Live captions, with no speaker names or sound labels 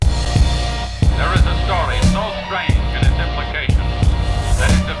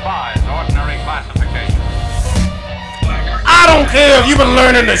don't care if you've been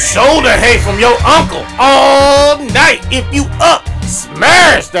learning the shoulder hate from your uncle all night. If you up,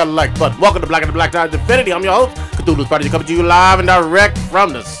 smash that like button. Welcome to Black and the Black Times Infinity. I'm your host, Cthulhu's Party, coming to you live and direct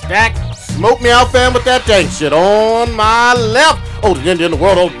from the stack. Smoke me out, fam, with that dang shit on my left. Oldest ninja in the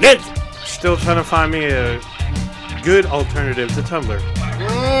world, old ninja. Still trying to find me a good alternative to Tumblr.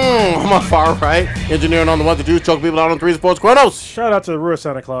 On my far right, engineering on the ones that do, choke people out on 3 Sports Chronos. Shout out to the real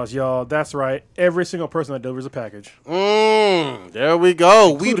Santa Claus, y'all. That's right. Every single person that delivers a package. There we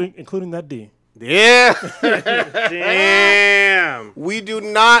go. Including that D. Yeah. Damn. We do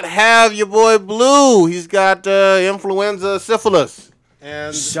not have your boy Blue. He's got influenza, syphilis.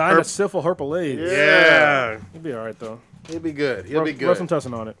 And Giant syphil herpes. Yeah. He'll be all right, though. He'll be good. He'll be good. Rub some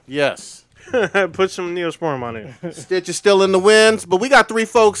tussin on it. Yes. Put some Neosporin on it. Stitch is still in the winds, but we got 3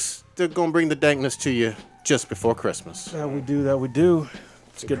 folks that are going to bring the dankness to you just before Christmas. That we do.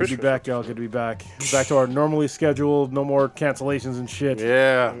 It's good to be back, y'all. Good to be back. Back to our normally scheduled, no more cancellations and shit.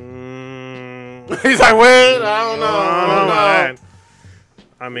 Yeah. He's like, wait, I don't know.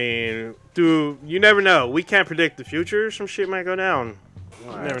 I mean, dude, you never know. We can't predict the future. Some shit might go down.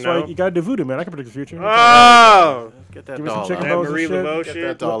 You never That's know. why you gotta do voodoo, man. I can predict the future. Oh! Get that Give me some doll chicken out. bones Marie and Laveau shit. Get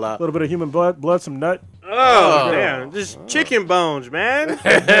that doll A out. little bit of human blood, some nut. Oh, damn. Just chicken bones, man.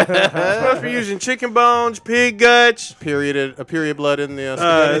 Supposed to be using chicken bones, pig guts, A period blood in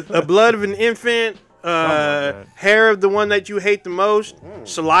the a blood of an infant, hair of the one that you hate the most,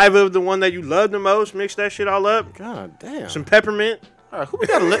 saliva of the one that you love the most. Mix that shit all up. God damn. Some peppermint. All right, who we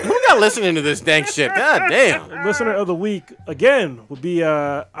got listening to this dank shit? God damn. Listener of the week again would be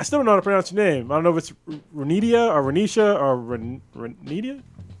I still don't know how to pronounce your name. I don't know if it's Renidia or Renisha or Renidia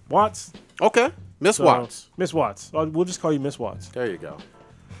Watts. Okay. Miss Watts. Miss Watts. We'll just call you Miss Watts. There you go.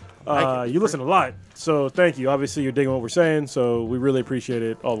 You listen a lot, so thank you. Obviously, you're digging what we're saying, so we really appreciate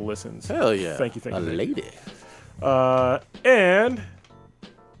it. All the listens. Hell yeah. Thank you. A lady. And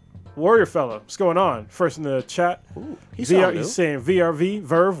Warrior Fella, what's going on? First in the chat. Ooh, He's saying VRV,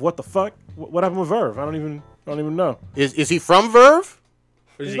 Verve, what the fuck? What happened with Verve? I don't even know. Is he from Verve?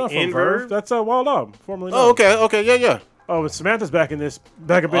 Is He's he not from in Verve. Verve? That's Wild Dog, formerly Oh, known. okay, yeah. Oh, but Samantha's back up in here.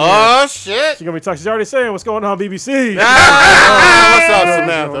 Oh, shit. She's gonna be talking. She's already saying what's going on BBC. What's up,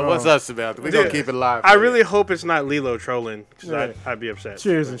 Samantha? What's up, Samantha? We're going to keep it live. I really hope it's not Lilo trolling, because Yeah. I'd be upset.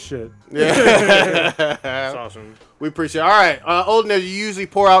 Cheers and shit. Yeah. That's awesome. We appreciate it. All right. Olden, you usually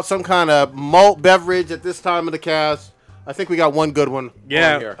pour out some kind of malt beverage at this time of the cast. I think we got one good one on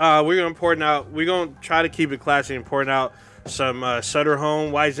here. Yeah, we're going to pour it out. We're going to try to keep it classy and pour it out some Sutter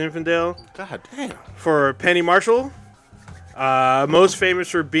Home White Zinfandel God damn. for Penny Marshall. Most famous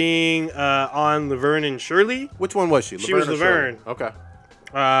for being on Laverne and Shirley. Which one was she? She was or Laverne. Shirley?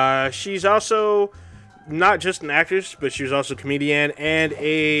 Okay. She's also not just an actress, but she was also a comedian and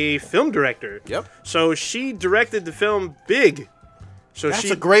a film director. Yep. So she directed the film Big. So That's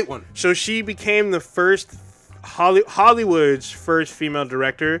a great one. So she became the first Hollywood's first female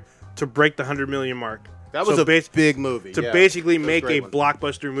director to break the 100 million mark. That was a big movie. To Yeah. basically That was make a great one.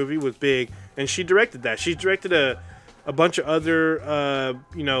 blockbuster movie with Big, and she directed that. She directed a bunch of other,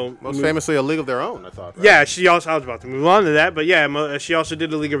 Most famously, A League of Their Own, I thought. Right? Yeah, I was about to move on to that, but yeah, she also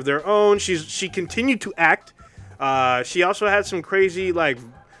did A League of Their Own. She continued to act. She also had some crazy,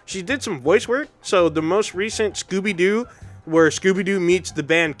 she did some voice work. So the most recent Scooby-Doo, where Scooby-Doo meets the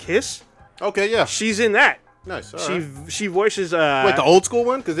band Kiss, Okay, yeah. she's in that. Nice. All She right. she voices. Wait, the old school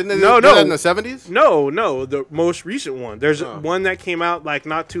one? Because didn't they No, do no. that in the 70s? No, the most recent one. There's one that came out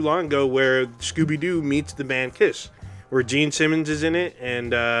not too long ago where Scooby-Doo meets the band Kiss, where Gene Simmons is in it,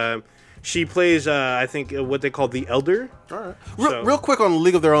 and she plays, I think, what they call the Elder. All right. Real quick on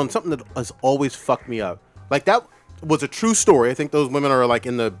League of Their Own, something that has always fucked me up. That was a true story. I think those women are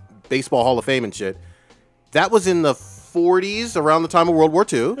in the Baseball Hall of Fame and shit. That was in the 40s, around the time of World War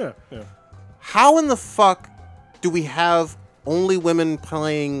II. Yeah. How in the fuck do we have only women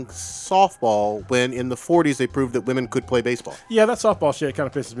playing softball when in the 40s they proved that women could play baseball? Yeah, that softball shit kind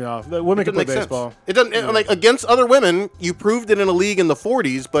of pisses me off. The women can play baseball. It doesn't against other women. You proved it in a league in the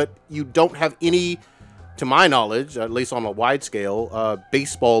 40s, but you don't have any, to my knowledge, at least on a wide scale,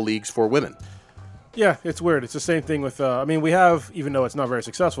 baseball leagues for women. Yeah, it's weird. It's the same thing with. We have, even though it's not very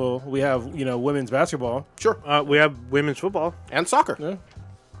successful, we have women's basketball. Sure. We have women's football. And soccer. Yeah.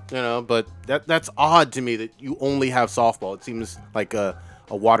 But that's odd to me that you only have softball. It seems like a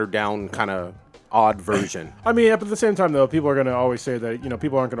watered down kind of odd version. But at the same time, though, people are going to always say that,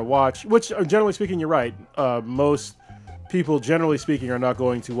 people aren't going to watch, which generally speaking, you're right. Most people, generally speaking, are not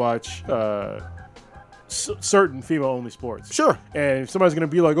going to watch certain female-only sports. Sure. And if somebody's gonna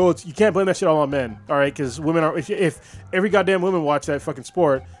be like, "Oh, you can't blame that shit all on men," all right? Because women are. If every goddamn woman watched that fucking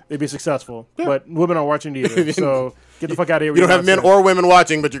sport, they'd be successful. Yeah. But women aren't watching it either. So get the fuck out of here. You don't have men or women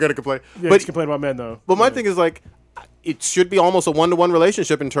watching, but you're gonna complain. Yeah, but just complain about men though. But my thing is like, it should be almost a 1-to-1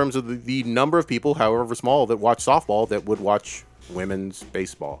 relationship in terms of the number of people, however small, that watch softball that would watch women's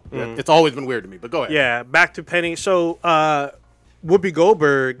baseball. It's always been weird to me. But go ahead. Yeah, back to Penny. So Whoopi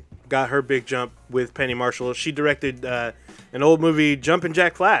Goldberg got her big jump with Penny Marshall. She directed an old movie, Jumpin'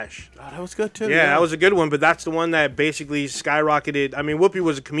 Jack Flash. Oh, that was good too. Yeah, that was a good one, but that's the one that basically skyrocketed. I mean, Whoopi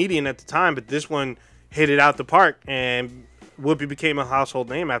was a comedian at the time, but this one hit it out the park, and Whoopi became a household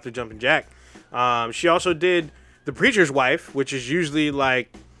name after Jumpin' Jack. She also did The Preacher's Wife, which is usually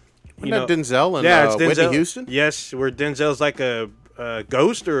like, Isn't that Denzel and it's Whitney Houston? Yes, where Denzel's like a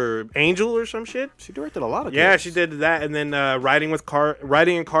ghost or angel or some shit. She directed a lot of. Yeah, games. she did that, and then Riding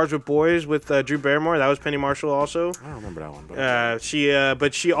in Cars with Boys with Drew Barrymore. That was Penny Marshall also. I don't remember that one. But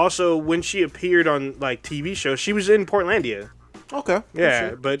But she also, when she appeared on like TV shows, she was in Portlandia. okay. Yeah,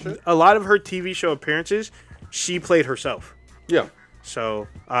 Sure. but a lot of her TV show appearances, she played herself. Yeah. So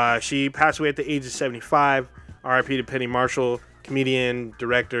she passed away at the age of 75. R.I.P. to Penny Marshall, comedian,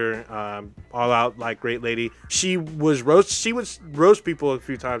 director, all out like great lady. She would roast people a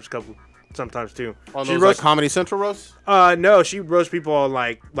few times, sometimes too. On She those roast- like Comedy Central roasts. No, she roast people on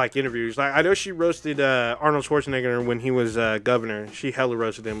like interviews. Like I know she roasted Arnold Schwarzenegger when he was governor. She hella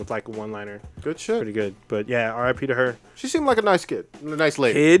roasted him with like a one-liner. Good shit. Pretty good. But yeah, R.I.P. to her. She seemed like a nice kid, a nice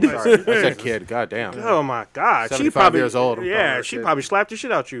lady. Kid? Sorry, I said kid. God damn. Oh my God, 75 years old. I'm calling Yeah, her she kid. probably slapped the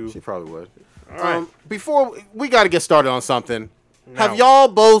shit out you. She probably would. right. Before we got to get started on something, No. have y'all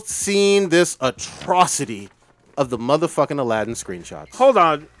both seen this atrocity of the motherfucking Aladdin screenshots?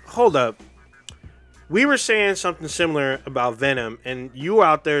 Hold up. We were saying something similar about Venom, and you were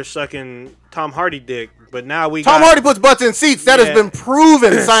out there sucking Tom Hardy dick, but now we Tom got... Hardy puts butts in seats. That Yeah. has been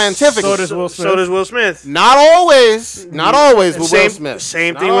proven scientifically. So does Will Smith. So does Will Smith. Not always. Not always with Will Same, Smith.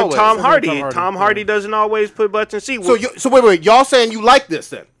 same Not thing with always. Tom Same Hardy. thing with Tom Tom Hardy, Hardy doesn't always put butts in seats. So wait. Y'all saying you like this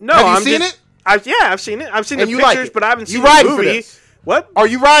then? no, Have you I'm seen just- it? I've seen it. I've seen And the you like pictures, it? but I haven't You seen the riding for movie. this? What? Are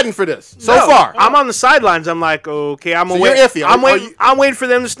you riding for this so No, far? I'm on the sidelines. I'm like, okay, I'm So wait. you're iffy. I'm Are waiting. you- I'm waiting for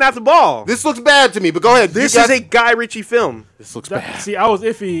them to snap the ball. This looks bad to me, but go ahead. This You is got- a Guy Ritchie film. This looks That- bad. see, I was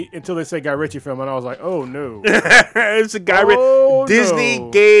iffy until they said Guy Ritchie film, and I was like, oh no. It's a Guy Oh, Disney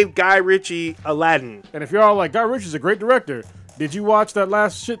no. gave Guy Ritchie Aladdin. And if you're all like, Guy Ritchie's a great director, did you watch that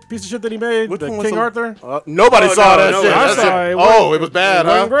last piece of shit that he made, Which the one was King the- Arthur? Nobody Oh, saw no, that no, shit. I That's saw it. it. Oh, it was bad, It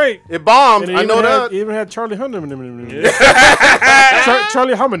wasn't great. It bombed. And I know that. It even had Charlie Hunnam.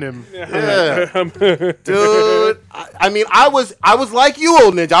 Charlie Hunnam. Yeah. Dude, I mean, I was like you,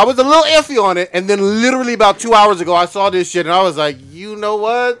 old ninja. I was a little iffy on it, and then literally about 2 hours ago, I saw this shit, and I was like, you know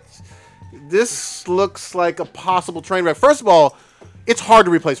what? This looks like a possible train wreck. First of all, it's hard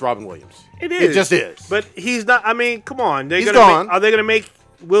to replace Robin Williams. It is. It just is. But he's not. I mean, come on. He's gone. Are they gonna make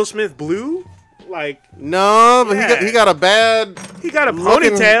Will Smith blue? Like No, but Yeah. he got a bad he got a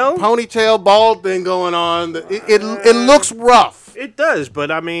looking ponytail. bald thing going on. It looks rough. It does,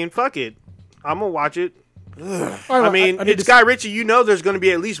 but I mean, fuck it. I'm gonna watch it. I I mean, need it's to- Guy Ritchie. You know, there's gonna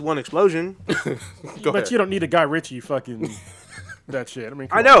be at least one explosion. Go But ahead. you don't need a Guy Ritchie fucking that shit. I mean,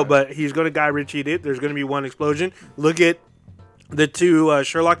 come I know, on, man. but he's gonna Guy Ritchie it. There's gonna be one explosion. Look at the two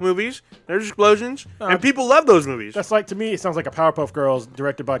Sherlock movies. There's explosions, and people love those movies. That's like, to me, it sounds like a Powerpuff Girls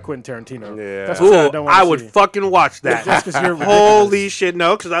directed by Quentin Tarantino. Yeah. That's what I Cool. don't want I to would see. fucking watch that. Just 'cause you're Holy shit,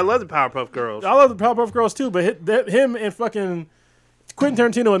 no, because I love the Powerpuff Girls. I love the Powerpuff Girls too, but him and fucking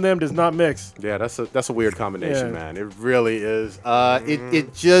Quentin Tarantino and them does not mix. Yeah, that's a weird combination, Yeah. man. It really is.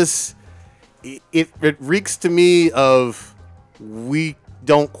 It just it reeks to me of we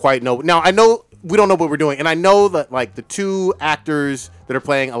don't quite know. Now I know we don't know what we're doing, and I know that like the two actors that are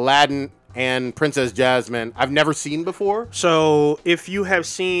playing Aladdin and Princess Jasmine, I've never seen before. So, if you have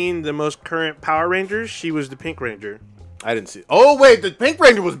seen the most current Power Rangers, she was the Pink Ranger. I didn't see. Oh wait, the Pink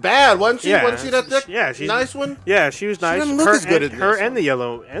Ranger was bad, wasn't she? Yeah. Wasn't she that thick? Yeah, she's nice one. Yeah, she was nice. doesn't look her as good and, as her this and one.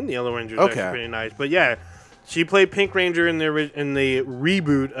 the Yellow Ranger is Okay. actually pretty nice. But yeah, she played Pink Ranger in the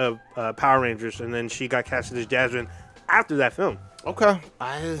reboot of Power Rangers, and then she got casted as Jasmine after that film. Okay,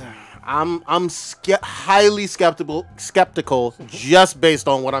 I'm highly skeptical just based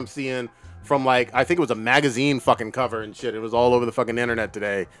on what I'm seeing from like I think it was a magazine fucking cover and shit. It was all over the fucking internet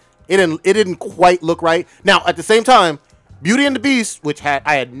today. It didn't quite look right. Now at the same time, Beauty and the Beast, which I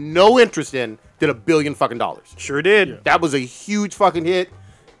had no interest in, did $1 billion fucking dollars. Sure did. That was a huge fucking hit.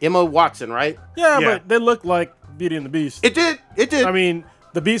 Emma Watson, right? Yeah, Yeah. but they look like Beauty and the Beast. It did. I mean,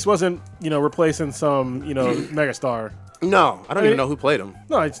 the Beast wasn't, replacing some, megastar. No, I don't even know who played him.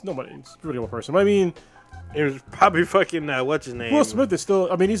 No, it's nobody. It's a really one person. But I mean, It was probably fucking what's his name? Will Smith is still.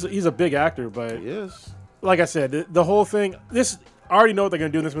 I mean, he's a big actor, but Yes. like I said, the whole thing. I already know what they're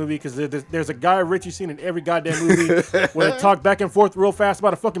gonna do in this movie because there's a Guy Ritchie scene in every goddamn movie where they talk back and forth real fast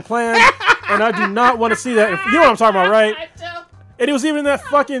about a fucking plan, and I do not want to see that. You know what I'm talking about, right? And it was even in that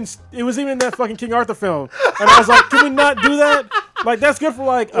fucking King Arthur film, and I was like, can we not do that? Like that's good for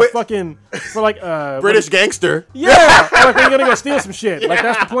like a fucking British gangster. Yeah, like when you're gonna go steal some shit. Like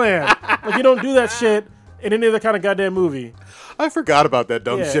that's the plan. Like you don't do that shit in any other kind of goddamn movie. I forgot about that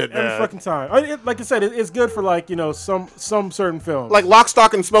dumb shit, every man. fucking time. Like I said, it's good for like some certain films. Like Lock,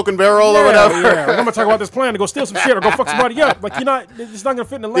 Stock, and Smoke and Barrel or whatever. Yeah, like, I'm gonna talk about this plan to go steal some shit or go fuck somebody up. Like it's not gonna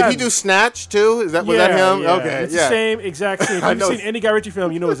fit in the lab. Did he do Snatch too? Was that him? Yeah. Okay, It's the same exact scene. If you've seen any Guy Ritchie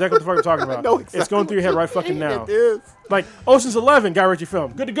film, you know exactly what the fuck I'm talking about. I know exactly It's going through your head right fucking now. It is. Like Ocean's 11, Guy Ritchie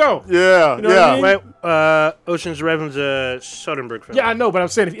film, good to go. Yeah, You know what I mean? Wait, Ocean's 11's a Soderbergh film. Yeah, I know, but I'm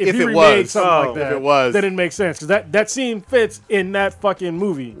saying if If he it remade was. something like Oh, that, if it was. then it makes sense because that scene fits in that fucking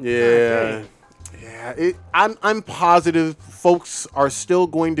movie. Yeah. Yeah. I'm positive folks are still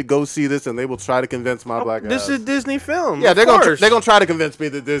going to go see this and they will try to convince my black This ass. is a Disney film. Yeah, of they're gonna course. try to convince me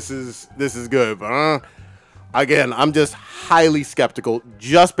that this is good, but again, I'm just highly skeptical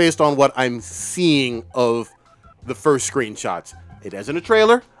just based on what I'm seeing of the first screenshots. It isn't a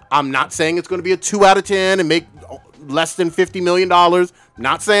trailer. I'm not saying it's going to be a 2 out of 10 and make less than $50 million.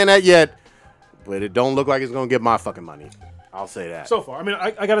 Not saying that yet, but it don't look like it's going to get my fucking money. I'll say that. So far, I mean,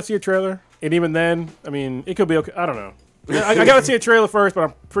 I got to see a trailer, and even then, I mean, it could be okay. I don't know. I got to see a trailer first, but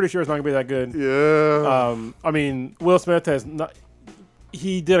I'm pretty sure it's not gonna be that good. yeah. I mean, Will Smith has not.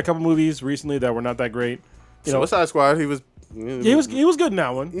 He did a couple movies recently that were not that great. You know, Suicide Squad, he was he was good in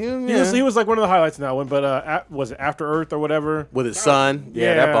that one. Yeah. He was like one of the highlights in that one. But was it After Earth or whatever? with his son.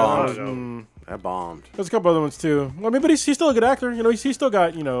 Yeah, that bombed. was, That bombed. There's a couple other ones too. I mean, but he's still a good actor. You know, he's still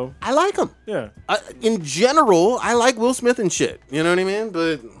got I like him. yeah. In general, I like Will Smith and shit. You know what I mean?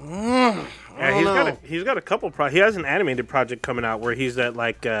 But Yeah, he's got a couple. He has an animated project coming out where he's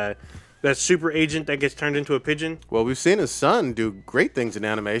that super agent that gets turned into a pigeon. well, we've seen his son do great things in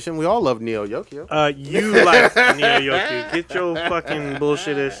animation. We all love Neo Yokio. You like Neo Yoki? Get your fucking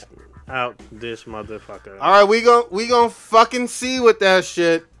bullshit out, this motherfucker. All right, we gon' fucking see with that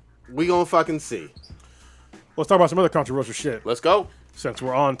shit. We gon' fucking see. Let's talk about some other controversial shit. Let's go. Since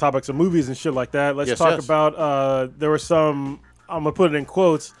we're on topics of movies and shit like that, let's Yes, talk yes. about there was some, I'm gonna put it in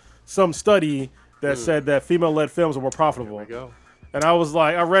quotes, some study that said that female-led films are more profitable. There we go. And I was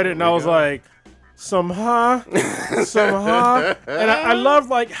like, I read it and I was like, some huh? And I love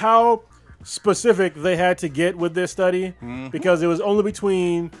like how specific they had to get with this study because it was only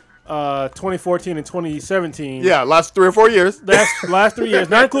between 2014 and 2017. Yeah, last 3 or 4 years. That's last 3 years,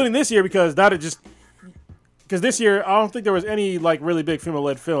 not including this year because because this year I don't think there was any like really big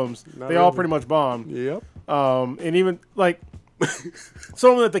female-led films. They all pretty much bombed. Yep. And even like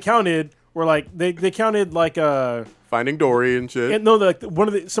some of them that they counted were like they counted like Finding Dory and shit. and no, like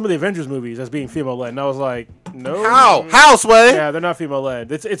some of the Avengers movies as being female led, and I was like, no, How, Sway? Yeah, they're not female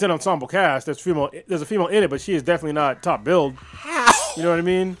led. It's an ensemble cast. There's a female in it, but she is definitely not top billed. You know what I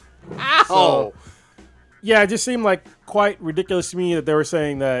mean? Oh. Yeah, it just seemed like quite ridiculous to me that they were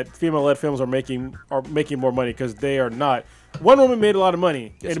saying that female led films are making more money because they are not. Wonder Woman made a lot of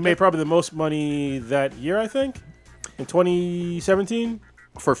money, and it made probably the most money that year, I think, in 2017.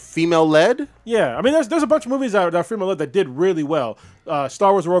 For female led? Yeah, I mean, there's a bunch of movies that are female led that did really well.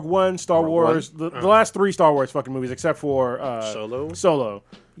 Star Wars Rogue One, Star Wars, the last 3 Star Wars fucking movies, except for Solo,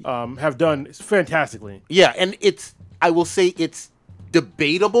 have done fantastically. Yeah, and I will say it's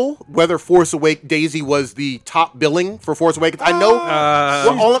debatable whether Daisy was the top billing for Force Awakens. I know.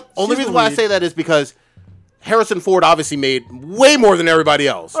 Only she's reason the why I lead. say that is because Harrison Ford obviously made way more than everybody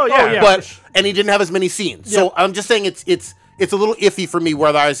else. Oh, yeah. But and he didn't have as many scenes. So I'm just saying it's a little iffy for me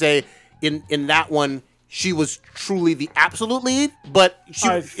whether I say in that one she was truly the absolute lead, but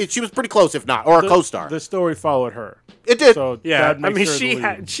she was pretty close if not, or a co-star. The story followed her. It did. So Yeah, that I makes mean,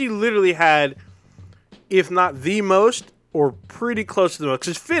 her the lead. she literally had, if not the most, or pretty close to the most,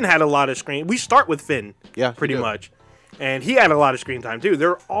 because Finn had a lot of screen. We start with Finn, Yeah, pretty he did. much, and he had a lot of screen time too.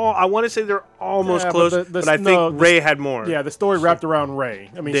 I want to say they're almost Yeah, but close, the- but I no, think the- Ray had more. Yeah, the story wrapped around Rey.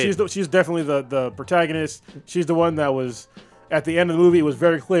 I mean, Did. she's definitely the protagonist. She's the one that was at the end of the movie. It was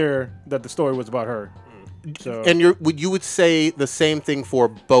very clear that the story was about her. So And you would say the same thing for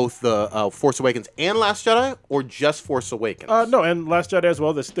both the Force Awakens and Last Jedi, or just Force Awakens? no, and Last Jedi as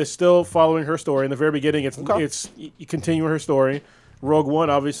well. They're still following her story. In the very beginning, it's continuing her story. Rogue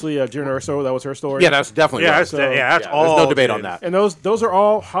One, obviously, Jyn Erso, that was her story. yeah, that's definitely yeah, right. that's all. There's no debate on Finn. that. And those are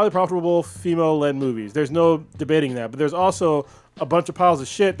all highly profitable female-led movies. There's no debating that. But there's also a bunch of piles of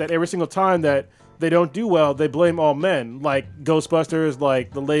shit that every single time that they don't do well, they blame all men. Like Ghostbusters,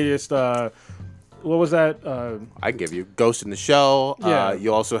 like the latest. What was that? I can give you Ghost in the Shell. Yeah.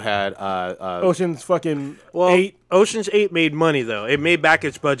 You also had Ocean's fucking Well, 8. Ocean's 8 made money though. It made back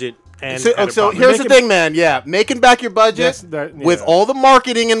its budget. And had a So profit. here's the thing, man. Yeah, making back your budget with yeah. all the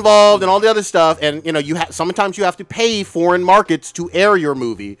marketing involved and all the other stuff, and sometimes you have to pay foreign markets to air your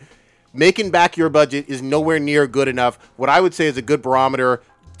movie. Making back your budget is nowhere near good enough. What I would say is a good barometer,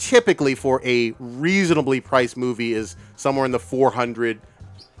 typically for a reasonably priced movie, is somewhere in the 400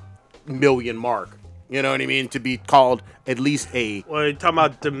 million mark. You know what I mean? To be called at least a Well, are you talking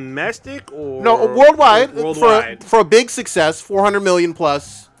about domestic or no worldwide, Worldwide. for a big success, 400 million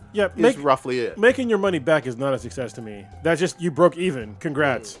plus. Yeah, Is roughly it. making your money back is not a success to me. That's just you broke even.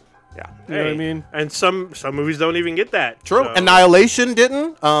 Congrats. Yeah, You know what I mean? And some movies don't even get that. True. So- Annihilation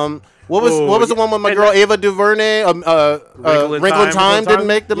didn't. What was the one with my and- girl Ava DuVernay? Wrinkle in Time didn't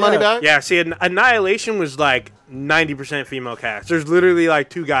make the money back. Yeah, see, Annihilation was like 90% female cast. There's literally like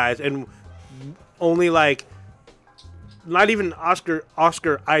 2 guys, and only like not even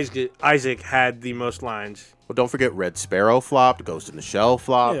Oscar Isaac had the most lines. Well, don't forget Red Sparrow flopped. Ghost in the Shell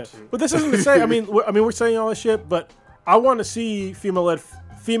flopped. Yeah. But this isn't to say. I mean, we're saying all this shit, but I want to see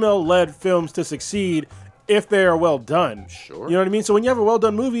female-led films to succeed if they are well done. Sure. You know what I mean? So when you have a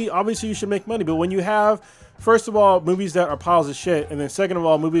well-done movie, obviously you should make money. But when you have, first of all, movies that are piles of shit, and then second of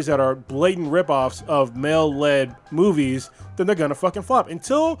all, movies that are blatant ripoffs of male-led movies, then they're gonna fucking flop.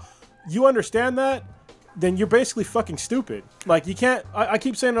 Until you understand that, then you're basically fucking stupid. Like, you can't, I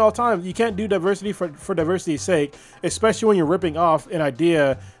keep saying it all the time, you can't do diversity for diversity's sake, especially when you're ripping off an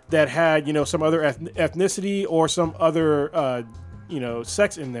idea that had, some other ethnicity or some other,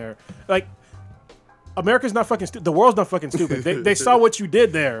 sex in there. Like, America's not fucking stupid. The world's not fucking stupid. They saw what you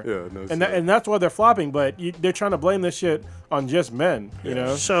did there. Yeah, no, and that's why they're flopping, but they're trying to blame this shit on just men, you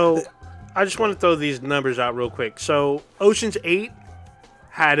know? So I just want to throw these numbers out real quick. So Ocean's 8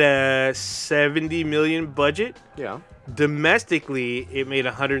 had a 70 million budget. Yeah. Domestically, it made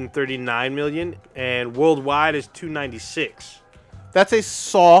 139 million, and worldwide is 296. That's a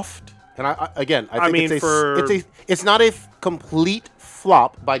soft, and I think mean, it's not a complete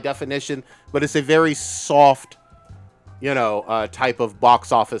flop by definition, but it's a very soft, type of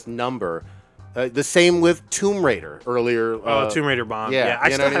box office number. The same with Tomb Raider earlier. Tomb Raider bombed. yeah, Yeah, I you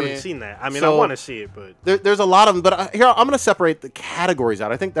know still what I haven't mean? seen that. I mean, So- I want to see it, but There's a lot of them, but here I'm going to separate the categories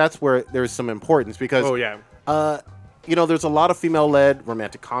out. I think that's where there's some importance because there's a lot of female-led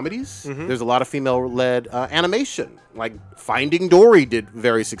romantic comedies. Mm-hmm. There's a lot of female-led animation. Like Finding Dory did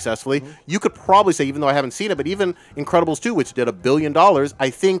very successfully. Mm-hmm. You could probably say, even though I haven't seen it, but even Incredibles 2, which did $1 billion, I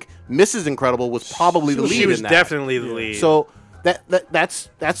think Mrs. Incredible was probably the lead she was in that. definitely the lead. So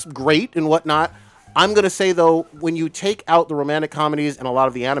that's great and whatnot. I'm going to say, though, when you take out the romantic comedies and a lot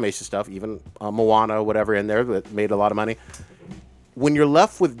of the animation stuff, even Moana, whatever in there that made a lot of money, when you're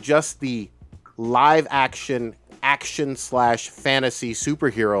left with just the live action / fantasy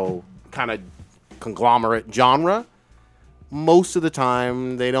superhero kind of conglomerate genre, most of the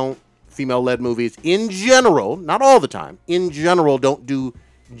time female-led movies in general, not all the time, in general don't do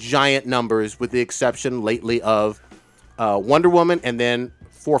giant numbers, with the exception lately of Wonder Woman, and then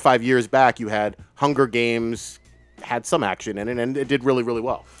 4 or 5 years back you had Hunger Games, had some action in it, and it did really, really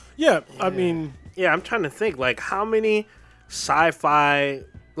well. Yeah, I mean, yeah, I'm trying to think, like, how many sci-fi,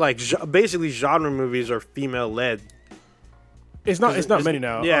 like, basically genre movies are female-led? it's not many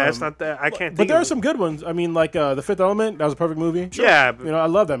now. Yeah, it's not that. I can't think But there of are some good ones. I mean, like The Fifth Element, that was a perfect movie. Yeah, I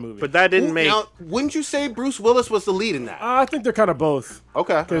love that movie. but that didn't make... Now, wouldn't you say Bruce Willis was the lead in that? I think they're kind of both.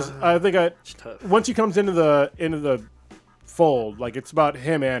 Okay. Because I think tough. once he comes into the fold, like, it's about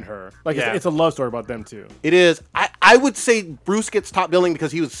him and her. Like, Yeah. it's a love story about them too. It is. I would say Bruce gets top billing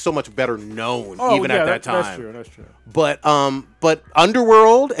because he was so much better known even at that time. That's true. But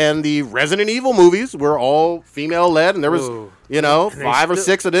Underworld and the Resident Evil movies were all female led, and there was Ooh. 5 or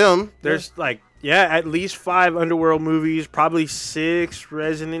 6 of them. There's, like, at least 5 Underworld movies, probably 6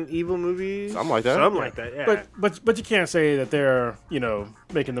 Resident Evil movies. Something like that. Something like that, yeah. But you can't say that they're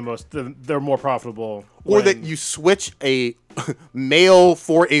making the most. They're more profitable. Or when- that you switch a male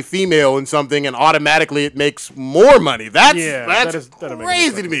for a female in something and automatically it makes more money. That's that doesn't make any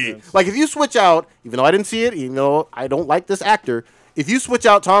crazy to me. sense. Like, if you switch out, even though I didn't see it, even though I don't like this actor, if you switch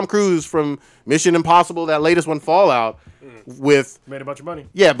out Tom Cruise from Mission Impossible, that latest one, Fallout, with made a bunch of money.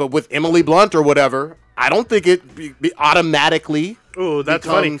 yeah, but with Emily Blunt or whatever, I don't think it be automatically Ooh, that's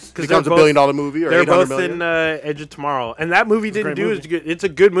funny. becomes $1 billion movie or They're 800 both million. in Edge of Tomorrow. And that movie didn't great do movie. as good. It's a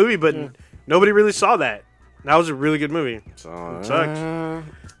good movie, but nobody really saw that. That was a really good movie. So, It sucked.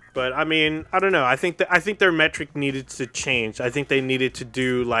 But I mean, I don't know. I think their metric needed to change. I think they needed to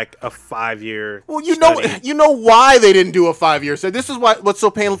do like a 5-year. Well, study. you know why they didn't do a 5-year study. This is what's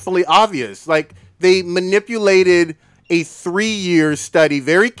so painfully obvious. Like they manipulated a 3-year study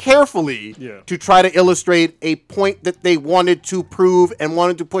very carefully to try to illustrate a point that they wanted to prove and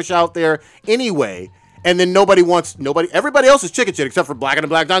wanted to push out there anyway. And then everybody else is chicken shit except for Black and the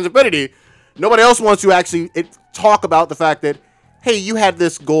Black Times Infinity. Nobody else wants to actually talk about the fact that, hey, you had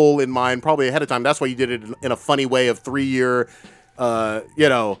this goal in mind probably ahead of time. That's why you did it in a funny way of 3-year,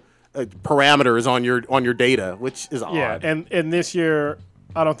 parameters on your data, which is odd. Yeah, and this year,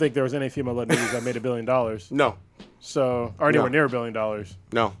 I don't think there was any female-led movies that made $1 billion. No. So, or anywhere near $1 billion.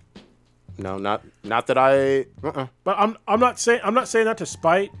 No, not that I. But I'm not saying that to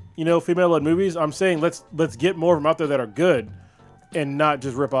spite female-led movies. I'm saying let's get more of them out there that are good, and not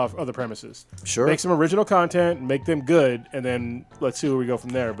just rip off other premises. Sure. Make some original content, make them good, and then let's see where we go from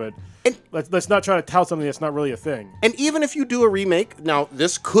there. But let's not try to tout something that's not really a thing. And even if you do a remake, now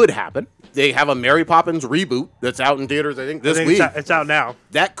this could happen. They have a Mary Poppins reboot that's out in theaters, I think, this week. It's out now.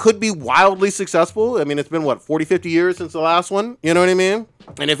 That could be wildly successful. I mean, it's been, 40, 50 years since the last one? You know what I mean?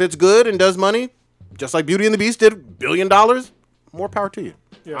 And if it's good and does money, just like Beauty and the Beast did, $1 billion, more power to you.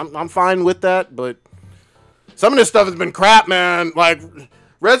 Yeah. I'm fine with that, but some of this stuff has been crap, man. Like,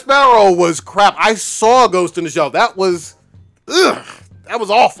 Red Sparrow was crap. I saw Ghost in the Shell. That was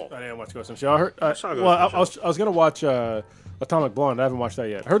awful. I didn't watch Ghost in the Shell. I was going to watch Atomic Blonde. I haven't watched that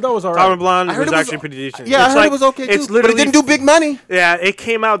yet. I heard that was all right. Atomic Blonde was actually pretty decent. Yeah, I heard it was okay too, but it didn't do big money. Yeah, it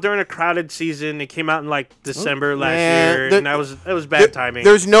came out during a crowded season. It came out in December last year, and it was bad timing.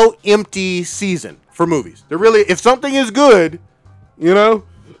 There's no empty season for movies. If something is good,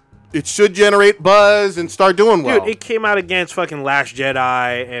 it should generate buzz and start doing well. Dude, it came out against fucking Last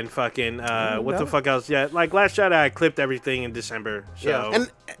Jedi and fucking what the fuck else? Yeah, like Last Jedi clipped everything in December. So. Yeah, and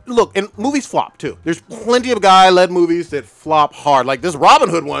look, and movies flop too. There's plenty of guy-led movies that flop hard. Like this Robin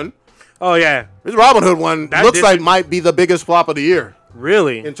Hood one. Oh yeah, this Robin Hood one looks like might be the biggest flop of the year.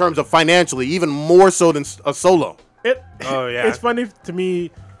 Really? In terms of financially, even more so than a Solo. Oh yeah. It's funny to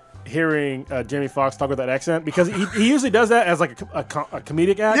me hearing Jamie Foxx talk with that accent because he usually does that as like a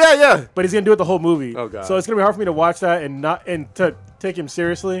comedic act. Yeah. But he's gonna do it the whole movie. Oh god. So it's gonna be hard for me to watch that and to take him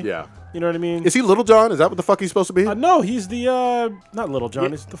seriously. Yeah. You know what I mean? Is he Little John? Is that what the fuck he's supposed to be? No, he's the not Little John.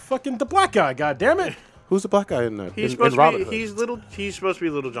 Yeah. It's the black guy. God damn it. Who's the black guy in there? He's supposed to be. He's supposed to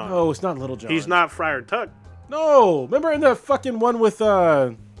be Little John. No, it's not Little John. He's not Friar Tuck. No, remember in the fucking one with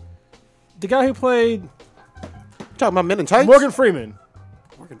the guy who played. Talking about Men in Tights? Morgan Freeman.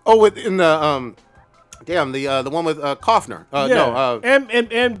 Oh, in the the one with Kaufner.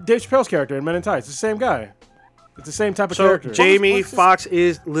 And Dave Chappelle's character in Men in Tights. It's the same guy. It's the same type of character. Jamie Foxx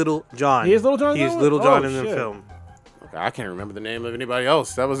is Little John. He is Little John. He's Little John in the film. Okay, I can't remember the name of anybody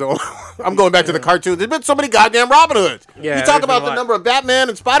else. That was the only, I'm going back to the cartoon. There's been so many goddamn Robin Hoods. Yeah, you talk about the number of Batman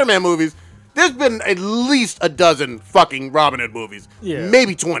and Spider-Man movies. There's been at least a dozen fucking Robin Hood movies. Yeah,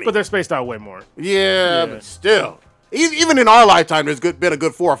 maybe 20. But they're spaced out way more. Yeah. But still. Even in our lifetime, there's been a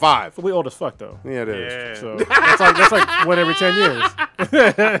good 4 or 5. But we old as fuck, though. Yeah, it is. Yeah. So that's like one every 10 years.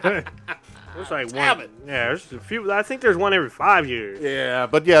 It's like one. Yeah, there's a few. I think there's one every 5 years. Yeah,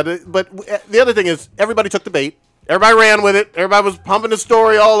 but the other thing is everybody took the bait. Everybody ran with it. Everybody was pumping the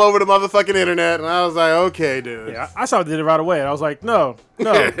story all over the motherfucking internet, and I was like, okay, dude. Yeah, I saw it did it right away, and I was like, no.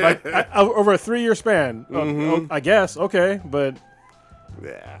 Like over a 3-year span, I guess, okay, but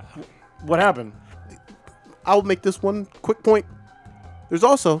yeah, what happened? I'll make this one quick point. There's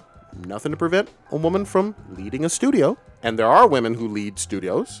also nothing to prevent a woman from leading a studio, and there are women who lead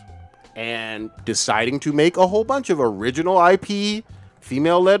studios, and deciding to make a whole bunch of original IP,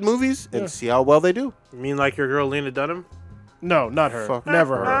 female-led movies, and see how well they do. You mean like your girl Lena Dunham? No, not her.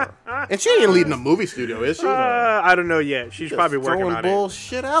 Never her. And she ain't leading a movie studio, is she? I don't know yet. She's probably working on it. Throwing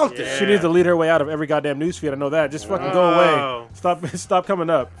bullshit out there. Yeah. She needs to lead her way out of every goddamn newsfeed. I know that. Just fucking go away. Stop coming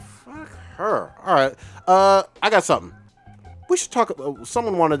up. Fuck her. All right. I got something. We should talk.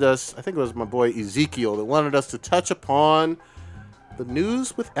 Someone wanted us. I think it was my boy Ezekiel that wanted us to touch upon the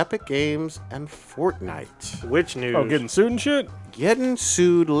news with Epic Games and Fortnite. Which news? Oh, getting sued and shit? Getting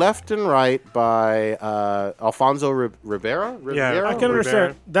sued left and right by Alfonso Rivera? Yeah, I can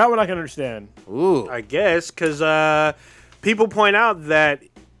understand. That one I can understand. Ooh. I guess, because people point out that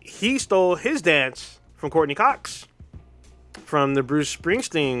he stole his dance from Courtney Cox from the Bruce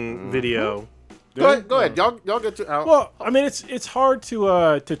Springsteen video. Go ahead. Y'all get to out. Well, I mean, it's hard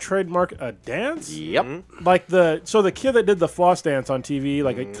to trademark a dance. Yep. Like the kid that did the floss dance on TV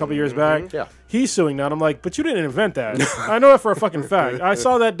like a couple years back. Yeah. He's suing now. And I'm like, but you didn't invent that. I know that for a fucking fact. I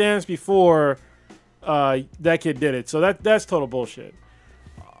saw that dance before that kid did it. So that's total bullshit.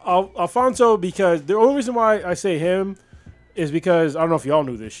 Alfonso, because the only reason why I say him is because I don't know if y'all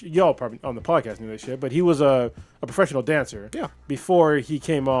knew this. Y'all probably on the podcast knew this shit, but he was a professional dancer. Yeah. Before he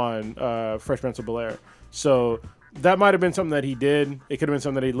came on Fresh Prince of Bel-Air, so that might have been something that he did. It could have been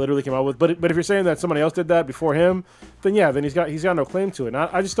something that he literally came out with. But if you're saying that somebody else did that before him, then yeah, then he's got no claim to it. And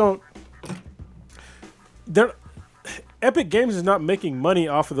I just don't. Epic Games is not making money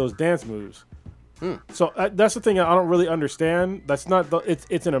off of those dance moves. So that's the thing I don't really understand. That's not the, it's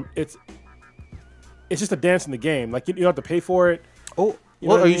just a dance in the game. Like you don't have to pay for it. Oh, You know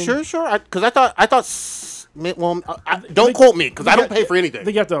well, what are I you mean? sure? Because I thought. Well, don't quote me because I don't pay for I anything.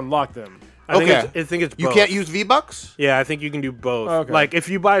 think you have to unlock them. I think Okay. I think it's You both. can't use V-Bucks? Yeah, I think you can do both. Okay. Like if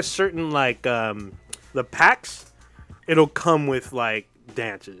you buy certain like the packs, it'll come with like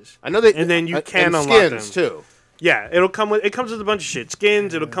dances. I know that. And then you can and unlock skins them. too. Yeah, it comes with a bunch of shit.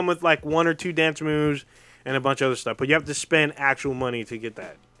 Skins, it'll come with like 1 or 2 dance moves and a bunch of other stuff. But you have to spend actual money to get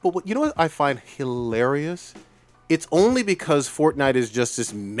that. But you know what I find hilarious? It's only because Fortnite is just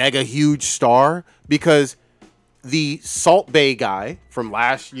this mega huge star because the Salt Bay guy from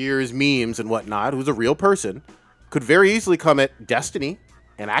last year's memes and whatnot, who's a real person, could very easily come at Destiny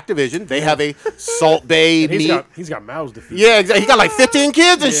and Activision. They have a Salt Bay And meme. he's got mouths to feed. Yeah, exactly. He got like 15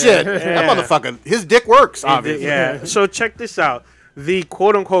 kids and shit. That Yeah. motherfucker, his dick works, obviously. Yeah. So check this out. The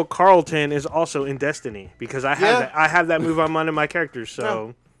quote unquote Carlton is also in Destiny because I have Yeah. that. I have that move on one of my characters.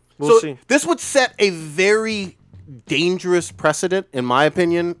 So we'll So see. this would set a very dangerous precedent, in my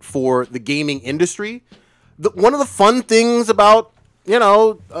opinion, for the gaming industry. One of the fun things about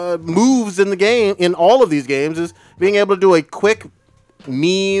moves in the game, in all of these games, is being able to do a quick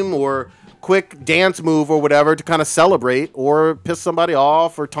meme or quick dance move or whatever to kind of celebrate or piss somebody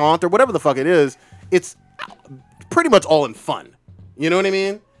off or taunt or whatever the fuck it is. It's pretty much all in fun. You know what I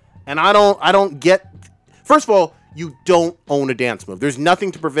mean? And I don't get. First of all, you don't own a dance move. There's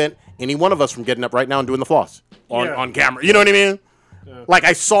nothing to prevent any one of us from getting up right now and doing the floss on camera. You know what I mean? Like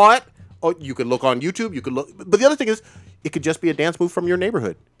I saw it. Oh, you could look on YouTube. You could look, but the other thing is, it could just be a dance move from your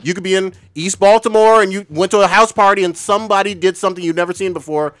neighborhood. You could be in East Baltimore and you went to a house party and somebody did something you've never seen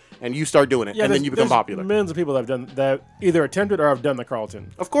before, and you start doing it, and then you become popular. Millions of people that have done that, either attempted or have done the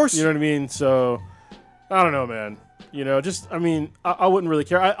Carlton. Of course. You know what I mean? So I don't know, man. I wouldn't really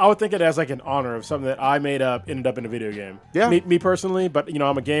care. I would think it as like an honor of something that I made up, ended up in a video game. Yeah. Me personally, but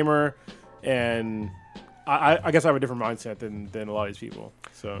I'm a gamer, and I guess I have a different mindset than a lot of these people.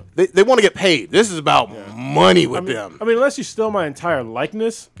 So They want to get paid. This is about money with them. I mean, unless you steal my entire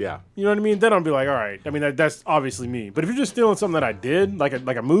likeness, Yeah. you know what I mean. Then I'll be like, all right. I mean, that's obviously me. But if you're just stealing something that I did, like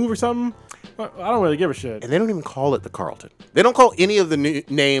a move or something, I don't really give a shit. And they don't even call it the Carlton. They don't call any of the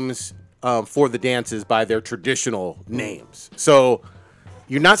names for the dances by their traditional names. So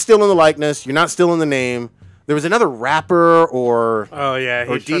you're not stealing the likeness. You're not stealing the name. There was another rapper or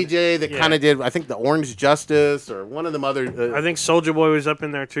DJ that kind of did, I think, the Orange Justice or one of them other. I think Soldier Boy was up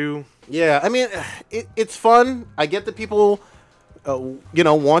in there too. Yeah, I mean, it's fun. I get that people,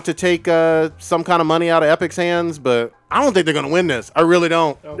 want to take some kind of money out of Epic's hands, but I don't think they're going to win this. I really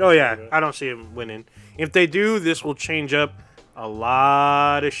don't. Oh yeah, I don't see him winning. If they do, this will change up a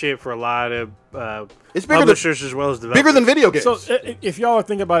lot of shit for a lot of It's bigger publishers as well as developers. Bigger than video games. So if y'all are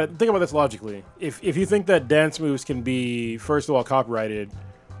thinking about it, think about this logically. If you think that dance moves can be, first of all, copyrighted,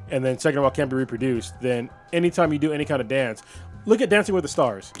 and then second of all, can't be reproduced, then anytime you do any kind of dance, look at Dancing with the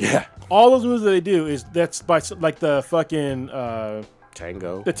Stars. Yeah. All those moves that they do that's by like the fucking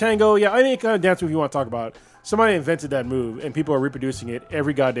Tango. the tango. Yeah, any kind of dance move you want to talk about. Somebody invented that move, and people are reproducing it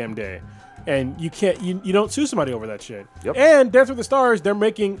every goddamn day. And you can't, you don't sue somebody over that shit. Yep. And Dance with the Stars, they're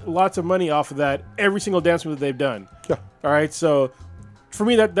making lots of money off of that every single dance move that they've done. Yeah. All right, so for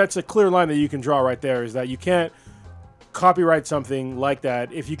me, that's a clear line that you can draw right there, is that you can't copyright something like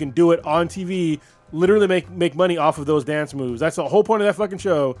that if you can do it on TV, literally make money off of those dance moves. That's the whole point of that fucking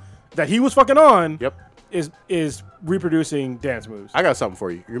show that he was fucking on. Yep. Is reproducing dance moves. I got something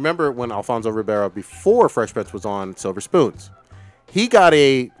for you. You remember when Alfonso Ribeiro, before Fresh Prince, was on Silver Spoons? He got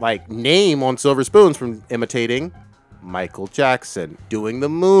a name on Silver Spoons from imitating Michael Jackson, doing the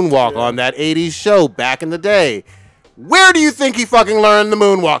moonwalk on that 80s show back in the day. Where do you think he fucking learned the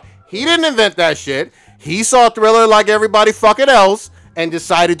moonwalk? He didn't invent that shit. He saw Thriller like everybody fucking else and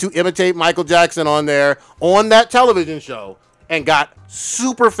decided to imitate Michael Jackson on that television show and got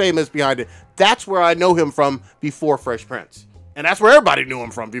super famous behind it. That's where I know him from before Fresh Prince. And that's where everybody knew him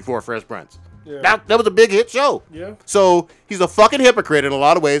from before Fresh Prince. Yeah. That was a big hit show. Yeah. So he's a fucking hypocrite in a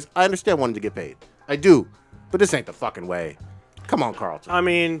lot of ways. I understand wanting to get paid. I do. But this ain't the fucking way. Come on, Carlton. I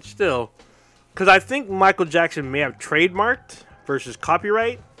mean, still, because I think Michael Jackson may have trademarked versus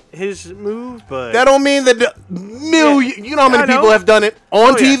copyright. his move, but That don't mean that you know how many I know. people have done it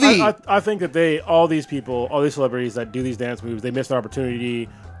on Oh, yeah. TV. I think that all these people, all these celebrities that do these dance moves, they missed an opportunity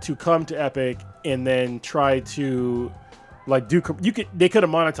to come to Epic and then try to like they could have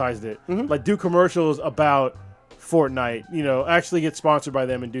monetized it, like do commercials about Fortnite, actually get sponsored by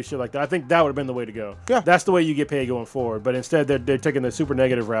them and do shit like that. I think that would have been the way to go. Yeah. That's the way you get paid going forward. But instead, they're taking the super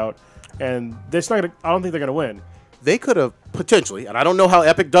negative route, and I don't think they're gonna win. They could have potentially, and I don't know how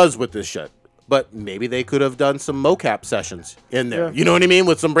Epic does with this shit, but maybe they could have done some mocap sessions in there. Yeah. You know what I mean?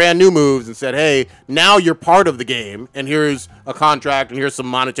 With some brand new moves and said, hey, now you're part of the game, and here's a contract, and here's some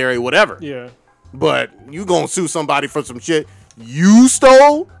monetary whatever. Yeah. But you gonna sue somebody for some shit you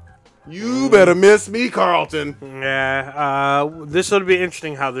stole? You better miss me, Carlton. yeah, this will be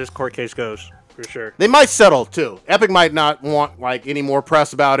interesting how this court case goes for sure. They might settle too. Epic might not want like any more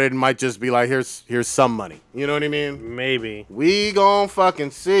press about it, and might just be like, here's some money. You know what I mean? Maybe. We gon'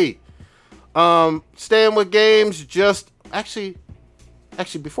 fucking see. Staying with games, just actually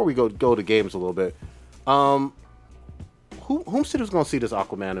before we go to games a little bit, whom said was gonna see this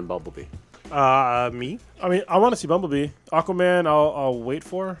Aquaman and Bumblebee? Me. I mean, I want to see Bumblebee. Aquaman, I'll wait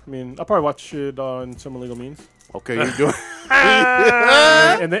for. I mean, I'll probably watch it on some illegal means. Okay, you doing?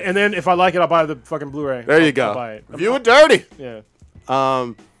 And then if I like it, I'll buy the fucking Blu-ray. There you I'll go. buy it. View it dirty. Yeah.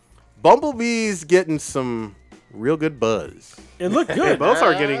 Bumblebee's getting some real good buzz. It looked good. Both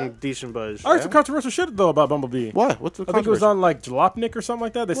are getting decent buzz. I heard some controversial shit though about Bumblebee. What? What's the I think it was controversy? on like Jalopnik or something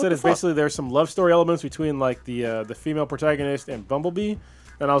like that. They said the it's fuck? basically there's some love story elements between like the female protagonist and Bumblebee,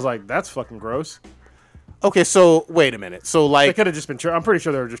 and I was like, that's fucking gross. Okay, so wait a minute. So They like, could have just been. I'm pretty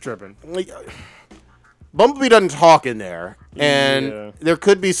sure they were just tripping. Bumblebee doesn't talk in there, and Yeah. there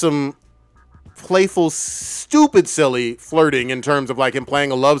could be some playful, stupid, silly flirting in terms of like him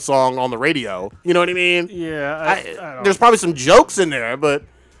playing a love song on the radio. You know what I mean? Yeah, I don't There's probably some jokes in there, but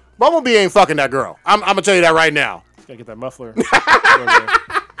Bumblebee ain't fucking that girl. I'm gonna tell you that right now. gotta get that muffler.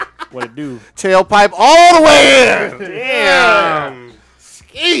 What it do? Tailpipe all the way in. Damn.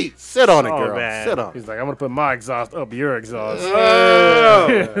 Eat. Sit on it, So girl. bad. Sit on. He's like, I'm gonna put my exhaust up your exhaust.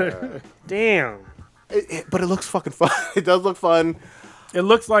 Damn. But it looks fucking fun. It does look fun. It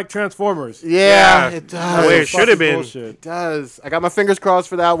looks like Transformers. Yeah, Yeah. it The way does. it should have been. Bullshit. It does. I got my fingers crossed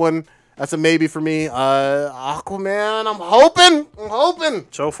for that one. That's a maybe for me. Aquaman, I'm hoping.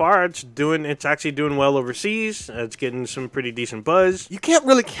 So far, it's actually doing well overseas. It's getting some pretty decent buzz. You can't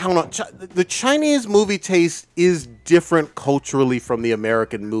really count on the Chinese movie taste is different culturally from the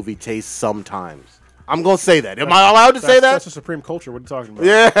American movie taste sometimes. I'm gonna say that. Am I allowed to say That's that? a supreme culture. What are you talking about?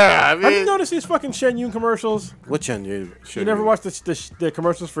 Yeah, I Have you mean, noticed these fucking Shen Yun commercials? which one You never watched the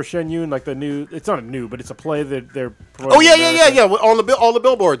commercials for Shen Yun, like the new? It's not a new, but it's a play that they're. Oh promoting in America. yeah. On all the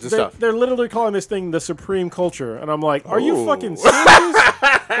billboards and stuff. They're literally calling this thing the supreme culture, and I'm like, are you Oh. fucking serious?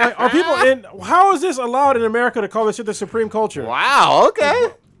 Like, are people in? How is this allowed in America to call this shit the supreme culture? Wow.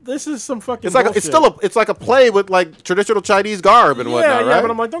 Okay. This is some fucking. It's like bullshit. it's like a play with like traditional Chinese garb and whatnot, yeah, right?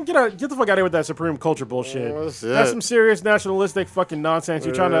 but I'm like, don't get the fuck out of here with that supreme culture bullshit. That's That's it. some serious nationalistic fucking nonsense.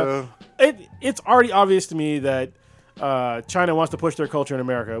 You're trying to. It's already obvious to me that China wants to push their culture in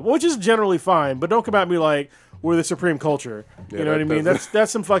America, which is generally fine. But don't come at me like we're the supreme culture. You know what I mean? That's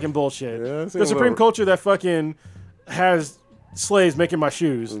some fucking bullshit. Yeah, The supreme culture that fucking has slaves making my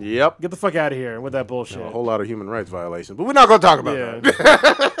shoes. Yep. Get the fuck out of here with that bullshit. A whole lot of human rights violations, but we're not gonna talk about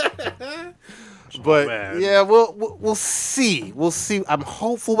that. Yeah. But bad. yeah, we'll see. We'll see. I'm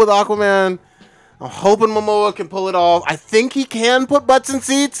hopeful with Aquaman. I'm hoping Momoa can pull it off. I think he can put butts in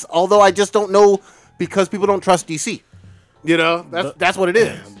seats, although I just don't know because people don't trust DC. You know, that's what it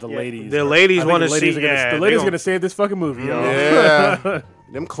is. The ladies. The ladies I think want to the ladies see. are gonna- Yeah, the they ladies are gon- gonna save this fucking movie, yo. Yeah,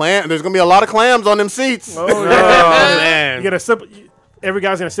 them clam. There's gonna be a lot of clams on them seats. Oh, Oh yeah. man. You gotta slip. Every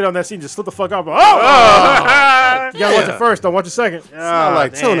guy's gonna sit on that seat and just slip the fuck off. Oh! You gotta watch it first. Don't watch it second. Smell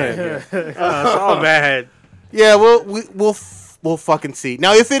like damn. tuna. It's all bad. Yeah, we'll fucking see.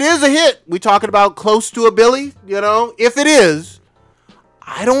 Now, if it is a hit, we talking about close to a Billy. You know, if it is,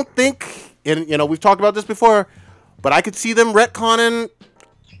 I don't think. And you know, we've talked about this before, but I could see them retconning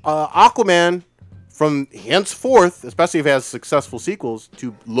Aquaman from henceforth, especially if it has successful sequels,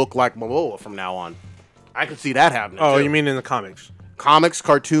 to look like Momoa from now on. I could see that happening. Oh, too. you mean in the comics? Comics,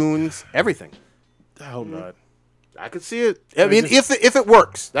 cartoons, everything. I hope not. I could see it. I mean, if it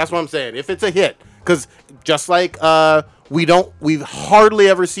works, that's what I'm saying. If it's a hit, because just like we hardly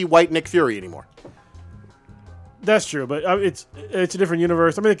ever see white Nick Fury anymore. That's true, but it's a different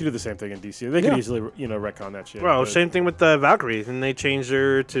universe. I mean, they could do the same thing in DC. They could easily, retcon that shit. Well, but- same thing with the Valkyrie, and they changed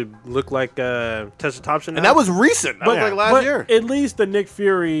her to look like Tessa Thompson. And that was recent. That was Yeah. like last But year. at least the Nick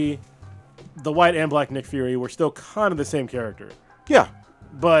Fury, the white and black Nick Fury, were still kind of the same character. Yeah.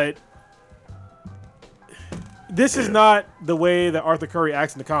 but this is not the way that Arthur Curry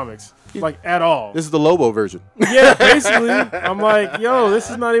acts in the comics, like at all. This is the Lobo version. Yeah, basically, I'm like, yo, this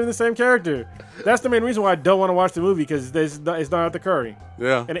is not even the same character. That's the main reason why I don't want to watch the movie, because it's not Arthur Curry.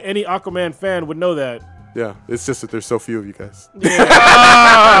 Yeah. And any Aquaman fan would know that. Yeah. It's just that there's so few of you guys. Yeah.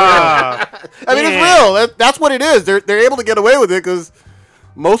 I mean, it's real. That's what it is. They're able to get away with it because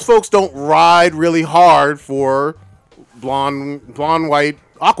most folks don't ride really hard for blonde white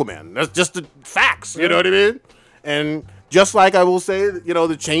Aquaman. That's just the facts. You know what I mean? And just like I will say,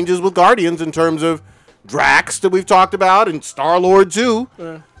 the changes with Guardians in terms of Drax that we've talked about and Star-Lord too.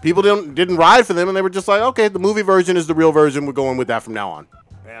 Yeah. People didn't ride for them, and they were just like, okay, the movie version is the real version. We're going with that from now on.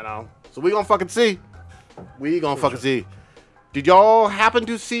 So we gonna fucking see. See. Did y'all happen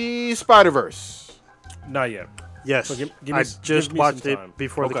to see Spider-Verse? Not yet. Yes. So I just watched it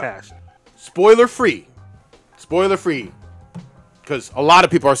before the cast. Spoiler free. Because a lot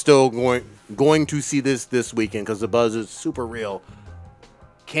of people are still going to see this weekend because the buzz is super real.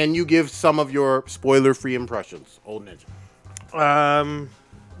 Can you give some of your spoiler-free impressions, Old Ninja?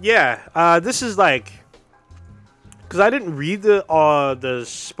 Yeah. This is like, because I didn't read the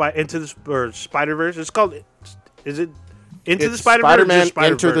Spider-Verse. It's called. Is it Into the Spider-Verse? Spider-Man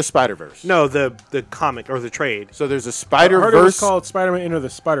Spider-Verse? Enter the Spider-Verse. No, the comic or the trade. So there's a I Spider-Verse. heard it was called Spider-Man Enter the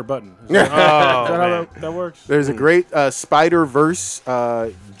Spider Button. Is that how that works? There's a great Spider-Verse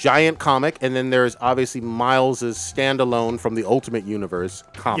giant comic, and then there's obviously Miles' standalone from the Ultimate Universe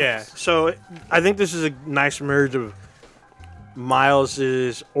comics. Yeah, so I think this is a nice merge of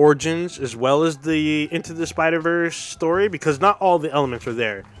Miles' origins as well as the Into the Spider-Verse story, because not all the elements are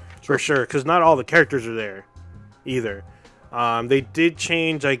there, for sure, because not all the characters are there either. They did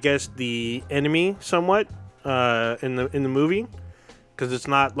change, I guess, the enemy somewhat in the movie, because it's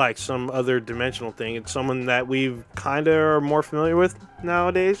not like some other dimensional thing. It's someone that we've kind of are more familiar with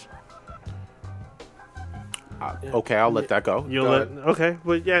nowadays. Okay, I'll let that go. Okay,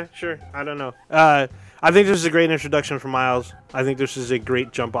 but yeah, sure. I don't know. I think this is a great introduction for Miles. I think this is a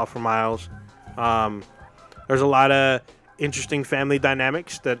great jump off for Miles. There's a lot of interesting family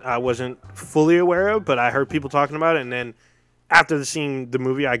dynamics that I wasn't fully aware of, but I heard people talking about it, and then after seeing the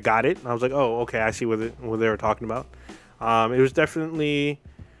movie, I got it. I was like, oh, okay, I see what they were talking about. It was definitely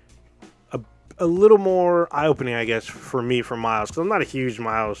a little more eye-opening, I guess, for me, for Miles, because I'm not a huge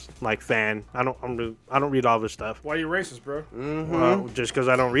Miles fan. I don't read all this stuff. Why are you racist, bro? Mm-hmm. Well, just because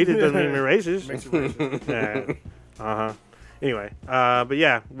I don't read it doesn't mean you're racist. Makes you racist. Yeah. Anyway, but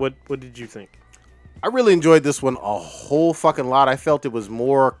yeah, what did you think? I really enjoyed this one a whole fucking lot. I felt it was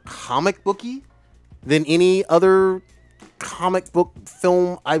more comic booky than any other comic book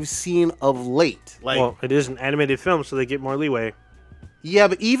film I've seen of late. Well, it is an animated film, so they get more leeway. Yeah,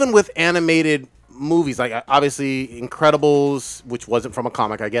 but even with animated movies, like obviously Incredibles, which wasn't from a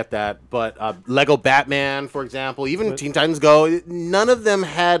comic, I get that, but Lego Batman, for example, even Teen Titans Go, none of them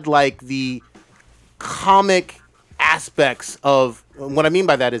had like the comic aspects of, what I mean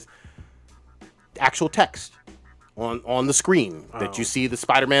by that is actual text on the screen that you see the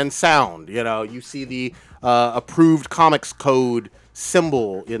Spider-Man sound, you see the approved comics code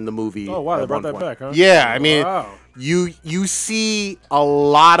symbol in the movie. Oh wow, they brought that back, huh? Yeah, I mean, wow. You see a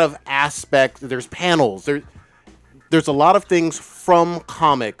lot of aspects. There's panels. There's a lot of things from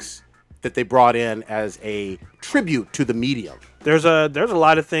comics that they brought in as a tribute to the medium. There's a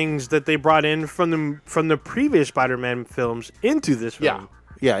lot of things that they brought in from the previous Spider-Man films into this film.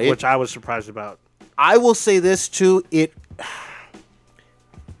 Yeah, which I was surprised about. I will say this too.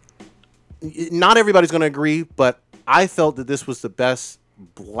 Not everybody's going to agree, but I felt that this was the best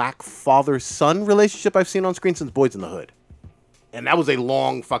black father-son relationship I've seen on screen since Boys in the Hood. And that was a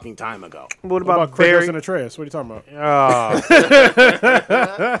long fucking time ago. What about Kratos and Atreus? What are you talking about?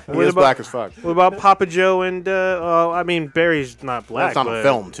 He is black as fuck. What about Papa Joe and, Barry's not black. That's on a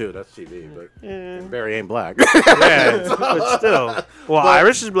film, too. That's TV. But Barry ain't black. Yeah, but still. Well,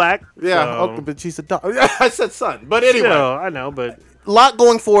 Iris is black. Yeah, so. okay, but she's a dog. I said son. But anyway. Still, I know, but... A lot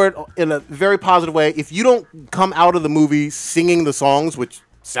going forward in a very positive way. If you don't come out of the movie singing the songs, which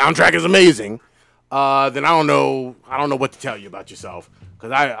soundtrack is amazing, then I don't know what to tell you about yourself.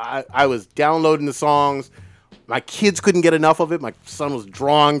 Because I was downloading the songs. My kids couldn't get enough of it. My son was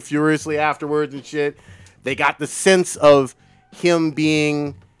drawing furiously afterwards and shit. They got the sense of him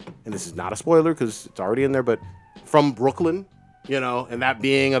being, and this is not a spoiler because it's already in there, but from Brooklyn. And that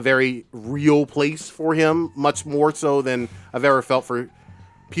being a very real place for him, much more so than I've ever felt for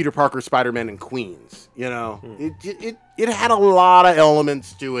Peter Parker, Spider-Man, and Queens. It had a lot of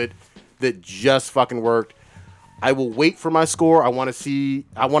elements to it that just fucking worked. I will wait for my score. I want to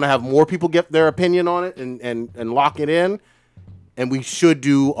have more people get their opinion on it and lock it in. and we should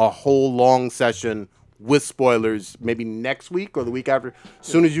do a whole long session with spoilers maybe next week or the week after. As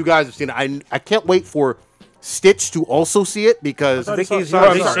soon as you guys have seen it, I can't wait for Stitch to also see it because I I'm thought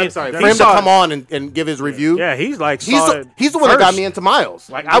he sorry, saw it. for him to come on and give his review. Yeah, he's like He's saw it the one that got first. me into Miles.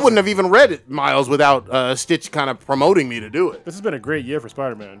 Like I wouldn't have even read it, Miles without Stitch kind of promoting me to do it. This has been a great year for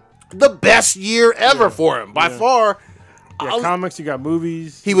Spider-Man. The best year ever for him by far. You got comics, you got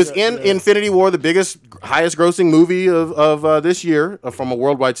movies. He was in Infinity War, the highest grossing movie of this year from a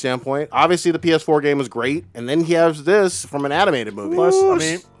worldwide standpoint. Obviously, the PS4 game was great, and then he has this from an animated movie. Plus, I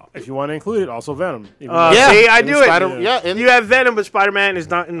mean, if you want to include it, also Venom. See, I and do Spider- it. yeah, and- you have Venom, but Spider-Man is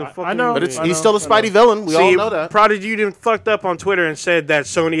not in the fucking. I know, but movie. he's still a Spidey villain. We all know that. Prodigy, you didn't fucked up on Twitter and said that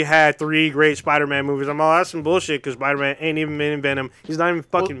Sony had 3 great Spider-Man movies. I'm all, that's some bullshit because Spider-Man ain't even been in Venom. He's not even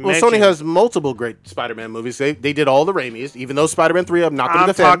fucking Well, mentioned. Sony has multiple great Spider-Man movies. They did all the Raimis, even though Spider-Man 3 I'm not going to I'm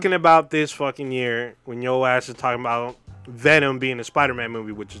defend. talking about this fucking year when your ass is talking about Venom being a Spider-Man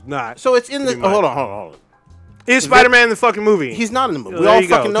movie, which is not. So it's in the... Pretty much. Hold on. Is Spider-Man in the fucking movie? He's not in the movie. We There all you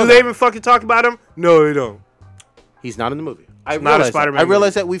go. fucking know Do that. they even fucking talk about him? No, they don't. He's not in the movie. I not a realize Spider-Man that. I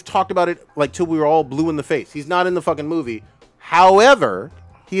realize movie. that we've talked about it like till we were all blue in the face. He's not in the fucking movie. However,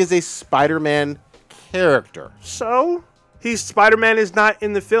 he is a Spider-Man character. So? Spider-Man is not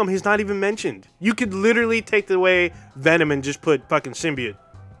in the film. He's not even mentioned. You could literally take away Venom and just put fucking symbiote.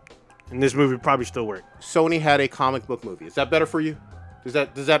 And this movie would probably still work. Sony had a comic book movie. Is that better for you? Does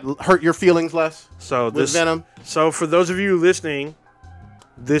that hurt your feelings less? So With this Venom? So for those of you listening,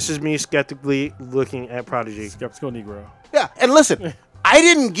 this is me skeptically looking at Prodigy. Skeptical Negro. Yeah, and listen, I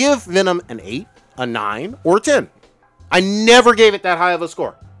didn't give Venom an 8, a 9, or a 10. I never gave it that high of a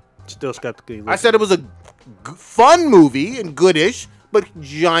score. Still skeptically looking. I said it was a fun movie and goodish, but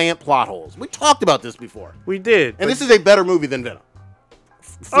giant plot holes. We talked about this before. We did. And this is a better movie than Venom.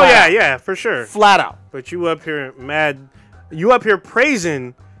 Oh yeah, yeah, for sure. Flat out. But you up here mad. You up here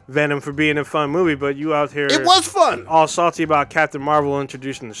praising Venom for being a fun movie, but you out here It was fun. all salty about Captain Marvel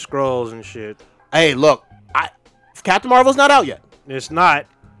introducing the Skrulls and shit. Hey, look, Captain Marvel's not out yet. It's not.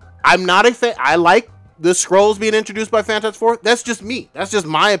 I'm not a fan. I like the Skrulls being introduced by Fantastic Four. That's just me. That's just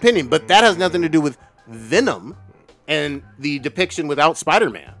my opinion. But that has nothing to do with Venom and the depiction without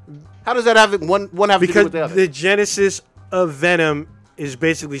Spider-Man. How does that have one have to do Because with the other? the genesis of Venom is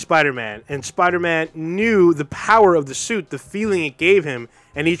basically Spider-Man, and Spider-Man knew the power of the suit, the feeling it gave him,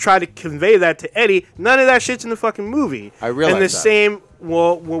 and he tried to convey that to Eddie. None of that shit's in the fucking movie. I realize And the that. same,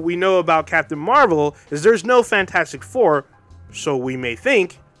 well, what we know about Captain Marvel is there's no Fantastic Four, so we may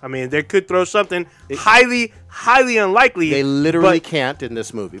think. I mean, they could throw something highly unlikely. They literally but, can't in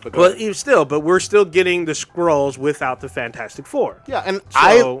this movie. But but we're still getting the Skrulls without the Fantastic Four. yeah, and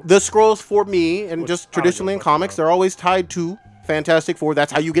So- the Skrulls for me, and just I don't traditionally in give a fuck comics, they're always tied to Fantastic Four.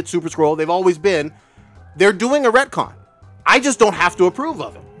 That's how you get Super Skrull. They've always been. They're doing a retcon. I just don't have to approve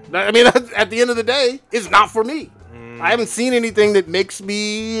of it. I mean, at the end of the day, it's not for me. I haven't seen anything that makes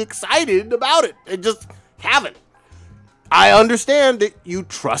me excited about it. I just haven't. I understand that you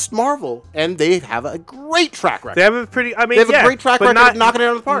trust Marvel, and they have a great track record. They have a pretty. I mean, They have a yeah, great track but record of knocking it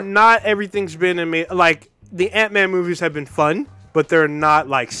out of the park. Not everything's been like the Ant-Man movies have been fun, but they're not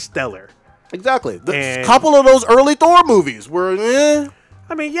like stellar. Exactly. A And- couple of those early Thor movies were,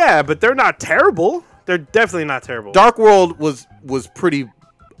 I mean, yeah, but they're not terrible. They're definitely not terrible. Dark World was pretty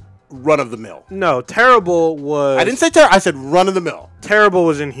run of the mill. No, terrible was. I didn't say terrible. I said run of the mill. terrible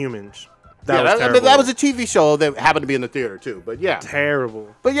was Inhumans. That was I terrible. mean, that was a TV show that happened to be in the theater too. But yeah,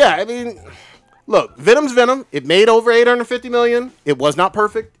 terrible. but yeah. I mean, look, Venom's Venom. It made over 850 million. It was not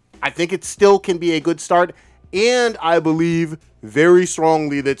perfect. I think it still can be a good start, and I believe very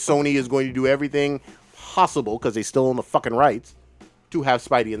strongly that Sony is going to do everything possible because they still own the fucking rights to have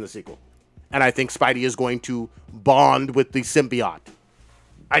Spidey in the sequel. And I think Spidey is going to bond with the symbiote.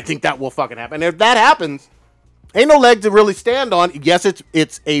 I think that will fucking happen. And if that happens, ain't no leg to really stand on. Yes,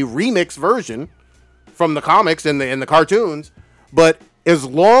 it's a remix version from the comics and the cartoons, but as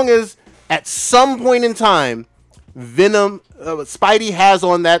long as at some point in time Venom Spidey has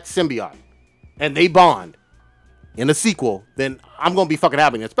on that symbiote and they bond in a sequel, then I'm gonna be fucking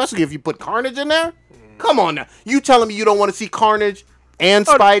happy. Especially if you put Carnage in there. Come on now, you telling me you don't want to see Carnage and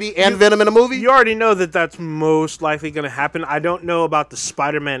Spidey and Venom in a movie? You already know that that's most likely going to happen. I don't know about the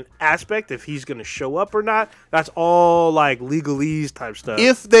Spider-Man aspect, if he's going to show up or not. That's all like legalese type stuff.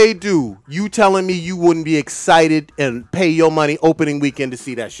 If they do, you telling me you wouldn't be excited and pay your money opening weekend to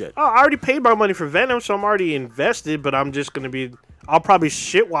see that shit? I already paid my money for Venom, so I'm already invested, but I'm just going to be... I'll probably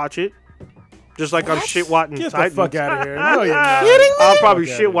shit watch it. Just like I'm shit watching Get Titans. the fuck out of here. No, you're not. Kidding me? I'll probably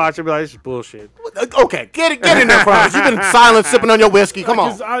Fuck shit outta watch it and be like, this is bullshit. Okay, get in there, Franz. You've been silent, sipping on your whiskey. Come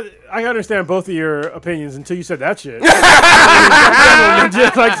on. I understand both of your opinions until you said that shit.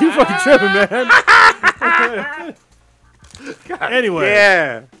 Just like you fucking tripping, man. Anyway,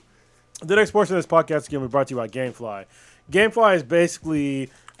 Yeah. the next portion of this podcast is going to be brought to you by GameFly. GameFly is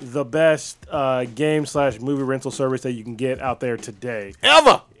basically the best game/movie rental service that you can get out there today.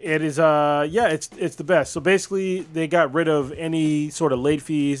 Ever. It is, it's the best. So basically, they got rid of any sort of late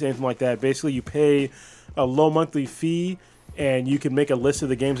fees, anything like that. Basically, you pay a low monthly fee, and you can make a list of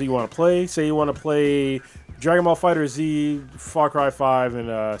the games that you want to play. Say you want to play Dragon Ball Fighter Z, Far Cry 5, and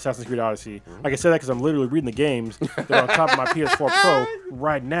Assassin's Creed Odyssey. I can say that because I'm literally reading the games that are on top of my PS4 Pro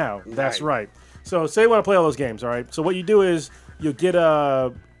right now. That's right. So say you want to play all those games, all right? So what you do is you'll get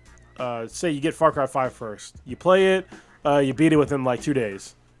say you get Far Cry 5 first. You play it, you beat it within like 2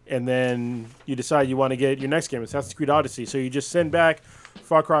 days. And then you decide you want to get your next game, Assassin's Creed Odyssey. So you just send back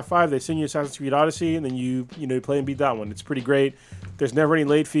Far Cry 5, they send you Assassin's Creed Odyssey, and then you play and beat that one. It's pretty great. There's never any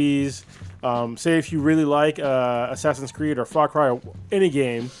late fees. Say if you really like Assassin's Creed or Far Cry or any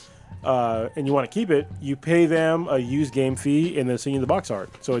game, and you want to keep it, you pay them a used game fee and then send you the box art.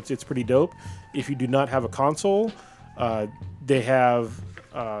 So it's pretty dope. If you do not have a console, they have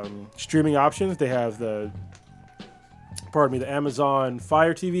streaming options. They have the Amazon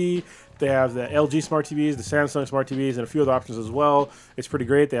Fire TV. They have the LG Smart TVs, the Samsung Smart TVs, and a few other options as well. It's pretty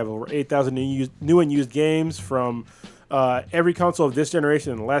great. They have over 8,000 new and used games from every console of this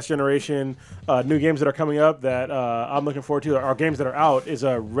generation and the last generation. New games that are coming up that I'm looking forward to. Our games that are out is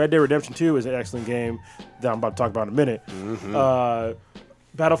Red Dead Redemption 2 is an excellent game that I'm about to talk about in a minute. Mm-hmm.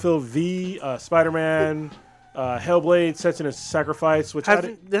 Battlefield V, Spider-Man, Hellblade, Senua's Sacrifice, which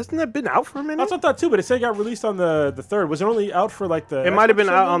hasn't that been out for a minute? I thought that too, but it said it got released on the 3rd. Was it only out for like the? It might have been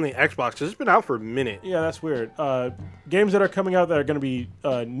out on the Xbox because it's been out for a minute. Yeah, that's weird. Games that are coming out that are going to be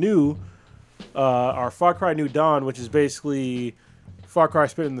new are Far Cry New Dawn, which is basically Far Cry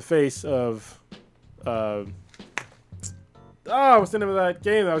spit in the face of. What's the name of that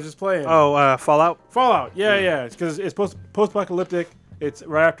game that I was just playing? Fallout. Fallout. Yeah. It's because it's post-apocalyptic. It's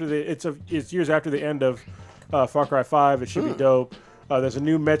right after it's years after the end of Far Cry 5. It should be dope. There's a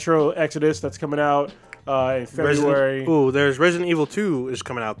new Metro Exodus that's coming out in February. There's Resident Evil 2 is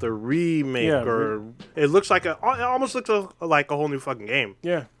coming out, the remake, it looks like it almost looks like a whole new fucking game.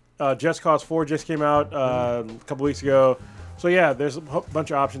 Yeah, Just Cause 4 just came out a couple weeks ago. So yeah, there's a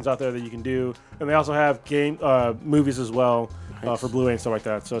bunch of options out there that you can do, and they also have movies as well for Blu-ray and stuff like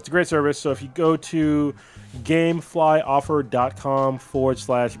that. So it's a great service. So if you go to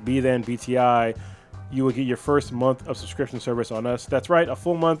GameFlyOffer.com/BThenBTI, you will get your first month of subscription service on us. That's right, a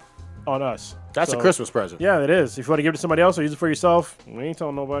full month on us. That's a Christmas present. Yeah, it is. If you want to give it to somebody else or use it for yourself, we ain't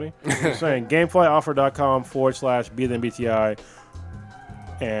telling nobody. I'm just saying, GameFlyOffer.com/BThenBTI.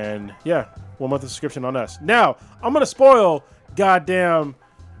 And yeah, 1 month of subscription on us. Now, I'm going to spoil goddamn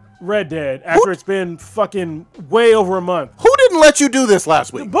Red Dead after it's been fucking way over a month. Who didn't let you do this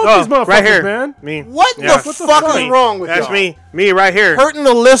last week? Both these motherfuckers, right here, man. Me. What the fuck is wrong with That's y'all? me right here. Hurting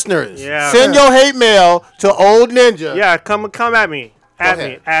the listeners. Yeah. Send your hate mail to Old Ninja. Yeah, come at me. At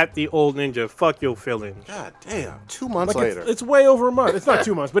ahead. me. At the Old Ninja. Fuck your feelings. God damn. 2 months Like later. it's way over a month. It's not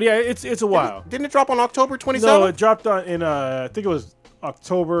 2 months, but yeah, it's a while. Didn't it drop on October 27th? No, it dropped in I think it was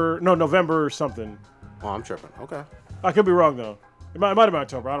November or something. Oh, I'm tripping. Okay. I could be wrong though. It might have been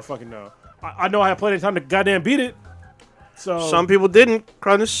October. I don't fucking know. I know I had plenty of time to goddamn beat it. So Some people didn't,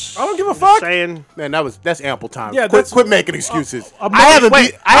 Cronus. I don't give a fuck. Saying. Man, that's ample time. Yeah, quit making excuses. I'm I haven't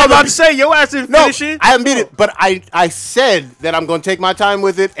Wait, beat. I was about to say, your ass didn't finish it. I haven't beat it, but I said that I'm going to take my time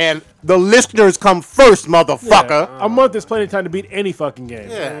with it, and the listeners come first, motherfucker. A month is plenty of time to beat any fucking game.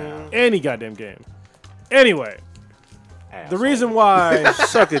 Yeah. Any goddamn game. Anyway, the reason why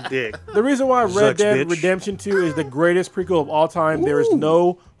Suck a dick. Red Sucks, Dead bitch. Redemption 2 is the greatest prequel of all time, there is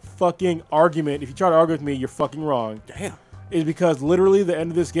no fucking argument. If you try to argue with me, you're fucking wrong. Damn. Is because literally the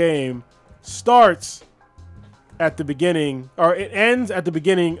end of this game starts at the beginning, or it ends at the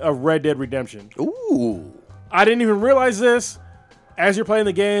beginning of Red Dead Redemption. Ooh. I didn't even realize this as you're playing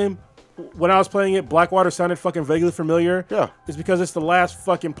the game. When I was playing it, Blackwater sounded fucking vaguely familiar. Yeah. It's because it's the last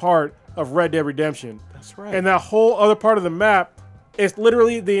fucking part of Red Dead Redemption. That's right. And that whole other part of the map is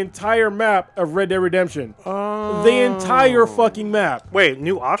literally the entire map of Red Dead Redemption. Oh. The entire fucking map. Wait,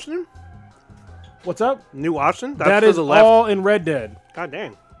 New Austin? What's up? New Austin? That to is the left. all in Red Dead. God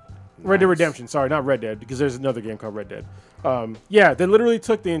dang. Red Dead Redemption. Sorry, not Red Dead, because there's another game called Red Dead. Yeah, they literally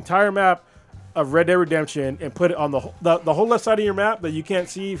took the entire map of Red Dead Redemption and put it on the whole left side of your map that you can't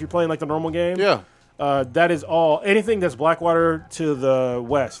see if you're playing like the normal game. Yeah. That is all. Anything that's Blackwater to the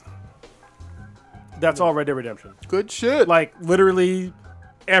west. That's all Red Dead Redemption. Good shit. Like, literally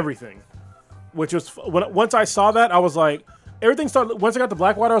everything. which was once I saw that, I was like, everything started. Once I got to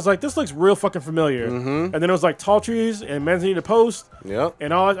Blackwater, I was like, this looks real fucking familiar. And then it was like Tall Trees and Manzanita Post. Yep.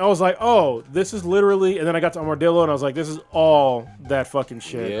 And I was like, oh, this is literally. And then I got to Armadillo, and I was like, this is all that fucking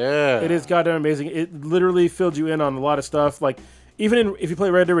shit. Yeah. It is goddamn amazing. It literally filled you in on a lot of stuff. Like, even if you play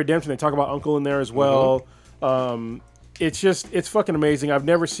Red Dead Redemption, they talk about Uncle in there as well. It's fucking amazing. I've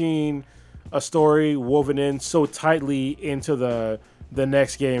never seen a story woven in so tightly into the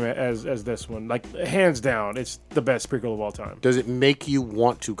next game as this one. Like, hands down, it's the best prequel of all time. Does it make you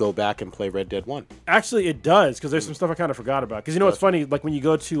want to go back and play Red Dead 1? Actually, it does, because there's some stuff I kind of forgot about. Because, you know, it's funny, like when you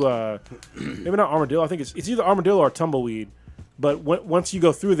go to, maybe not Armadillo, I think it's either Armadillo or Tumbleweed. But once you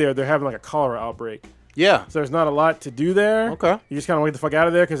go through there, they're having like a cholera outbreak. Yeah. So there's not a lot to do there. Okay. You just kind of get the fuck out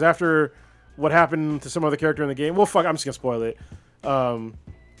of there, because after what happened to some other character in the game, well, fuck, I'm just going to spoil it.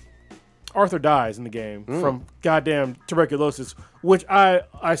 Arthur dies in the game from goddamn tuberculosis, which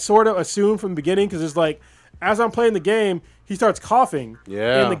I sort of assumed from the beginning, because it's like, as I'm playing the game, he starts coughing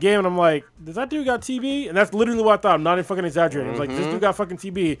in the game, and I'm like, does that dude got TB? And that's literally what I thought. I'm not even fucking exaggerating. It's like, this dude got fucking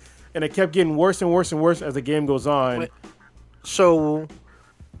TB, and it kept getting worse and worse and worse as the game goes on. So,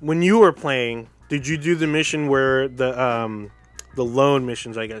 when you were playing, did you do the mission where the loan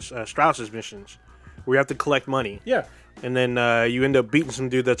missions, I guess, Strauss's missions, where you have to collect money? Yeah. And then you end up beating some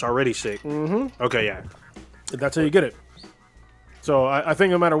dude that's already sick. Mm-hmm. Okay, yeah. That's how you get it. So I think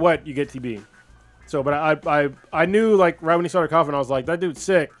no matter what, you get TB. So, but I knew, like, right when he started coughing, I was like, that dude's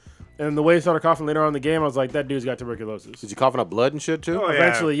sick. And the way he started coughing later on in the game, I was like, that dude's got tuberculosis. Is he coughing up blood and shit, too? Oh, yeah.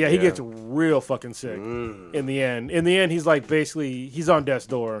 Eventually, he gets real fucking sick in the end. In the end, he's like, basically, he's on death's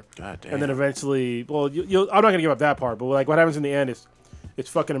door. God damn. And then eventually, well, I'm not going to give up that part, but like what happens in the end is it's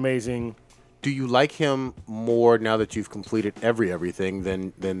fucking amazing. Do you like him more now that you've completed everything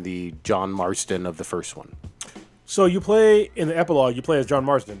than the John Marston of the first one? So you play, in the epilogue, you play as John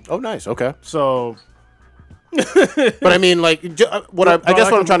Marsden. Oh, nice. Okay. So... But I mean, like, I guess what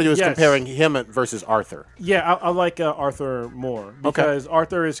I'm trying to do is yes. comparing him versus Arthur. Yeah, I like Arthur more, because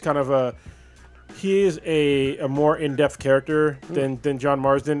Arthur is kind of he is a more in-depth character than John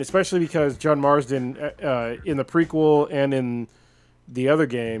Marsden, especially because John Marsden in the prequel and in the other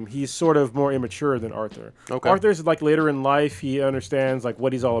game, he's sort of more immature than Arthur. Okay. Arthur's like later in life, he understands like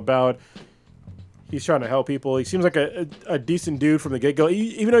what he's all about. He's trying to help people. He seems like a decent dude from the get-go.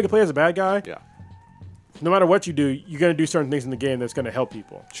 Even though he can play as a bad guy, Yeah. no matter what you do, you're going to do certain things in the game that's going to help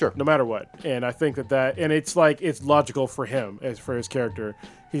people. Sure. No matter what. And I think that and it's like, it's logical for him, as for his character.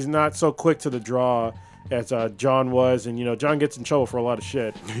 He's not so quick to the draw as John was. And, you know, John gets in trouble for a lot of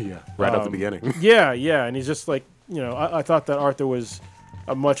shit. Yeah. Right at the beginning. Yeah. And he's just like, you know, I thought that Arthur was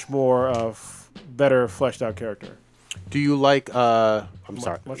a much more better fleshed out character. Do you like, I'm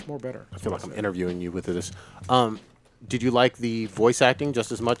sorry. Much more better. I feel like I'm interviewing you with this. Did you like the voice acting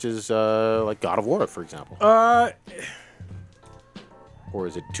just as much as like God of War, for example? Or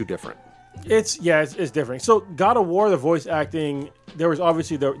is it too different? It's different. So God of War, the voice acting, there were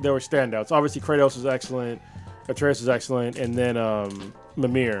standouts. Obviously Kratos was excellent, Atreus was excellent, and then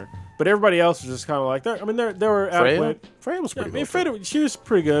Mimir. But everybody else was just kind of like, they were adequate. Freya was pretty good. Freya, she was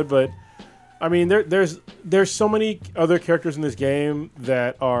pretty good, but I mean, there's so many other characters in this game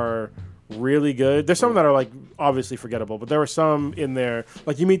that are really good. There's some that are like obviously forgettable, but there were some in there.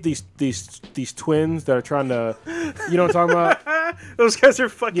 Like you meet these twins that are trying to, you know what I'm talking about? Those guys are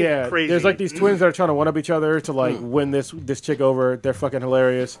fucking crazy. There's like these twins that are trying to one up each other to like win this chick over. They're fucking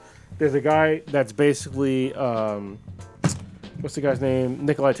hilarious. There's a guy that's basically what's the guy's name?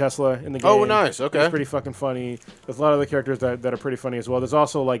 Nikolai Tesla in the game. Oh, nice. Okay. He's pretty fucking funny. There's a lot of other characters that are pretty funny as well. There's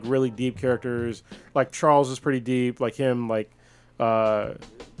also like really deep characters. Like Charles is pretty deep. Like him, like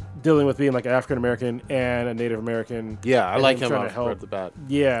dealing with being like an African American and a Native American. Yeah, I like him trying to off help. right the bat.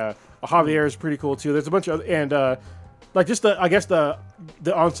 Yeah, Javier is pretty cool too. There's a bunch of and like just the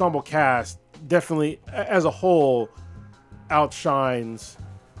ensemble cast definitely as a whole outshines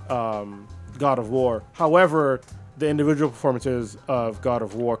God of War. However, the individual performances of God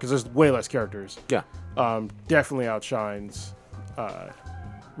of War, because there's way less characters, definitely outshines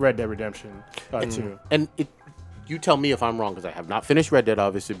Red Dead Redemption 2. And you tell me if I'm wrong, because I have not finished Red Dead,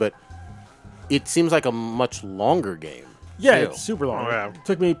 obviously, but it seems like a much longer game. Yeah, still. it's super long. Oh, yeah. It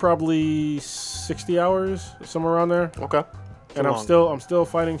took me probably 60 hours, somewhere around there. Okay. And I'm still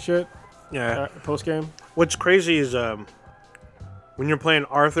fighting shit. Yeah. Post game. What's crazy is when you're playing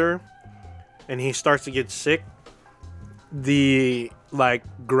Arthur and he starts to get sick, the like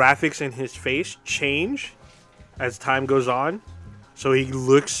graphics in his face change as time goes on. So he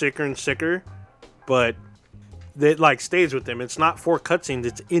looks sicker and sicker, but that like stays with him. It's not for cutscenes,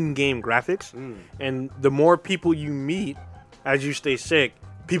 it's in-game graphics. And the more people you meet as you stay sick,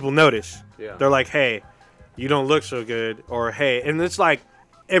 people notice. Yeah. They're like, hey, you don't look so good, or hey, and it's like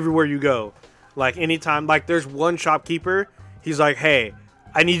everywhere you go. Like anytime, like there's one shopkeeper, he's like, hey,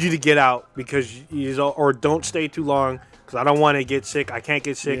 I need you to get out because or don't stay too long because I don't want to get sick. I can't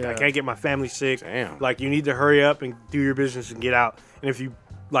get sick. I Yeah. can't get my family sick. Damn. Like you need to hurry up and do your business and get out. And if you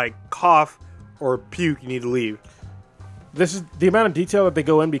like cough or puke, you need to leave. This is the amount of detail that they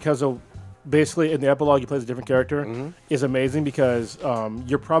go in because of basically in the epilogue you play as a different character is amazing because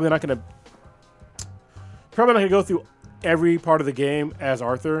you're probably not gonna go through every part of the game as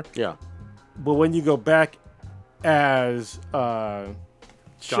Arthur, Yeah. but when you go back as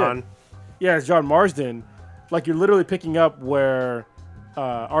John. as John Marsden, like you're literally picking up where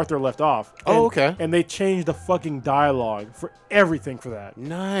Arthur left off. Oh, okay. And they changed the fucking dialogue for everything for that.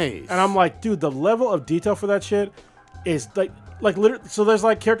 Nice. And I'm like, dude, the level of detail for that shit is like literally. So there's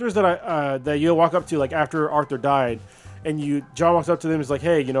like characters that that you'll walk up to like after Arthur died, and John walks up to them and is like,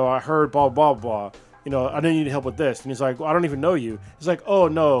 hey, I heard blah blah blah. I know you need help with this, and he's like, well, I don't even know you. He's like, oh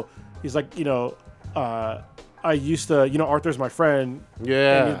no. He's like, I used to, Arthur's my friend.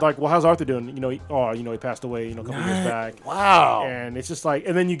 Yeah. And he's like, well, how's Arthur doing? He passed away, a couple years back. Wow. And it's just like,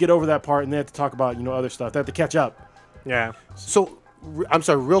 and then you get over that part, and they have to talk about, other stuff. They have to catch up. Yeah. So, I'm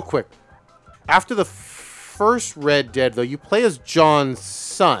sorry, real quick. After the first Red Dead, though, you play as John's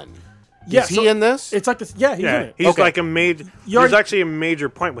son. Yeah, Is he so in this? It's like this. Yeah, he's in Yeah. it. He's Okay. like a major. You already- There's actually a major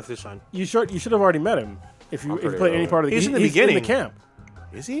point with his son. You should have already met him if you pretty played any early. part of the He's game. in the beginning. in the camp.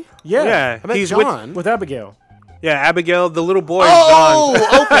 Is he? Yeah. Yeah. I met he's John. With Abigail. Yeah, Abigail, the little boy. John.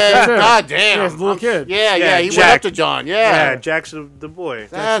 Oh, okay. That's it. God damn. Yeah, he's a little kid. Yeah, Yeah, he went Jack. up to John. Yeah, Yeah. Jack's the boy.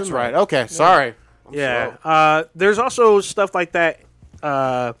 That's him, right. right. Okay, sorry. I'm Yeah. slow. There's also stuff like that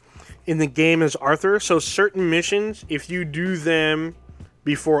in the game as Arthur. So certain missions, if you do them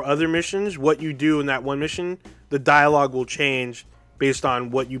before other missions, what you do in that one mission, the dialogue will change based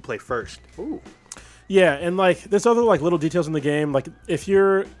on what you play first. Yeah, and like there's other like little details in the game. Like if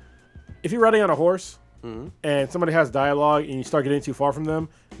you're riding on a horse and somebody has dialogue and you start getting too far from them,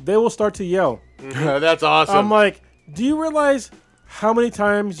 they will start to yell. That's awesome. I'm like, do you realize how many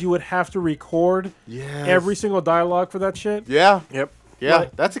times you would have to record Yes. every single dialogue for that shit? Yeah. Yep. Yeah.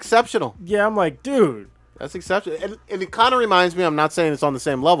 Like- That's exceptional. Yeah, I'm like, dude. That's exceptional. And it kind of reminds me, I'm not saying it's on the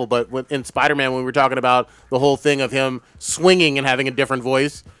same level, but in Spider-Man, when we were talking about the whole thing of him swinging and having a different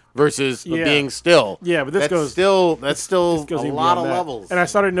voice versus Yeah. being still. Yeah, but this that's goes- still Goes a even lot of beyond that. levels. And I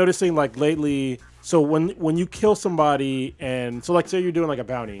started noticing like lately, so when you kill somebody and so like say you're doing like a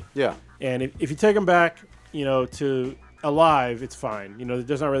bounty, Yeah. and if you take them back, to alive, it's fine.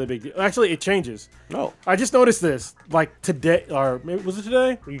 There's not really a big deal. Actually, it changes. No. I just noticed this like today, or maybe was it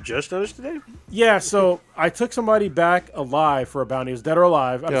today? You just noticed today? Yeah. So I took somebody back alive for a bounty. It was dead or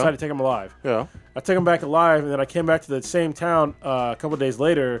alive. I decided to take them alive. Yeah. I took them back alive, and then I came back to the same town a couple days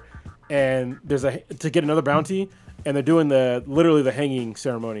later, and there's to get another bounty, and they're doing literally the hanging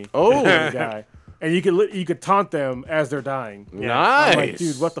ceremony. Oh. for the guy, and you could taunt them as they're dying. Nice. I'm like,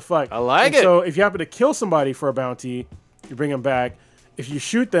 dude, what the fuck? I like And it. So if you happen to kill somebody for a bounty, you bring them back. If you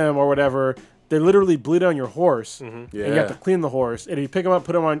shoot them or whatever, they literally bleed on your horse, and you have to Yeah. clean the horse. And if you pick them up,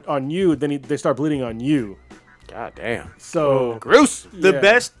 put them on you, then they start bleeding on you. God damn. So Gruesome. The Yeah.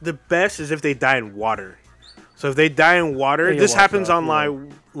 best is if they die in water. So if they die in water, Then you this wash happens it off, on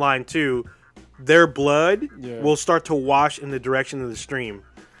line 2. Their blood Yeah. will start to wash in the direction of the stream.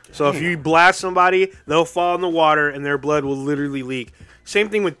 So if you blast somebody, they'll fall in the water and their blood will literally leak. Same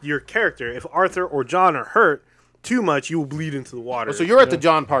thing with your character. If Arthur or John are hurt too much, you will bleed into the water. So you're at the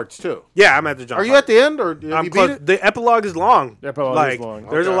John parts too. yeah, I'm at the John. Are you part. at the end or have I'm you close. beat it? The epilogue is long. The epilogue like, is long.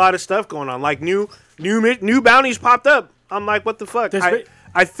 There's a Okay. lot of stuff going on. Like new bounties popped up. I'm like, what the fuck? There's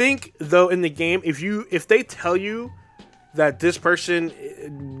I think though in the game, if they tell you that this person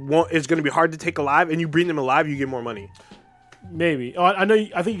is going to be hard to take alive, and you bring them alive, you get more money. maybe. Oh, I know.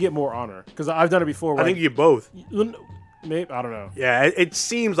 I think you get more honor because I've done it before. I think you get both. Maybe I don't know. Yeah, it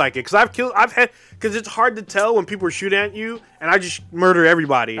seems like it because it's hard to tell when people are shooting at you, and I just murder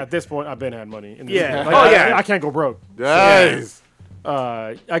everybody. At this point, I've been had money. In this Yeah. game. Oh, yeah. I can't go broke. Nice.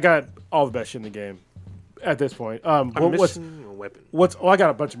 I got all the best shit in the game. At this point, I'm what's missing a weapon. I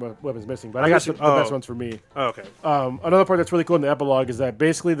got a bunch of weapons missing, but I got the best ones for me. Oh, okay. Another part that's really cool in the epilogue is that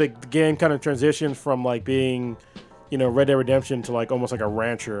basically the game kind of transitions from like being, Red Dead Redemption to like almost like a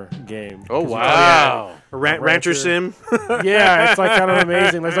rancher game. Oh 'Cause wow. A rancher Rancher. sim. yeah, it's like kind of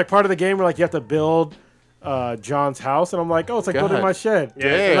amazing. There's like part of the game where like you have to build John's house, and I'm like, oh, it's like building God my shed.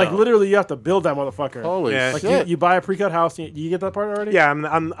 damn. Like literally, you have to build that motherfucker. Holy Yeah. like shit. you buy a pre-cut house. Do you get that part already? Yeah,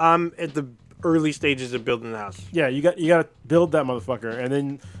 I'm at the early stages of building the house. Yeah, you got to build that motherfucker, and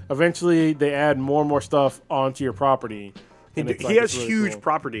then eventually they add more and more stuff onto your property, And it's, He has it's really huge cool.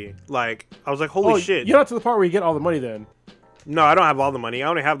 property. Like, I was like, holy shit. You're not to the part where you get all the money then. No, I don't have all the money. I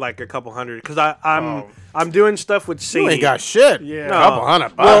only have like a couple hundred because I'm Oh. I'm doing stuff with Sadie. You ain't got shit. Yeah. A couple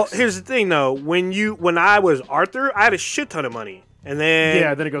 $100. Well, here's the thing though. When I was Arthur, I had a shit ton of money, and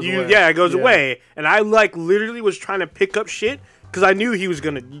then then it goes away. Yeah, it goes Yeah. away, and I like literally was trying to pick up shit because I knew he was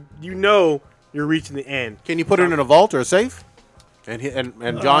gonna. You're reaching the end. Can you put it in a vault or a safe? And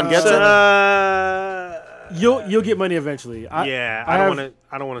John gets it. You'll get money eventually. I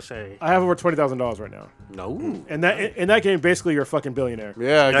don't want to say. I have over $20,000 right now, No. and that in that game, basically, you're a fucking billionaire.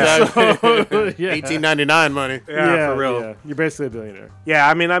 Yeah, exactly. Yeah. 1899 money. Yeah, for real. Yeah. You're basically a billionaire. Yeah,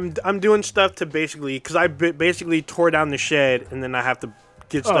 I mean, I'm doing stuff to basically because I basically tore down the shed and then I have to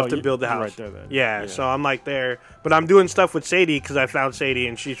get stuff to build the you're house. right there then. Yeah, so I'm like there, but I'm doing stuff with Sadie because I found Sadie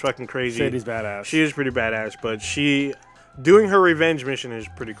and she's fucking crazy. Sadie's badass. She is pretty badass, but doing her revenge mission is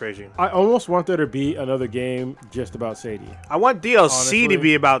pretty crazy. I almost want there to be another game just about Sadie. I want DLC Honestly. to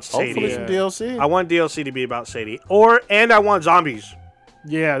be about Hopefully Sadie. some Yeah. DLC. I want DLC to be about Sadie, and I want zombies.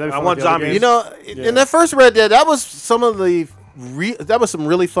 Yeah, that'd be I fun want with the other zombies. You games. know, Yeah. in that first Red Dead, that was some of the that was some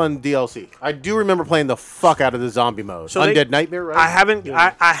really fun DLC. I do remember playing the fuck out of the zombie mode. So Undead Nightmare, right? I haven't.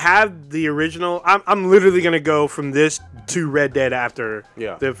 I have the original. I'm literally gonna go from this to Red Dead after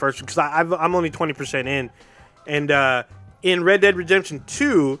the first because I'm only 20% in, and in Red Dead Redemption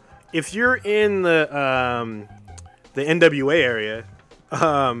 2, if you're in the NWA area,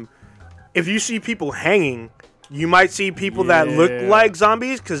 if you see people hanging, you might see people that look Yeah. like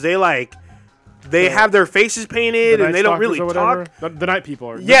zombies because they have their faces painted The and Night they don't Stalkers really or whatever. talk. The night people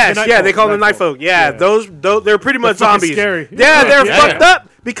are. Yes, the night yeah, folk, they call them the night folk. folk. Yeah, those they're pretty much fucking zombies. scary. Yeah, they're Yeah. fucked up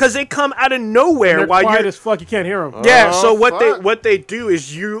because they come out of nowhere They're while quiet you're. as fuck. You can't hear them. Yeah, Oh, so fuck. what they do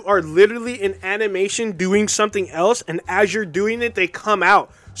is you are literally in animation doing something else, and as you're doing it, they come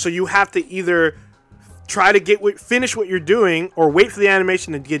out. So you have to either try to finish what you're doing or wait for the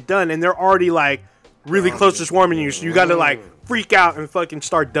animation to get done, and they're already like really close to swarming you. So you got to like freak out and fucking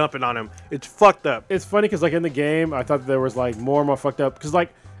start dumping on them. It's fucked up. It's funny because like in the game, I thought there was like more and more fucked up. Because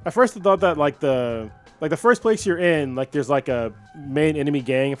like at first I thought that like the first place you're in, like there's like a main enemy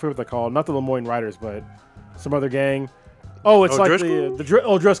gang. I forget what they're called. Not the Lemoyne Riders, but some other gang. Oh, it's like O'Driscoll? the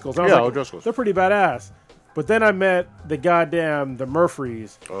O'Driscolls. And I was Yeah, like, O'Driscolls. They're pretty badass. But then I met the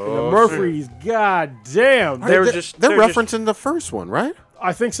Murphys. And the Murphys, goddamn. They were They're just- they're just- referencing the first one, right?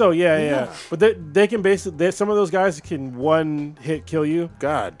 I think so, yeah. But they can basically, some of those guys can one hit kill you.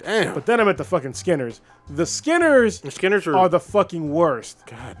 God damn. But then I met the fucking Skinners. The Skinners are the fucking worst.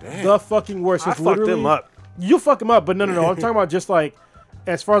 God damn. The fucking worst. I It's fucked them literally- up. You fuck them up, but no. I'm talking about just like,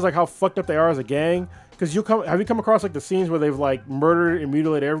 as far as like how fucked up they are as a gang. Because have you come across like the scenes where they've like murdered and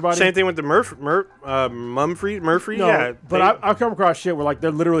mutilated everybody? Same thing with the Murphy. No, Yeah, but I've come across shit where like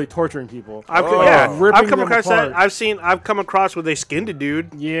they're literally torturing people. I've Ripping come them across apart. that. I've come across where they skinned a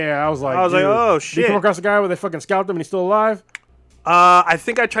dude. Yeah, I was like, dude. Oh Did you shit. come across a guy where they fucking scalped him and he's still alive? I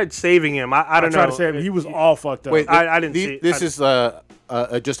think I tried saving him. I don't know. Tried to save him. He was all fucked up. Wait, I didn't see. This is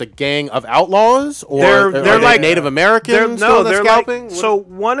just a gang of outlaws, or They're are they like Native Americans. they're scalping. like. So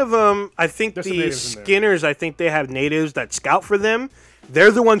one of them, I think There's some the natives in there. Skinners. I think they have natives that scout for them. They're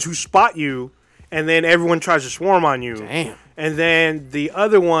the ones who spot you, and then everyone tries to swarm on you. Damn. And then the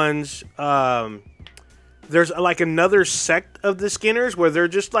other ones, there's like another sect of the Skinners where they're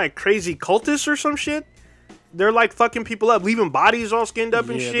just like crazy cultists or some shit. They're like fucking people up, leaving bodies all skinned up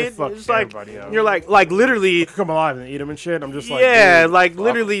and Yeah, they shit. fuck It's like everybody up. you're like literally, come alive and eat them and shit. I'm just like, yeah, dude, like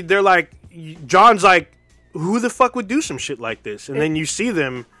literally, they're like John's like, who the fuck would do some shit like this? And then you see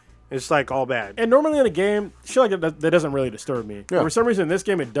them, it's like all bad. And normally in a game, shit like that doesn't really disturb me. Yeah. For some reason, in this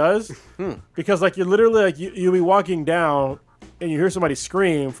game, it does. Because like you're literally like you'll be walking down and you hear somebody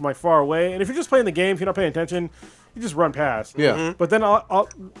scream from like far away. And if you're just playing the game, if you're not paying attention, you just run past. Yeah. But then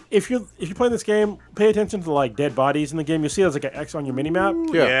if you're playing this game, pay attention to like dead bodies in the game. You'll see there's like an X on your mini map.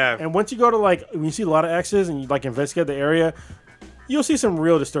 Yeah. And once you go to like when you see a lot of X's and you like investigate the area, you'll see some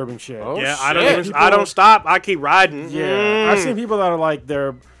real disturbing shit. Oh, Yeah, shit. I don't stop. I keep riding. Yeah, I've seen people that are like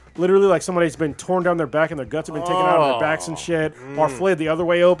they're literally like somebody's been torn down their back and their guts have been taken out of their backs and shit, or flayed the other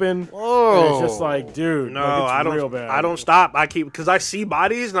way open. Oh. And it's just like, dude, No, like, it's I don't. real bad. I don't stop. I keep because I see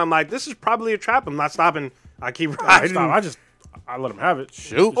bodies and I'm like, this is probably a trap. I'm not stopping. I keep I riding. stop. I let them have it.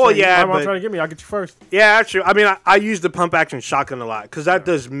 Shoot. Oh, yeah, I'm but- trying to get me. I'll get you first. Yeah, that's true. I mean, I use the pump action shotgun a lot because that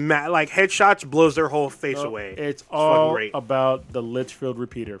does like headshots blows their whole face away. It's fucking all great. about the Litchfield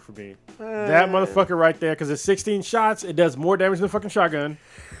repeater for me. That motherfucker right there, because it's 16 shots. It does more damage than the fucking shotgun.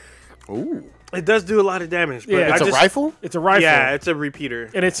 Ooh. It does do a lot of damage. But Yeah. It's a rifle? It's a rifle. Yeah, it's a repeater.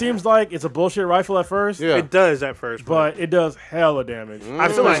 And it seems like it's a bullshit rifle at first. Yeah. It does at first, But it does hella damage. I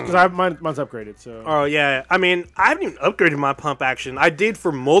feel like Because mine's upgraded, so. Oh yeah, I mean, I haven't even upgraded my pump action. I did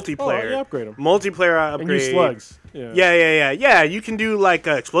for multiplayer. Oh, yeah, upgrade 'em. Multiplayer, I And upgrade. use slugs. Yeah. Yeah. You can do like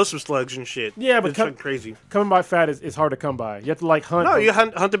explosive slugs and shit. Yeah, but it's fucking crazy. Coming by fat is hard to come by. You have to like hunt. No, you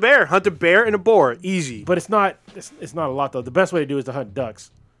hunt a bear, and a boar, easy. But it's not a lot though. The best way to do is to hunt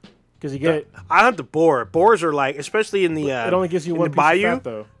ducks. Because you get I hunt the boar. Boars are like, especially in the it only gives you in one the piece of bayou. fat,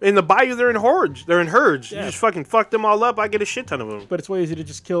 though. In the bayou, they're in hordes. They're in herds. Yeah. You just fucking fuck them all up. I get a shit ton of them. But it's way easier to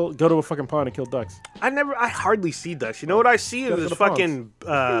just go to a fucking pond and kill ducks. I hardly see ducks. You know what I see Gotta is go to fucking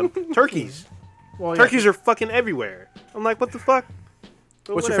turkeys. Well, Turkeys are fucking everywhere. I'm like, what the fuck?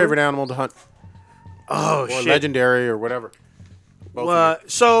 But What's your whatever. favorite animal to hunt? Oh Or shit. legendary or whatever? Both of you.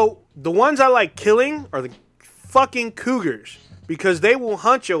 So the ones I like killing are the fucking cougars because they will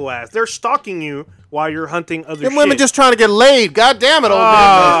hunt your ass. They're stalking you while you're hunting other Them shit. women just trying to get laid. God damn it, old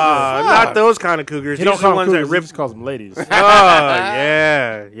man. Not those kind of cougars. He These don't are call the them ones cougars, that he rip. just calls them ladies.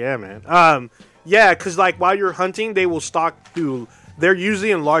 Yeah, man. Yeah, because like while you're hunting, they will stalk through. They're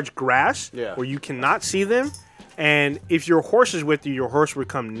usually in large grass Yeah. where you cannot see them, and if your horse is with you, your horse will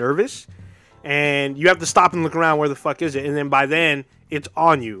become nervous, and you have to stop and look around. Where the fuck is it? And then by then, it's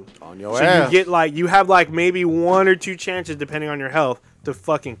on you. On your So ass. you have like maybe 1 or 2 chances depending on your health to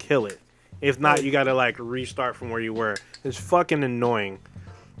fucking kill it. If not, you gotta like restart from where you were. It's fucking annoying.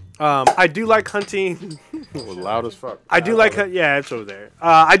 I do like hunting. It was loud as fuck. I do like yeah, it's over there.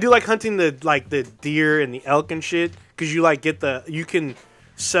 I do like hunting the deer and the elk and shit because you like you can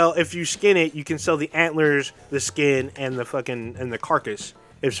sell if you skin it, you can sell the antlers, the skin, and the carcass.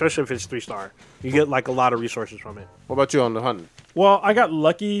 Especially if it's 3-star, you get like a lot of resources from it. What about you on the hunting? Well, I got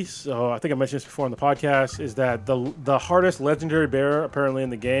lucky, so I think I mentioned this before on the podcast, is that the hardest legendary bear apparently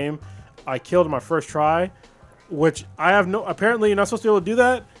in the game, I killed in my first try, which I have apparently you're not supposed to be able to do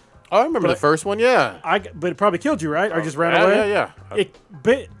that. Oh, I remember the first one, yeah. But it probably killed you, right? Or just ran yeah, away? Yeah.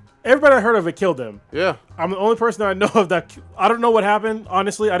 But everybody I heard of it killed him. Yeah. I'm the only person that I know of that. I don't know what happened.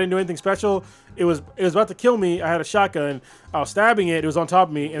 Honestly, I didn't do anything special. It was about to kill me. I had a shotgun. I was stabbing it. It was on top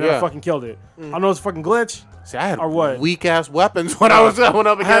of me, and then I Yeah. fucking killed it. I don't know it's a fucking glitch. See, I had Or what? weak ass weapons when I was going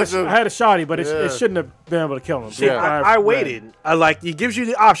up I had against a, him. I had a shotty, but it Yeah. shouldn't have been able to kill him. See, So I waited. I like it gives you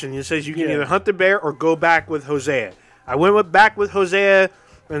the option. It says you can Yeah. either hunt the bear or go back with Hosea. I went back with Hosea,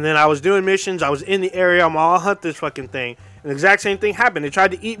 and then I was doing missions. I was in the area. I'm all hunt this fucking thing. And the exact same thing happened. It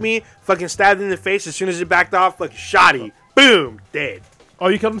tried to eat me. Fucking stabbed it in the face. As soon as it backed off, like shotty, boom, dead. Oh,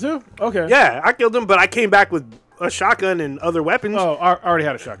 you killed him too? Okay. Yeah, I killed him, but I came back with a shotgun and other weapons. Oh, I already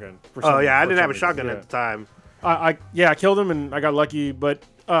had a shotgun. Oh yeah, I didn't have a shotgun at the time. I killed him and I got lucky. But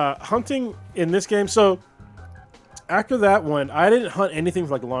hunting in this game, so after that one, I didn't hunt anything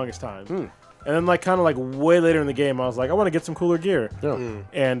for like the longest time. And then like kind of like way later in the game, I was like, I want to get some cooler gear. Yeah.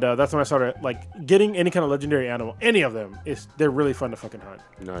 And that's when I started like getting any kind of legendary animal. Any of them they're really fun to fucking hunt.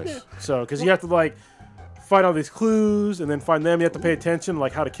 Nice. So because you have to like find all these clues and then find them. You have to pay attention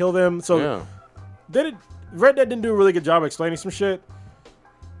like how to kill them. So Yeah. Red Dead didn't do a really good job explaining some shit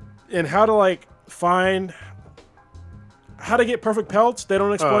and how to like find how to get perfect pelts. They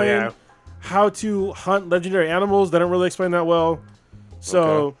don't explain yeah. how to hunt legendary animals. They don't really explain that well. So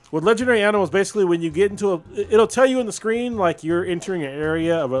Okay. with legendary animals, basically when you get into it'll tell you in the screen like you're entering an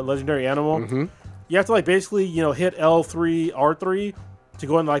area of a legendary animal. Mm-hmm. You have to like basically hit L3 R3 to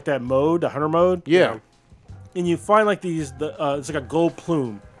go in like that mode, the hunter mode. Yeah. And you find like these it's like a gold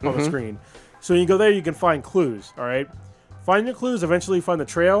plume on Mm-hmm. the screen. So when you go there, you can find clues. All right, find your clues. Eventually, you find the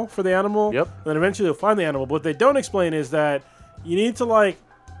trail for the animal. Yep. And then eventually, you'll find the animal. But what they don't explain is that you need to like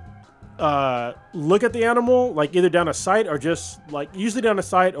look at the animal like either down a sight or just like usually down a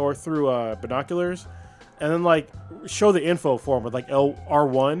sight or through binoculars, and then like show the info for them with like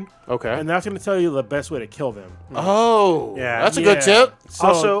R1, Okay. and that's going to tell you the best way to kill them. Oh. Yeah. That's a good Yeah. tip.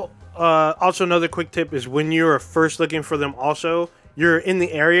 So, Also another quick tip is when you're first looking for them. Also, you're in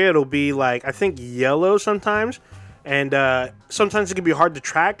the area. It'll be like I think yellow sometimes, and sometimes it can be hard to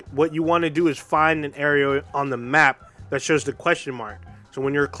track. What you want to do is find an area on the map that shows the question mark. So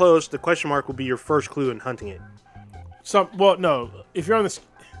when you're close, the question mark will be your first clue in hunting it. no, if you're on this,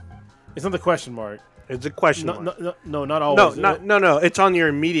 it's not the question mark. It's a question No, mark. no, not always. No. It's on your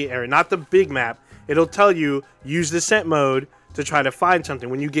immediate area, not the big map. It'll tell you use the scent mode to try to find something.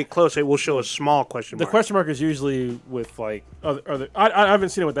 When you get close, it will show a small question The mark. question mark is usually with like other. I haven't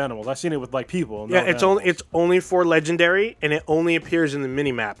seen it with animals. I've seen it with like people. Yeah, not with animals. it's only for legendary, and it only appears in the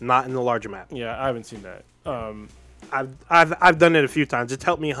mini map, not in the larger map. Yeah, I haven't seen that. I've done it a few times. It's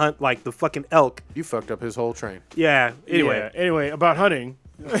helped me hunt like the fucking elk. You fucked up his whole train. Yeah. Anyway, Anyway, about hunting.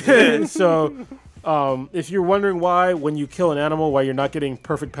 So, if you're wondering why, when you kill an animal, why you're not getting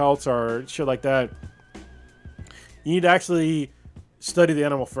perfect pelts or shit like that, you need to actually study the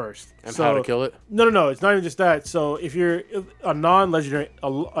animal first. And how to kill it? No. It's not even just that. So, if you're a non-legendary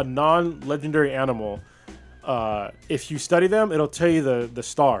animal, if you study them, it'll tell you the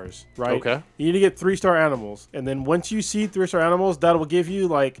stars, right? Okay. You need to get 3-star animals, and then once you see 3-star animals, that will give you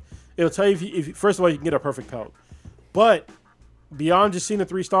it'll tell you if first of all you can get a perfect pelt, but beyond just seeing the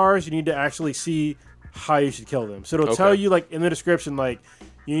 3 stars, you need to actually see how you should kill them. So it'll tell you in the description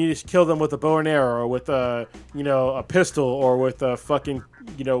you need to kill them with a bow and arrow, or with a pistol, or with a fucking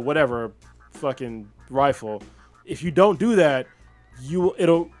whatever fucking rifle. If you don't do that,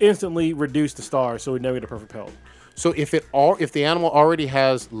 it'll instantly reduce the stars, so we never get a perfect pelt. So if the animal already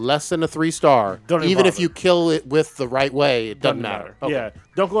has less than a 3-star, even if you kill it with the right way, it doesn't matter. Okay. Yeah,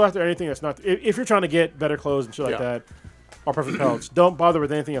 don't go after anything that's not. If you're trying to get better clothes and shit like that, or perfect pelts, don't bother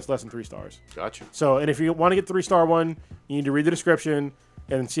with anything that's less than 3 stars. Gotcha. So, and if you want to get the 3-star one, you need to read the description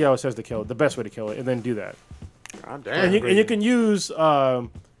and see how it says to kill it, the best way to kill it, and then do that. God damn. And you can use your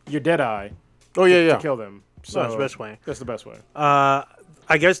Deadeye. To kill them. So that's the best way. That's the best way.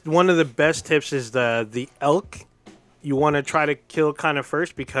 I guess one of the best tips is the elk. You want to try to kill kind of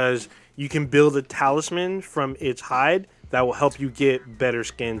first, because you can build a talisman from its hide that will help you get better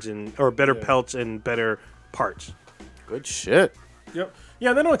skins or better pelts and better parts. Good shit. Yep.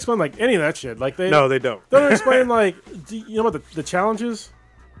 Yeah, they don't explain any of that shit. No, they don't. They don't explain you know what the challenges?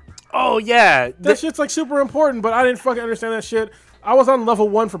 Oh yeah, That shit's super important, but I didn't fucking understand that shit. I was on level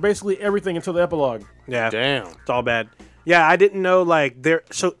 1 for basically everything until the epilogue. Yeah. Damn. It's all bad. Yeah, I didn't know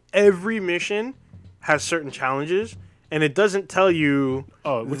so every mission has certain challenges, and it doesn't tell you.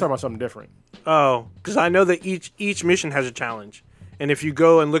 Oh, we're talking about something different. Oh, because I know that each mission has a challenge. And if you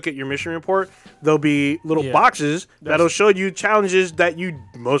go and look at your mission report, there'll be little boxes that'll show you challenges that you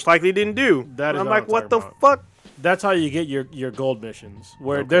most likely didn't do. That is I'm what like, I'm what the talking fuck? That's how you get your gold missions.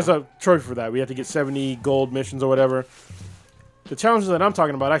 Where there's a trophy for that. We have to get 70 gold missions or whatever. The challenges that I'm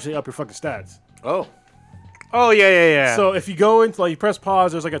talking about actually up your fucking stats. Oh. Oh, yeah. So if you go into, you press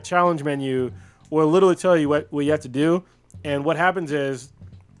pause, there's a challenge menu where it'll literally tell you what you have to do. And what happens is,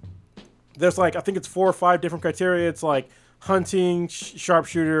 there's I think it's 4 or 5 different criteria. It's hunting,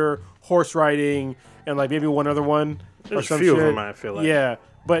 sharpshooter, horse riding, and maybe one other one. There's or some a few shit. of them, I feel like. Yeah.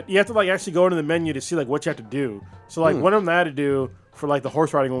 But you have to actually go into the menu to see what you have to do. So one of them I had to do for the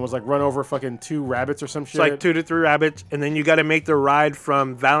horse riding one was run over fucking 2 rabbits or some shit. It's 2 to 3 rabbits, and then you got to make the ride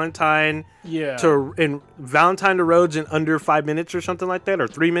from Valentine to Rhodes in under 5 minutes or something like that, or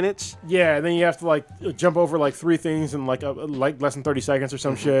 3 minutes. Yeah, and then you have to jump over 3 things in less than 30 seconds or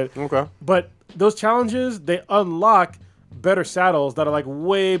some shit. Okay. But those challenges, they unlock better saddles that are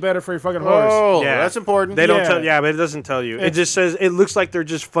way better for your fucking horse. Oh, yeah, that's important. They don't tell. Yeah, but it doesn't tell you. It just says it looks like they're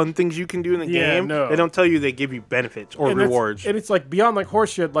just fun things you can do in the game. No. They don't tell you they give you benefits or rewards. And it's beyond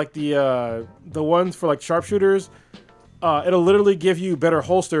horse shit. The ones for sharpshooters, it'll literally give you better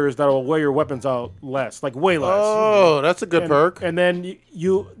holsters that will wear your weapons out less, way less. Oh, that's a good perk. And then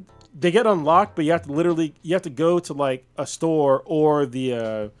they get unlocked, but you have to go to a store or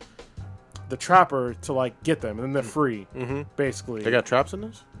the trapper to get them, and then they're free. Basically, They got traps in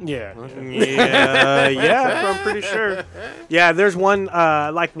this? yeah. Yeah, I'm pretty sure. Yeah, there's one.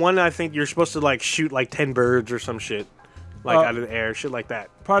 One I think you're supposed to shoot 10 birds or some shit, out of the air, shit like that.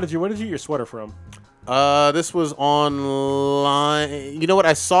 Prodigy, where did you get your sweater from? This was online. You know what?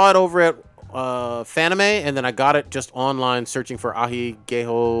 I saw it over at Fanime, and then I got it just online searching for Ahi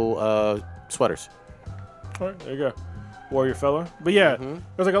Geho sweaters. All right, there you go. Warrior fella. But yeah,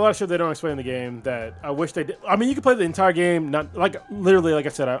 there's a lot of shit they don't explain in the game that I wish they did. I mean, you can play the entire game, not literally, like I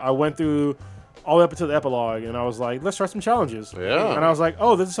said, I went through all the way up until the epilogue, and I was like, let's try some challenges. Yeah. And I was like,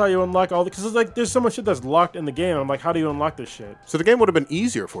 oh, this is how you unlock all the, because there's so much shit that's locked in the game. I'm like, how do you unlock this shit? So the game would have been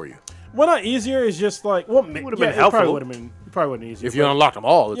easier for you. Well, not easier, it's just it would have been helpful. It probably would have been easier. If you unlocked them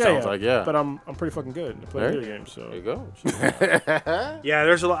all, it sounds yeah. like, yeah. But I'm pretty fucking good at playing video games, so. There you go. Yeah,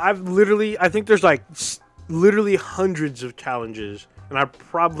 there's a lot. I think there's literally hundreds of challenges, and I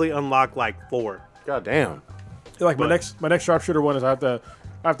probably unlocked 4. God damn. My next sharpshooter one is I have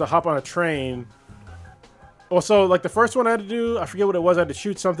to hop on a train. Well, so the first one I had to do, I forget what it was. I had to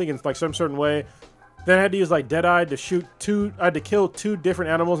shoot something in some certain way. Then I had to use Deadeye to shoot I had to kill 2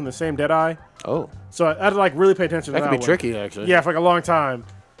 different animals in the same Deadeye. Oh. So I had to really pay attention to that That could be one. tricky, actually. Yeah, for a long time.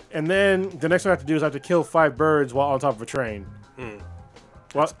 And then the next one I have to do is I have to kill 5 birds while on top of a train.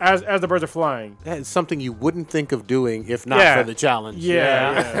 Well, as the birds are flying. That is something you wouldn't think of doing if not for the challenge.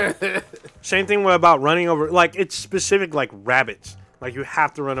 Yeah. Same thing about running over. It's specific rabbits. You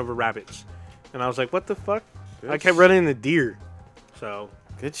have to run over rabbits. And I was like, what the fuck? I kept running into deer. So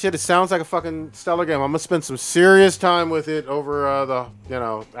Good shit. It sounds like a fucking stellar game. I'm gonna spend some serious time with it over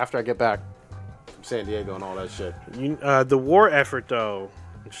after I get back from San Diego and all that shit. The war effort, though.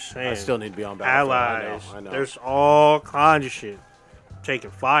 I'm just saying, I still need to be on Battlefield. allies. I know. There's all kinds of shit taking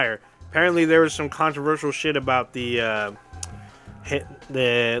fire. Apparently, there was some controversial shit about the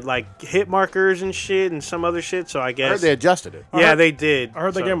hit markers and shit and some other shit. So I guess I heard they adjusted it. Yeah, they did. I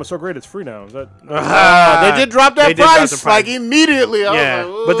heard that game was so great it's free now. Is that? They did drop that They did drop price, the price. like immediately. I Yeah,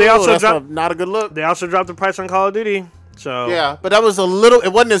 was like, but they also that's dropped- not a good look. They also dropped the price on Call of Duty. So Yeah, but that was a little. It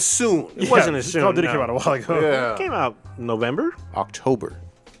wasn't as soon. it wasn't as soon. Call of Duty no. came out a while ago. It Yeah, came out November. October.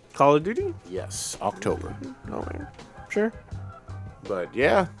 Call of Duty. Yes, October. Sure. But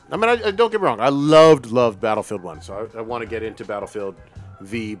yeah, I mean, I don't get me wrong. I loved Battlefield 1, so I want to get into Battlefield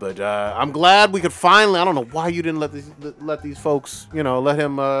V. But I'm glad we could finally. I don't know why you didn't let these folks, let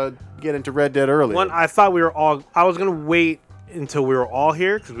him get into Red Dead earlier. I thought we were all. I was gonna wait until we were all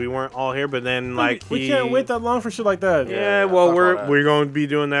here because we weren't all here. But then We can't wait that long for shit like that. Yeah, well, fuck all that. we're going to be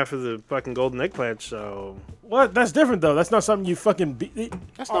doing that for the fucking Golden Egg Pledge. So What? That's different though. That's not something you fucking.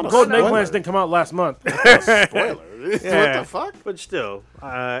 That's not a Golden Egg spoiler. Plans didn't come out last month. Spoiler. Yeah. What the fuck? But still,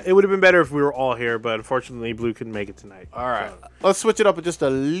 it would have been better if we were all here. But unfortunately, Blue couldn't make it tonight. All right, let's switch it up just a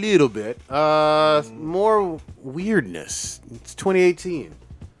little bit. More weirdness. It's 2018.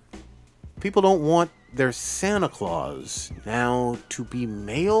 People don't want their Santa Claus now to be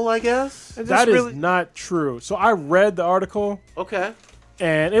male, I guess. That is not true. So I read the article, Okay.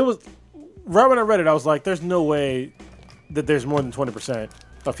 and it was right when I read it. I was like, "There's no way that there's more than 20%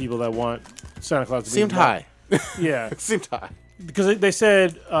 of people that want Santa Claus to be Seemed male." high. Yeah, Seemed high. because they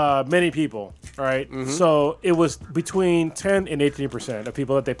said many people, right? So it was between 10 and 18% of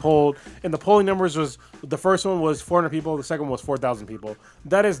people that they polled, and the polling numbers was the first one was 400 people, the second one was 4,000 people.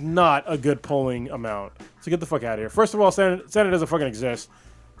 That is not a good polling amount. So get the fuck out of here. First of all, Santa doesn't fucking exist.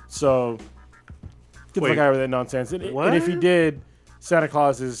 So get the Wait. fuck out of that nonsense. And What? if he did, Santa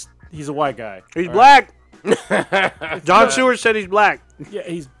Claus he's a white guy. He's all right? black. John Stewart said he's black. Yeah,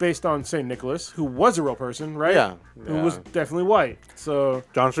 he's based on Saint Nicholas, who was a real person, right? Yeah. Who was definitely white. So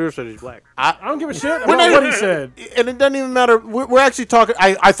John Stewart said he's black. I don't give a shit We're about not- what he said. And it doesn't even matter. We're actually talking.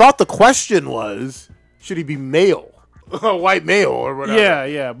 I thought the question was, should he be male? A white male or whatever.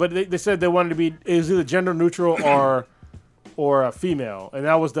 Yeah. But they said they wanted to be, it was either gender neutral or a female. And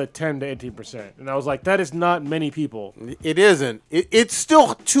that was the 10 to 18%. And I was like, that is not many people. It isn't. It's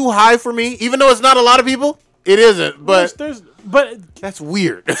still too high for me, even though it's not a lot of people. It isn't, but But that's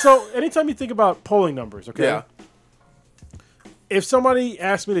weird. so anytime you think about polling numbers, okay? Yeah. If somebody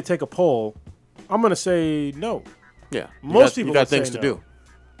asks me to take a poll, I'm going to say no. Yeah. Most people you got would say things to no. do.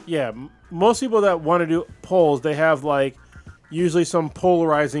 Yeah, most people that want to do polls, they have like usually some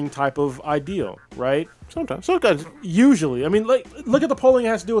polarizing type of ideal, right? Sometimes. Usually, I mean, like look at the polling it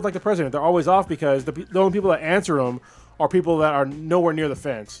has to do with like the president. They're always off because the only people that answer them are people that are nowhere near the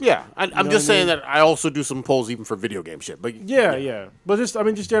fence. Yeah. I'm know just what I saying mean? that I also do some polls even for video game shit. But Yeah. But just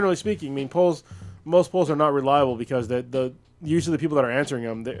generally speaking, I mean, most polls are not reliable because usually the people that are answering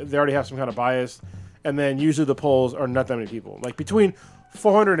them, they already have some kind of bias, and then usually the polls are not that many people. Like between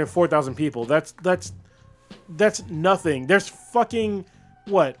 400 and 4,000 people, that's nothing. There's fucking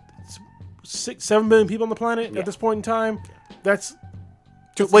what 7 billion people on the planet at this point in time. That's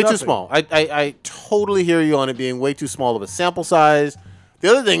way nothing. too small. I totally hear you on it being way too small of a sample size. The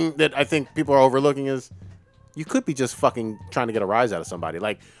other thing that I think people are overlooking is you could be just fucking trying to get a rise out of somebody.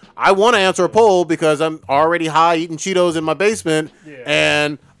 Like, I want to answer a poll because I'm already high eating Cheetos in my basement,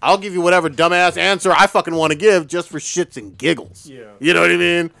 and I'll give you whatever dumbass answer I fucking want to give just for shits and giggles. Yeah. You know what I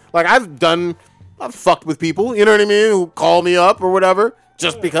mean? Like, I've fucked with people, you know what I mean, who call me up or whatever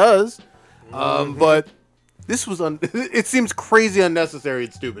just because. But this was it seems crazy unnecessary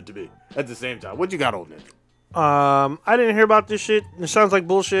and stupid to me at the same time. What you got, old Nick? I didn't hear about this shit. It sounds like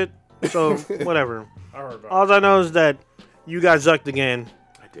bullshit. So whatever. I heard about. All I know is that you got zucked again,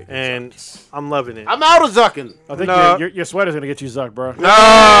 I dig it. and I'm loving it. I'm out of zucking. I think No. your sweater's gonna get you zucked, bro. Oh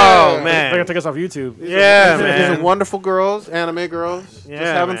They're gonna man, take us off YouTube. yeah, These are man, wonderful girls, anime girls, just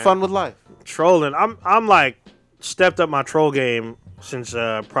Yeah, having man. fun with life. trolling. I'm like stepped up my troll game since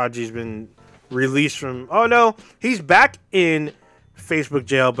Prodigy's been released from. Oh no, he's back in Facebook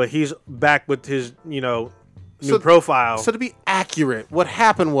jail, but he's back with his new profile. So to be accurate, what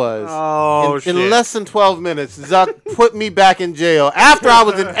happened was Oh, in shit. less than 12 minutes, Zuck put me back in jail after I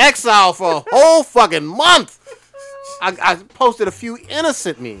was in exile for a whole fucking month. I posted a few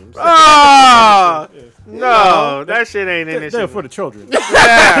innocent memes. Oh no, that shit ain't They're innocent. for the children.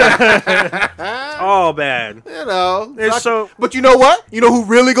 All bad. You know, It's Zuck- so- but you know what? You know who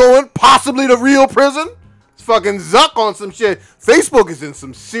really going possibly to real prison? It's fucking Zuck on some shit. Facebook is in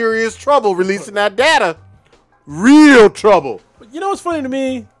some serious trouble releasing that data. Real trouble. You know what's funny to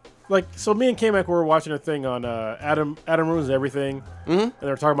me? Like, so me and K-Mac were watching a thing on Adam Ruins Everything, and they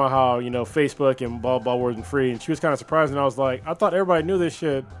were talking about how, you know, Facebook and blah blah wasn't free, and she was kind of surprised, and I was like, I thought everybody knew this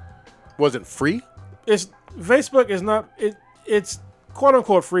shit. Wasn't free? It's Facebook is not it's quote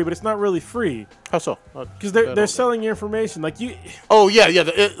unquote free, but it's not really free How so? because they're selling your information. Like you, Oh yeah.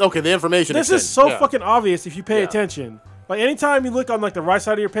 The information. this is so yeah. fucking obvious if you pay Yeah. attention. Like anytime you look on like the right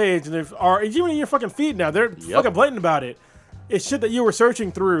side of your page, and there's or even in your fucking feed now, they're fucking blatant about it. It's shit that you were searching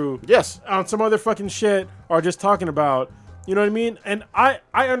through. Yes. On some other fucking shit or just talking about. You know what I mean? And I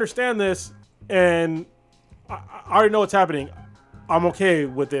understand this, and I already know what's happening. I'm okay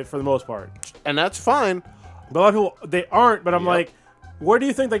with it for the most part. And that's fine. But a lot of people, they aren't. But I'm Yep. like, where do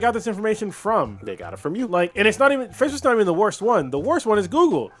you think they got this information from? They got it from you. Like, and it's not even, Facebook's not even the worst one. The worst one is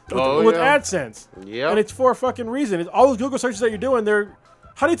Google with yeah. AdSense. Yep. And it's for a fucking reason. It's, all those Google searches that you're doing,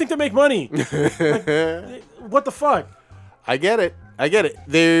 how do you think they make money? Like, what the fuck? I get it.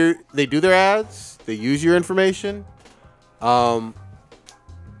 They do their ads. They use your information.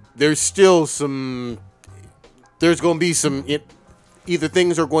 There's still some. There's going to be some. Either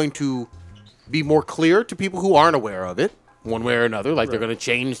things are going to be more clear to people who aren't aware of it, one way or another. Like they're going to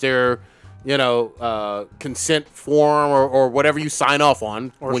change their, consent form or whatever you sign off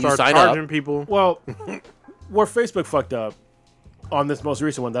on Or when you start sign charging up. people. Well, where Facebook fucked up on this most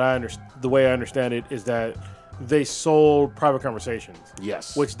recent one that the way I understand it is that they sold private conversations.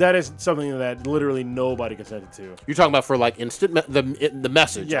 Yes. Which that is something that literally nobody consented to. You're talking about for like instant the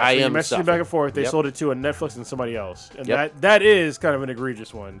message. Yeah, I so you am messaging stuff. back and forth. They Yep. sold it to a Netflix and somebody else, and Yep. that is kind of an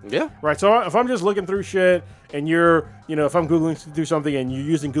egregious one. Yeah. Right. So if I'm just looking through shit, and you're, if I'm googling through something and you're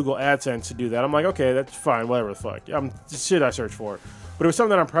using Google AdSense to do that, I'm like, okay, that's fine, whatever the fuck. It's shit I search for. But it was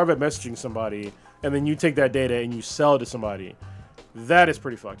something that I'm private messaging somebody, and then you take that data and you sell it to somebody. That is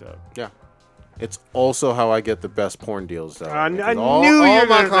pretty fucked up. Yeah. It's also how I get the best porn deals, though. I Because knew all you were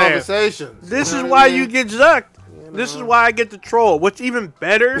my gonna say it. conversations. This You is know why what I you mean? get zucked. This is why I get the troll. What's even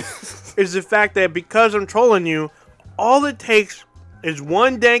better is the fact that because I'm trolling you, all it takes is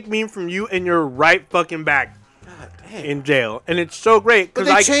one dank meme from you and you're right fucking back in jail. And it's so great. But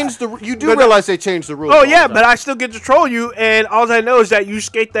 'cause they changed the. You do but- realize they changed the rules. Oh all yeah, the but time. I still get to troll you, and all I know is that you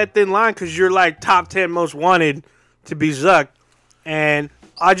skate that thin line because you're like top 10 most wanted to be zucked, and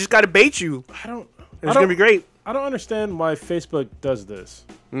I just gotta bait you. It's gonna be great. I don't understand why Facebook does this.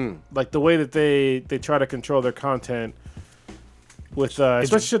 Like the way that they try to control their content with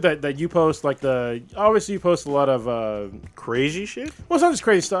especially shit that you post. Like obviously you post a lot of Crazy shit. well, it's not just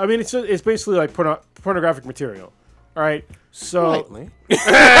crazy stuff. I mean, it's basically like pornographic material. All right, so Slightly.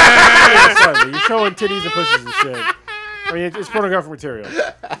 yeah, slightly. You're showing titties and pussies and shit. I mean, it's pornographic material.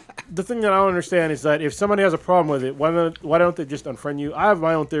 The thing that I don't understand is that if somebody has a problem with it, why don't they just unfriend you? I have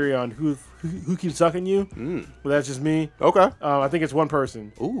my own theory on who keeps sucking you. But that's just me. Okay. I think it's one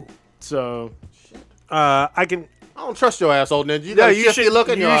person. Ooh. So I can. I don't trust your asshole, ninja. You got a shifty look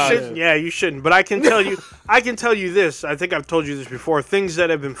in you your eyes. shouldn't. Yeah, you shouldn't. But I can tell you. I can tell you this. I think I've told you this before. Things that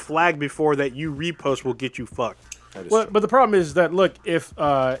have been flagged before that you repost will get you fucked. Well, but the problem is that look, if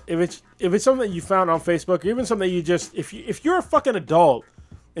it's something that you found on Facebook, or even something that you just if you're a fucking adult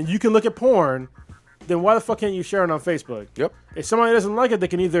and you can look at porn, then why the fuck can't you share it on Facebook? Yep. If somebody doesn't like it, they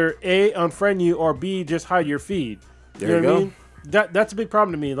can either A, unfriend you, or B, just hide your feed. There you you know what I go. mean? That's a big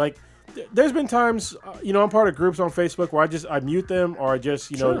problem to me. Like, there's been times, I'm part of groups on Facebook where I mute them or I just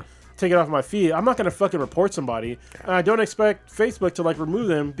take it off my feed. I'm not gonna fucking report somebody, and I don't expect Facebook to like remove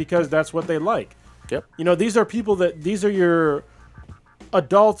them because that's what they like. Yep. These are people these are your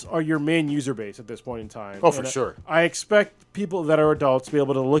adults are your main user base at this point in time. Oh, for And sure. I expect people that are adults to be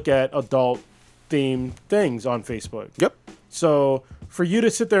able to look at adult themed things on Facebook. Yep. So for you to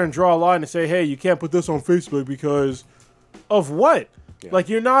sit there and draw a line and say, hey, you can't put this on Facebook because of what? Yeah. Like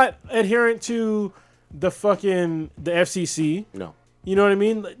you're not adherent to the FCC. No. You know what I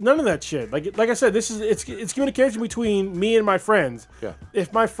mean? None of that shit. Like I said, it's communication between me and my friends. Yeah.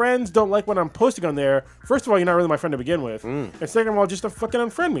 If my friends don't like what I'm posting on there, first of all, you're not really my friend to begin with. And second of all, just fucking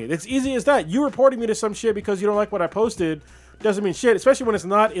unfriend me. It's easy as that. You reporting me to some shit because you don't like what I posted doesn't mean shit, especially when it's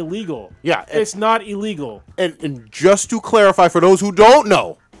not illegal. Yeah, It's not illegal. And just to clarify for those who don't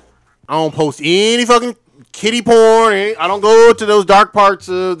know, I don't post any fucking kitty porn. I don't go to those dark parts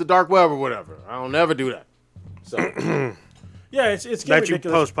of the dark web or whatever. I don't never do that. So Yeah, it's getting That you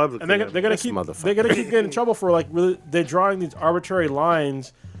ridiculous. post publicly, and they're gonna This keep motherfucker. they're gonna keep getting in trouble for like really they're drawing these arbitrary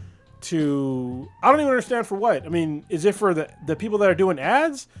lines to I don't even understand for what. I mean, is it for the people that are doing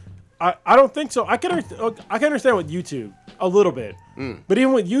ads? I don't think so. I can understand with YouTube a little bit, but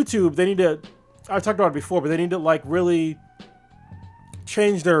even with YouTube, they need to. I've talked about it before, but they need to like really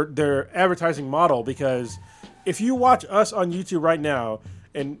change their advertising model, because if you watch us on YouTube right now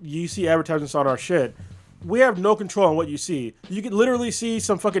and you see advertisements on our shit, we have no control on what you see. You can literally see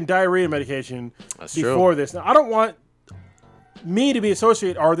some fucking diarrhea medication before this. Now, I don't want me to be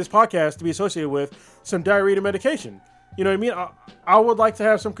associated, or this podcast to be associated with some diarrhea medication. You know what I mean? I would like to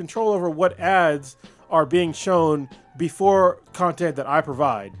have some control over what ads are being shown before content that I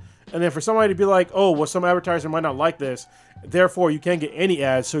provide. And then for somebody to be like, oh, well, some advertiser might not like this, therefore you can't get any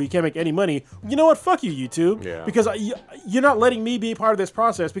ads, so you can't make any money. You know what? Fuck you, YouTube. Yeah. Because you're not letting me be part of this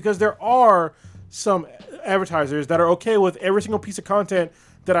process, because there are some advertisers that are okay with every single piece of content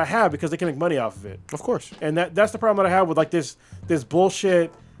that I have because they can make money off of it. Of course. And that's the problem that I have with like this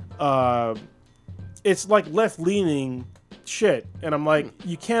bullshit. It's like left-leaning shit, and I'm like,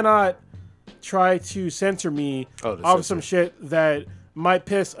 you cannot try to censor me off some shit that might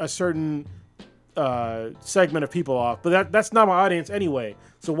piss a certain segment of people off. But that's not my audience anyway.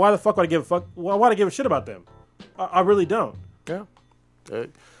 So why the fuck would I give a fuck? Why would I give a shit about them? I really don't. Yeah.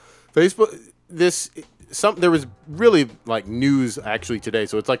 Facebook. There was really like news actually today,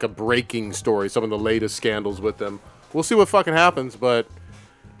 so it's like a breaking story. Some of the latest scandals with them. We'll see what fucking happens, but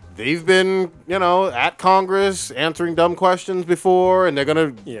they've been, at Congress answering dumb questions before, and they're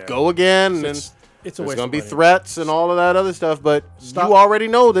gonna go again. It's there's gonna be threats and all of that other stuff, but you already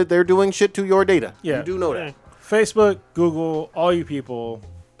know that they're doing shit to your data. Yeah. You do know that. Facebook, Google, all you people,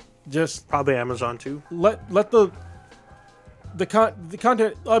 just Probably Amazon too. let the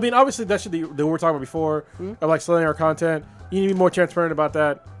content. I mean, obviously that should be that we were talking about before of like selling our content. You need to be more transparent about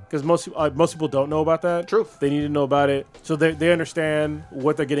that, because most people don't know about that. True. They need to know about it, so they understand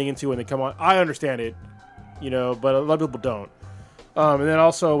what they're getting into when they come on. I understand it, but a lot of people don't. And then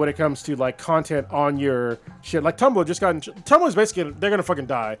also when it comes to like content on your shit, like Tumblr Tumblr is basically they're gonna fucking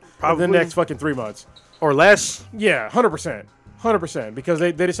die in the next fucking 3 months Or less. Yeah, 100%, because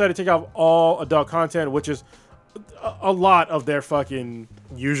they decided to take off all adult content, which is a lot of their fucking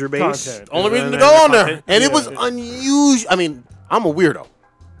User base. content. Only reason to go on there, and it was unusual. I mean, I'm a weirdo.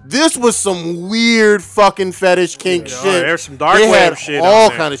 This was some weird fucking fetish kink shit. There's some dark they web had shit all on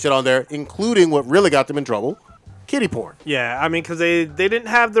there. kind of shit on there, including what really got them in trouble: kitty porn. Yeah, I mean, because they didn't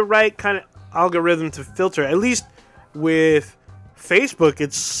have the right kind of algorithm to filter. At least with Facebook,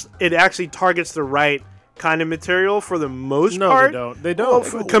 it actually targets the right kind of material for the most part. No, they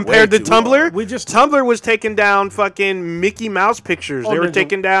don't. Well, compared to too Tumblr, We just- Tumblr was taking down fucking Mickey Mouse pictures. They were Ninja.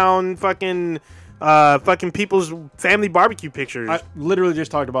 taking down fucking people's family barbecue pictures. I literally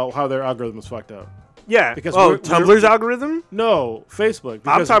just talked about how their algorithm is fucked up. yeah. because Tumblr's algorithm? No, Facebook. I'm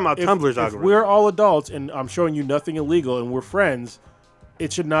because talking about if- Tumblr's if algorithm. we're all adults and I'm showing you nothing illegal and we're friends,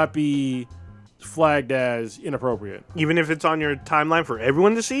 it should not be flagged as inappropriate. Even if it's on your timeline for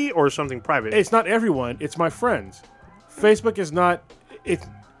everyone to see, or something private. It's not everyone. It's my friends. Facebook is not. It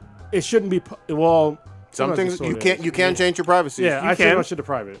shouldn't be. Well, Some things sometimes it you can change your privacy. Yeah, You I change can. my shit to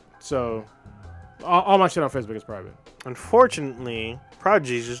private. So all my shit on Facebook is private. Unfortunately,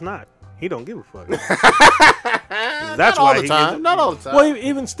 Prodigy's is not. He don't give a fuck. Not That's all why the he time. gives- Not all the time. Well,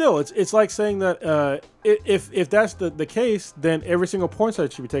 even still, it's like saying that if that's the case, then every single porn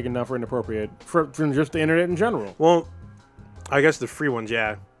site should be taken down for inappropriate from just the internet in general. Well, I guess the free ones,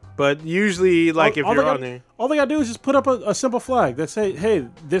 yeah. But usually, like, if you're on there, all they gotta do is just put up a simple flag that say, "Hey,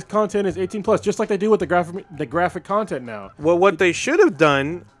 this content is 18 plus," just like they do with the graphic content now. well, what they should have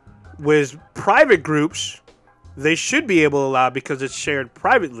done was private groups. They should be able to allow because it's shared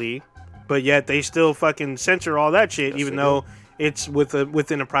privately, but yet they still fucking censor all that shit, even though it's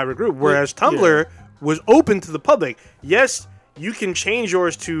within a private group. Whereas Tumblr was open to the public. Yes, you can change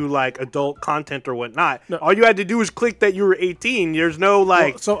yours to like adult content or whatnot. No. All you had to do was click that you were 18. There's no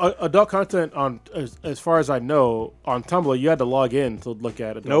like. So adult content on as far as I know on Tumblr, you had to log in to look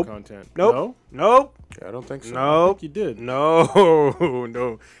at adult Nope. content. Nope. No? Nope. I don't think so. Nope. You did. No,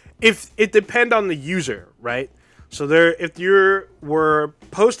 no. If it depend on the user, right? So if you were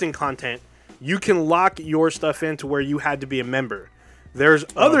posting content, you can lock your stuff into where you had to be a member. There's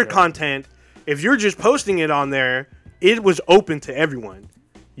other content. If you're just posting it on there, it was open to everyone.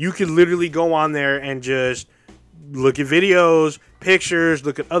 You could literally go on there and just look at videos, pictures,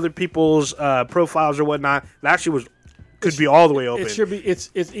 look at other people's profiles or whatnot. That actually could be all the way open. It should be.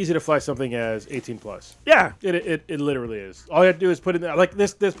 It's easy to flag something as 18 plus. Yeah. It literally is. All you have to do is put in there, like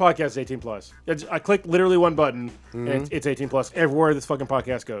this podcast is 18 plus. I click literally one button and it's 18 plus everywhere this fucking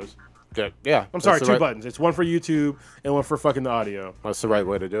podcast goes. Okay, yeah. I'm sorry, that's two the right- buttons. It's one for YouTube and one for fucking the audio. That's the right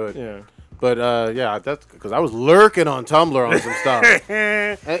way to do it. Yeah. But yeah, that's because I was lurking on Tumblr on some stuff.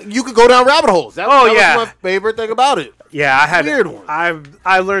 And you could go down rabbit holes. That was my favorite thing about it. Yeah, I had Weird one.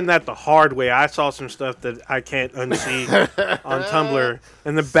 I learned that the hard way. I saw some stuff that I can't unsee on Tumblr,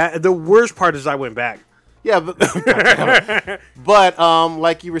 and the worst part is I went back. Yeah, but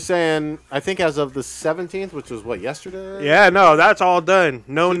like you were saying, I think as of the 17th, which was what, yesterday? Yeah, no, that's all done.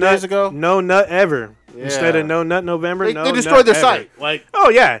 No 2 nut days ago? No nut ever. Yeah. Instead of no nut November, They destroyed their site. Like, oh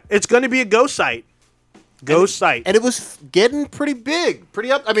yeah, it's going to be a ghost site. Ghost site. And it was getting pretty big,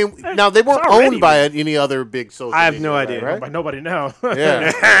 pretty up. I mean, now they weren't already owned by any other big social. I have media, no idea. right? By nobody now.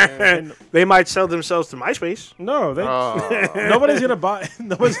 Yeah. They might sell themselves to MySpace. No, nobody's gonna buy.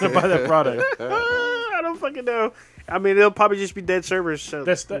 Nobody's gonna buy that product. I don't fucking know. I mean, it'll probably just be dead servers. So.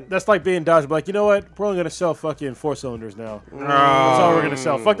 That's like being Dodge. Like, you know what? We're only gonna sell fucking 4-cylinders now. That's all we're gonna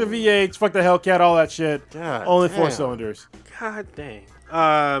sell. Fuck the V8s. Fuck the Hellcat. All that shit. God only damn. 4-cylinders. God dang.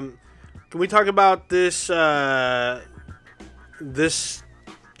 Can we talk about this? This,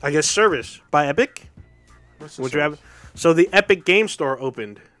 I guess, service by Epic. Would you have? So the Epic Game Store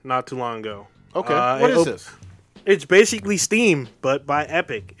opened not too long ago. Okay. What is this? It's basically Steam, but by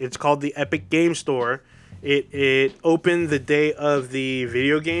Epic. It's called the Epic Game Store. It opened the day of the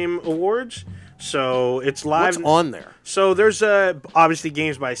Video Game Awards, so it's live. What's on there? So there's obviously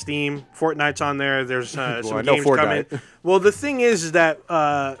games by Steam. Fortnite's on there. There's some I know games coming. Well, the thing is that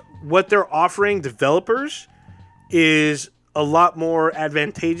what they're offering developers is a lot more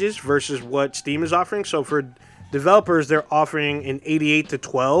advantageous versus what Steam is offering. So for developers, they're offering an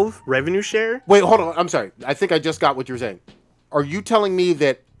 88-12 revenue share. Wait, hold on. I'm sorry. I think I just got what you were saying. Are you telling me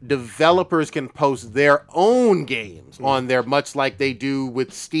that developers can post their own games on there, much like they do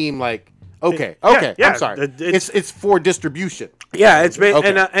with Steam? Like, okay, yeah, I'm sorry. it's- It's for distribution. Yeah, it's been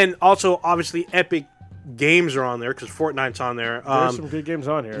Okay. and also obviously Epic Games are on there because Fortnite's on there. There's some good games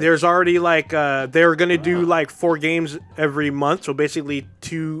on here. There's already like they're gonna do like 4 games every month, so basically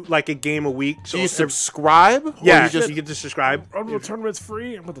 2 like a game a week. So Do you subscribe? Or yeah, you you get to subscribe. Unreal Tournament's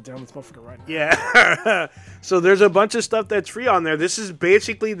free. I'm about to download this motherfucker right now. Yeah. So there's a bunch of stuff that's free on there. This is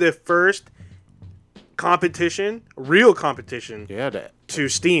basically the first competition, real competition Yeah, that. to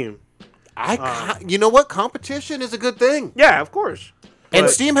Steam. You know what? Competition is a good thing. Yeah, of course. And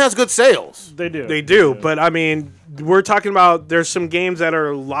But- Steam has good sales. They do. They do, but I mean, we're talking about there's some games that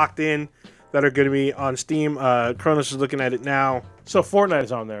are locked in that are going to be on Steam. Kronos is looking at it now. So Fortnite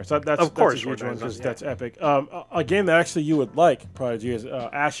is on there. So that's Of course that's a huge one Fortnite's on, because yeah. that's epic. A game that actually you would like, Prodigy, is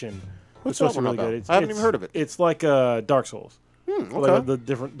Ashen. What's supposed that to one be really about? good. I haven't even heard of it. It's like Dark Souls. Okay. Like the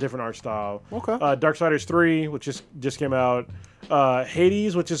different art style. Okay. Darksiders 3, which just came out.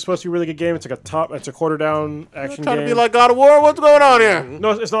 Hades, which is supposed to be a really good game. It's like it's a quarter down action Trying game. to be like God of War? What's going on here?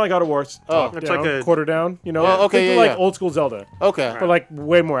 No, it's not like God of War. It's top It's down, like a- quarter down. You know, Oh, okay, think of yeah, like yeah. old school Zelda, Okay. but like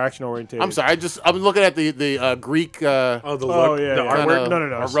way more action oriented. I'm sorry. I'm looking at the Greek Oh, Oh, look, yeah, the yeah. artwork.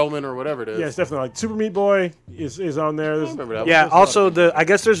 No. or Roman or whatever it is. Yeah, it's definitely like Super Meat Boy is on there. There's- remember that. Yeah. There's Also, I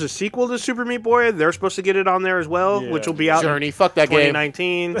guess there's a sequel to Super Meat Boy. They're supposed to get it on there as well, Yeah. which will be out Journey. Fuck that game.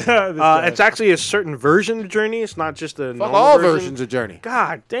 2019. This guy. It's actually a certain version of Journey. It's not just a Fuck normal all version. versions of Journey.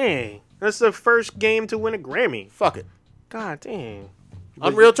 God dang, that's the first game to win a Grammy. Fuck it. God dang.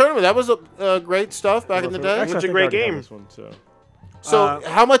 Unreal Tournament. That was great stuff back in the day. Actually, I It's a think great I already have game. this one, so. So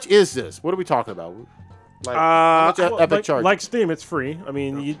how much is this? What are we talking about? Like, how much Well, Epic like, charge? like Steam, it's free. I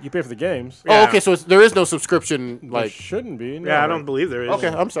mean, you pay for the games. Oh, Yeah. okay. So there is no subscription. It Like, shouldn't be. No. Yeah, I don't believe there is. okay,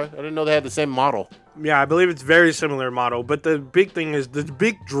 I'm sorry. I didn't know they had the same model. Yeah, I believe it's very similar model, but the big thing is the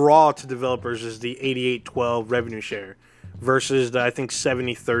big draw to developers is the 88-12 revenue share versus the I think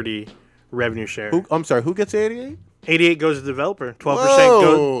 70-30 revenue share. I'm sorry. Who gets 88? 88 goes to developer, 12%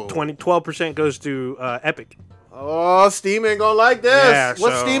 Whoa. goes 12% goes to Epic. Oh, Steam ain't gonna like this. Yeah,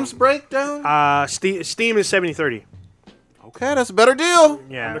 What's so- Steam's breakdown? Steam is 70-30. Okay, that's a better deal.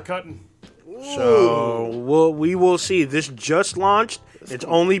 Yeah. Undercutting. So we will see. This just launched. It's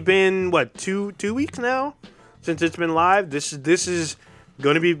only been what 2 weeks now since it's been live. This is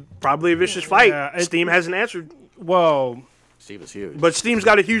going to be probably a vicious fight. Yeah, Steam hasn't answered, Well, Steam is huge. but Steam's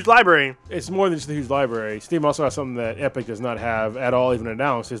got a huge library. it's more than just a huge library. Steam also has something that Epic does not have at all, even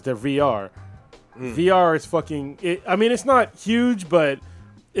announced, is their VR. VR is fucking. I mean, it's not huge, but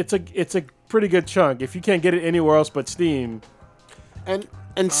it's a pretty good chunk. If you can't get it anywhere else but Steam,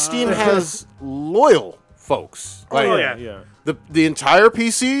 And Steam has loyal folks. Like, Oh, yeah. yeah. The entire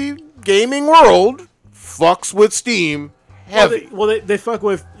PC gaming world fucks with Steam heavy. Well, they fuck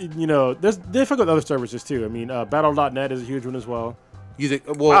with they fuck with other services too. I mean, Battle.net is a huge one as well. You think?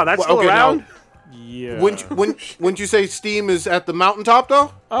 Well, Wow, that's still okay, around? Yeah. Wouldn't you say Steam is at the mountaintop though?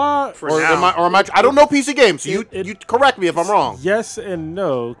 For Or now. am I? I don't know PC games. So you correct me if I'm wrong. Yes and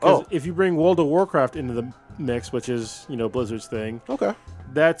no. Because Oh. if you bring World of Warcraft into the mix, which is Blizzard's thing, Okay.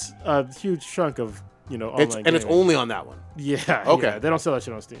 that's a huge chunk of online. It's gaming. only on that one. Yeah. Okay. Yeah, they don't sell that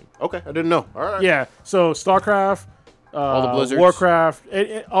shit on Steam. Okay, I didn't know. All right. Yeah. So StarCraft, All the Blizzards. Warcraft,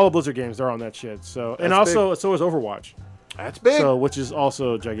 all the Blizzard games are on that shit. So and That's also so is Overwatch. That's big. So which is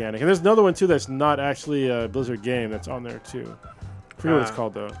also gigantic. And there's another one too that's not actually a Blizzard game that's on there too. I forget what it's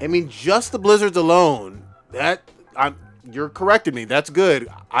called though. I mean, just the Blizzards alone. You're correcting me. That's good.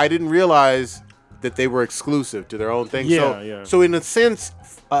 I didn't realize that they were exclusive to their own thing. Yeah. So in a sense,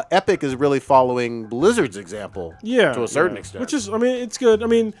 Epic is really following Blizzard's example. Yeah, To a certain yeah. extent. Which is, I mean, it's good. I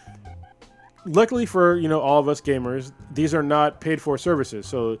mean, luckily for all of us gamers, these are not paid for services.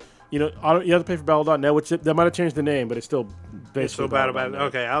 So you have to pay for Battle.net, which they might have changed the name, but it's still basically It's so bad about it. Battle.net.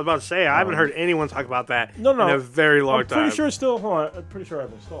 Okay, I was about to say I haven't heard anyone talk about that No. in a very long I'm time. pretty sure it's still. Hold on, I'm pretty sure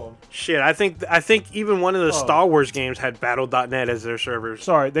I've installed. Shit, I think even one of the Star Wars games had Battle.net as their servers.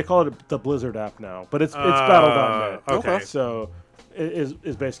 Sorry, they call it the Blizzard app now, but it's Battle.net. okay. So it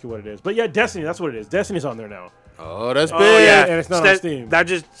is basically what it is. But yeah, Destiny, that's what it is. Destiny's on there now, Oh, that's big. Oh yeah, and it's not on Steam. That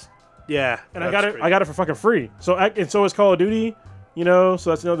just and I got it for fucking free. So and so is Call of Duty. So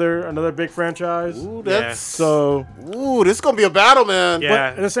that's another big franchise. Ooh, that's So, this is gonna be a battle, man. Yeah.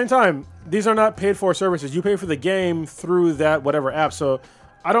 but at the same time, these are not paid for services. You pay for the game through that whatever app. So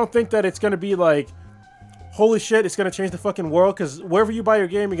I don't think that it's gonna be like, holy shit, it's gonna change the fucking world. Because wherever you buy your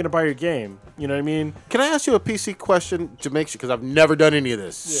game, you're gonna buy your game. You know what I mean? Can I ask you a PC question to make sure? Because I've never done any of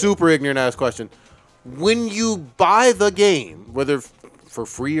this. Super ignorant ass question. When you buy the game, whether for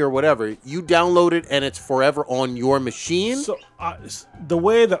free or whatever, you download it and it's forever on your machine? So the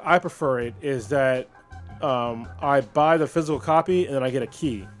way that I prefer it is that I buy the physical copy and then I get a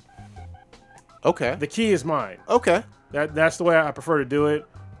key. Okay. The key is mine. Okay. That's the way I prefer to do it.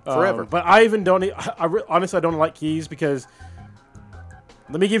 Forever. But I even don't. Honestly, I don't like keys because.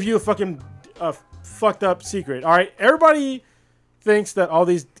 Let me give you a fucking fucked up secret. All right, everybody thinks that all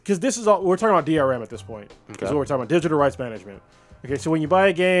these, because this is all we're talking about DRM at this point. This is what we're talking about, digital rights management. Okay, so when you buy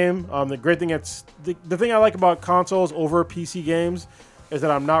a game, the great thing the thing I like about consoles over PC games is that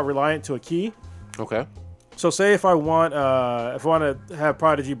I'm not reliant to a key. Okay. So say if I want to have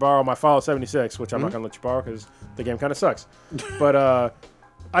Prodigy borrow my Fallout 76, which I'm not gonna let you borrow because the game kind of sucks, but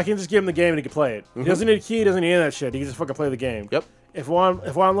I can just give him the game and he can play it. He doesn't need a key, doesn't need any of that shit. He can just fucking play the game. Yep. If I want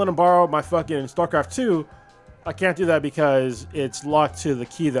to let him borrow my fucking StarCraft 2, I can't do that because it's locked to the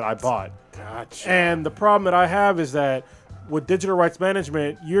key that I bought. Gotcha. And the problem that I have is that with digital rights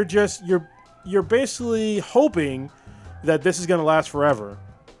management, you're basically hoping that this is going to last forever,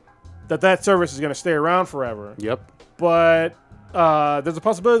 that service is going to stay around forever. Yep. But there's a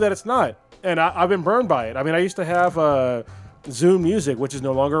possibility that it's not, and I've been burned by it. I mean, I used to have Zoom Music, which is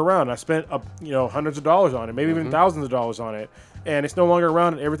no longer around. I spent hundreds of dollars on it, maybe even thousands of dollars on it, and it's no longer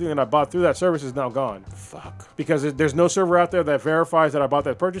around. And everything that I bought through that service is now gone. Fuck. Because there's no server out there that verifies that I bought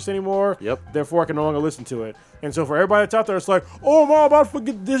that purchase anymore. Yep. Therefore, I can no longer listen to it. And so for everybody that's out there, it's like, oh, I'm all about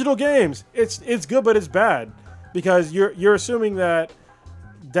fucking digital games. It's good, but it's bad because you're assuming that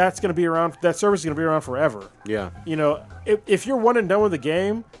that's going to be around. That service is going to be around forever. Yeah. If you're one and done with the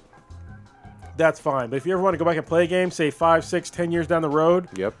game, that's fine. But if you ever want to go back and play a game, say 5, 6, 10 years down the road,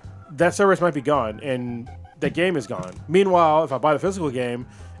 Yep. that service might be gone and that game is gone. Meanwhile, if I buy the physical game,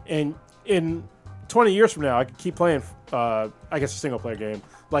 and in 20 years from now, I can keep playing, I guess, a single player game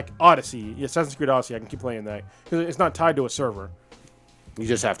like Odyssey, Assassin's Creed Odyssey. I can keep playing that because it's not tied to a server. You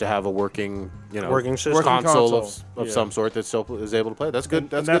just have to have a working Working console system. of Yeah. some sort that still is able to play. That's good.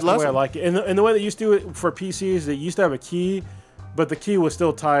 That's And good the way I lesson. like it. And the way they used to do it for PCs, they used to have a key, but the key was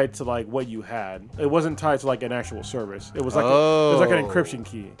still tied to like what you had. It wasn't tied to like an actual service. It was like it was like an encryption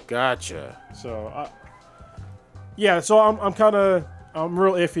key. Gotcha. So, so I'm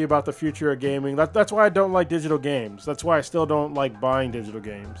real iffy about the future of gaming. That's why I don't like digital games. That's why I still don't like buying digital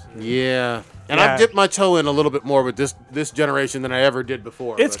games. Yeah. And Yeah. I've dipped my toe in a little bit more with this generation than I ever did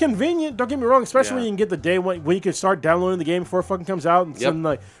before. It's but- convenient. Don't get me wrong, especially Yeah. when you can get the day when you can start downloading the game before it fucking comes out, and Yep. then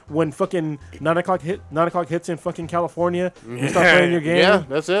like when fucking 9 o'clock hits in fucking California, you start playing your game. Yeah,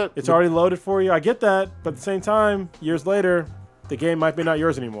 that's it. It's already loaded for you. I get that, but at the same time, years later, the game might be not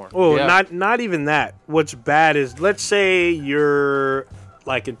yours anymore. Oh, Yeah. not even that. What's bad is, let's say you're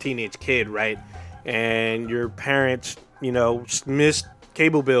like a teenage kid, right? And your parents, missed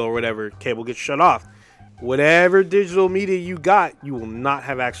cable bill or whatever. Cable gets shut off. Whatever digital media you got, you will not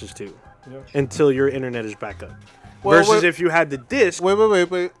have access to until your internet is back up. Well, Versus wait- if you had the disc.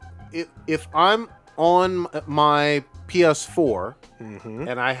 Wait. If I'm on my PS4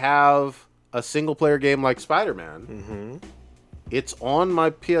 and I have a single player game like Spider-Man, it's on my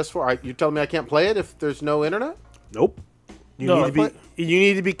PS4. You telling me I can't play it if there's no internet? Nope. You No,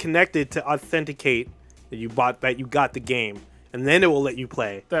 need to be connected to authenticate that you got the game, and then it will let you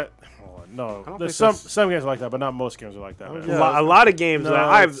play. No, don't there's think some games are like that, but not most games are like that. Man. A lot of games No,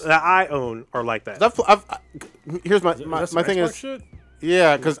 that I own are like that. Here's my That's my some thing Xbox is, shit?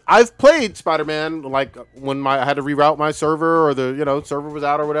 yeah, because I've played Spider-Man like when I had to reroute my server or the server was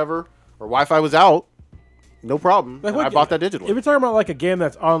out or whatever or Wi-Fi was out. No problem. Like, And I bought that digitally. If you're talking about like a game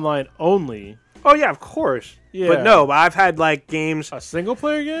that's online only, Oh yeah, of course. Yeah. But no, I've had like games. a single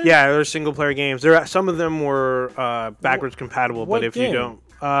player game. Yeah, there's single player games. Some of them were backwards compatible, what but if game? you don't,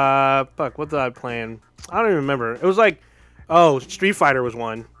 what did I play? I don't even remember. It was like, Street Fighter was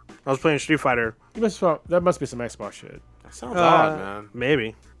one. I was playing Street Fighter. That must be some Xbox shit. That sounds odd, man.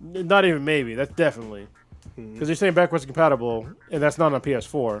 Maybe. Not even maybe. That's definitely because you're saying backwards compatible, and that's not on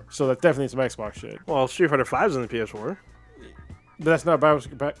PS4, so that's definitely some Xbox shit. Well, Street Fighter 5 is on the PS4. But that's not backwards.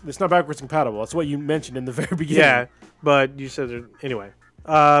 It's not backwards compatible. That's what you mentioned in the very beginning. Yeah, but you said anyway.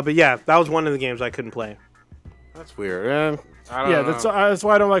 But yeah, that was one of the games I couldn't play. That's weird, man. I don't know. That's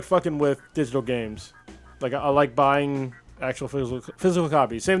why I don't like fucking with digital games. Like I like buying actual physical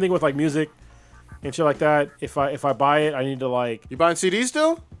copies. Same thing with like music and shit like that. If I buy it, I need to like. You buying CDs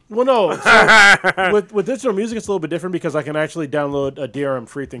still? Well, no. So with digital music, it's a little bit different because I can actually download a DRM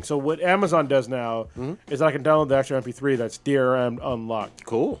free thing. So what Amazon does now is I can download the actual MP3 that's DRM unlocked,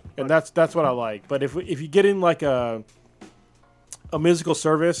 Cool. and that's what I like. But if you get in like a musical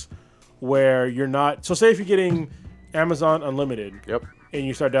service where you're not, so say if you're getting Amazon Unlimited, Yep. and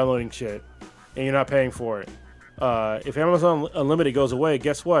you start downloading shit, and you're not paying for it. If Amazon Unlimited goes away,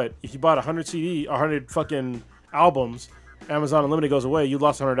 guess what? If you bought 100 fucking albums, Amazon Unlimited goes away, you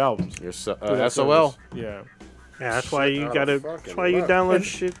lost 100 albums. You're through that SOL. service. Yeah. Yeah, that's why you out gotta. of That's fucking why you luck. download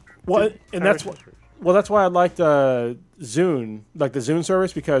shit. Well, and that's why I liked Zune, like the Zune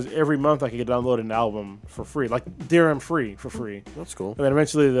service, because every month I could download an album for free, like DRM free for free. That's cool. And then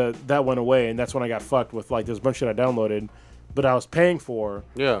eventually that went away, and that's when I got fucked with like there's a bunch of shit I downloaded, but I was paying for.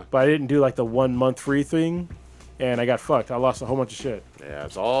 Yeah. But I didn't do like the 1 month free thing, and I got fucked. I lost a whole bunch of shit. Yeah,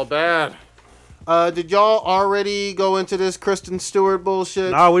 it's all bad. Did y'all already go into this Kristen Stewart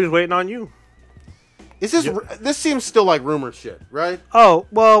bullshit? Nah, we're just waiting on you. Is this this seems still like rumor shit, right? Oh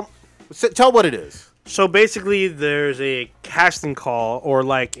well. Tell what it is. So basically, there's a casting call or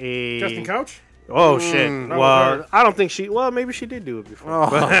like a. Justin Couch? Oh shit! that was Well, her. I don't think she. Well, maybe she did do it before.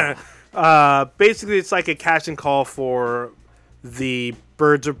 But, basically, it's like a casting call for the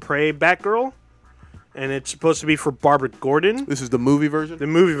Birds of Prey Batgirl, and it's supposed to be for Barbara Gordon. This is the movie version. The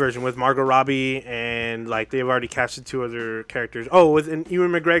movie version with Margot Robbie, and like they've already casted 2 other characters. Oh, with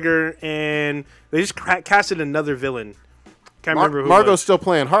Ewan McGregor, and they just casted another villain. Can't remember who. Margot's it was. still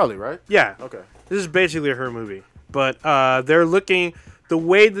playing Harley, right? Yeah. Okay. This is basically her movie. But they're looking... The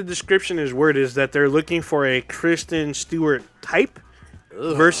way the description is worded is that they're looking for a Kristen Stewart type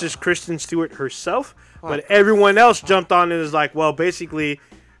versus Kristen Stewart herself. But everyone else jumped on it as like, well, basically,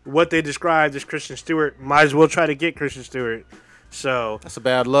 what they described as Kristen Stewart, might as well try to get Kristen Stewart. So, That's a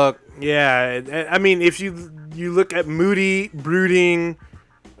bad look. yeah. I mean, if you look at moody, brooding,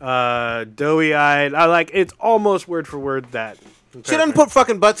 doughy-eyed, it's almost word for word that. She doesn't put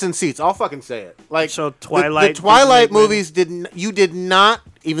fucking butts in seats. I'll fucking say it. Like So Twilight the Twilight didn't make movies you did not,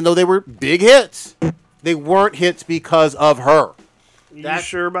 even though they were big hits, they weren't hits because of her. You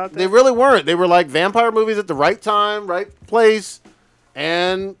sure about that? They really weren't. They were like vampire movies at the right time, right place,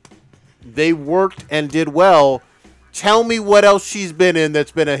 and they worked and did well. Tell me what else she's been in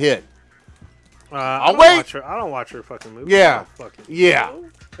that's been a hit. I'll wait. watch her. I don't watch her fucking movies. Yeah. Oh, fuck it. Yeah.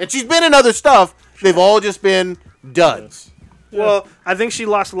 And she's been in other stuff. They've all just been duds. Well, I think she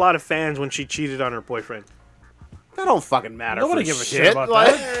lost a lot of fans when she cheated on her boyfriend. That don't fucking matter. Nobody for gives a shit shit about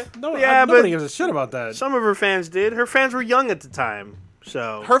like, that. No, Yeah, nobody but- gives a shit about that. Some of her fans did. Her fans were young at the time,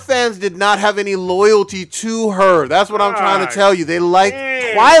 so Her fans did not have any loyalty to her. That's what I'm trying to God tell you. They liked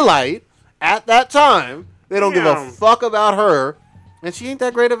damn. Twilight at that time. They don't give a Damn. fuck about her. And she ain't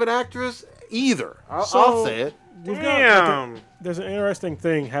that great of an actress either. I'll say it. damn. There's an interesting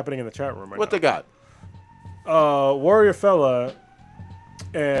thing happening in the chat room right What now. they got? Warrior Fella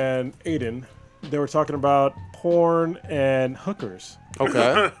and Aiden, they were talking about porn and hookers.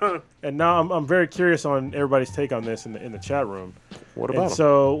 Okay. And now I'm very curious on everybody's take on this in the chat room. What And about them?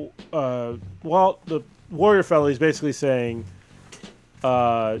 so, the Warrior Fella is basically saying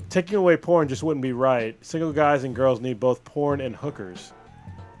taking away porn just wouldn't be right. Single guys and girls need both porn and hookers.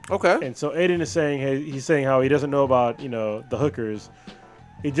 Okay. And so Aiden is saying, hey, he's saying how he doesn't know about the hookers,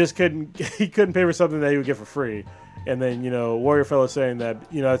 He just couldn't pay for something that he would get for free. And then, Warrior Fella saying that,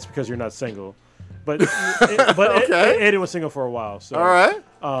 it's because you're not single. But Okay. Aiden was single for a while. So. All right.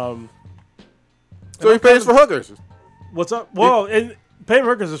 So he and pays for hookers. What's up? Well, and paying for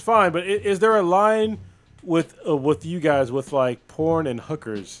hookers is fine, but is there a line with you guys with like porn and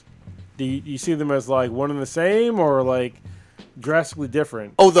hookers? Do you see them as like one and the same or like drastically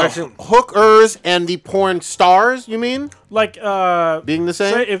different? Oh, the hookers and the porn stars, you mean? Like Being the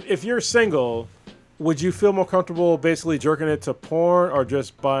same? say if you're single, would you feel more comfortable basically jerking it to porn or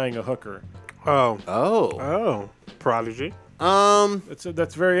just buying a hooker? Oh. Prodigy.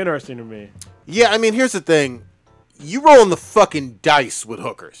 That's very interesting to me. Yeah, I mean, here's the thing. You rolling the fucking dice with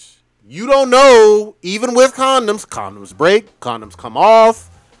hookers. You don't know, even with condoms break, condoms come off.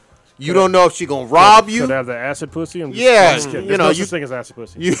 You don't know if she gonna rob you. Could have the acid pussy. I'm Yeah, just kidding. you know, There's no you- such thing as acid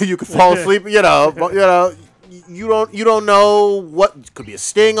pussy. You could fall asleep, you don't know what could be a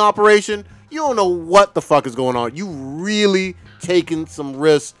sting operation. You don't know what the fuck is going on. You really taking some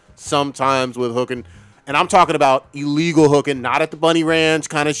risks sometimes with hooking. And I'm talking about illegal hooking, not at the bunny ranch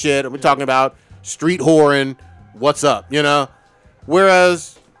kind of shit. I'm talking about street whoring. What's up,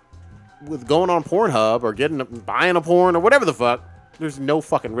 Whereas with going on Pornhub or buying a porn or whatever the fuck, there's no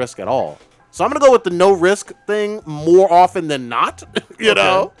fucking risk at all. So I'm gonna go with the no risk thing more often than not. you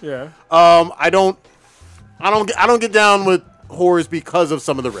know. Yeah. I don't get down with whores because of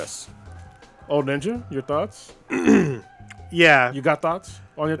some of the risks. Old Ninja, your thoughts? Yeah. You got thoughts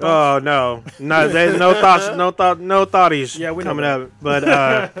on your thoughts? Oh no, there's no thoughts, no thoughties. Yeah, we know coming that. up.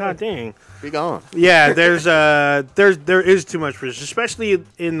 But god dang. Be gone. Yeah, there is too much risk, especially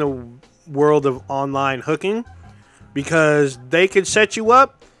in the world of online hooking, because they could set you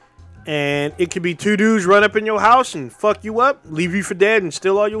up, and it could be two dudes run up in your house and fuck you up, leave you for dead, and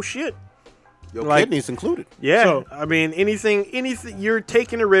steal all your shit. Your Like- kidneys included. Yeah, So- I mean anything. You're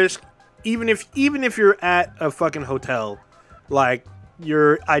taking a risk, even if you're at a fucking hotel, like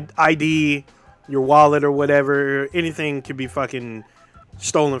your ID, your wallet or whatever, anything could be fucking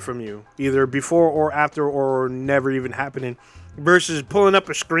stolen from you, either before or after or never even happening. Versus pulling up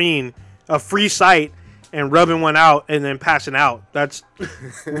a screen, a free site, and rubbing one out and then passing out. That's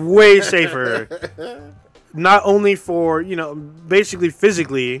way safer. Not only for basically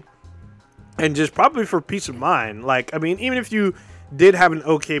physically. And just probably for peace of mind. Like, I mean, even if you did have an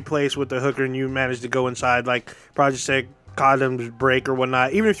okay place with the hooker and you managed to go inside, like Project Sec, condoms break or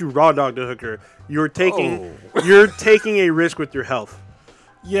whatnot, even if you raw dog the hooker, you're taking a risk with your health.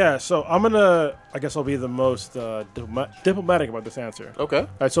 Yeah, so I guess I'll be the most diplomatic about this answer. Okay. All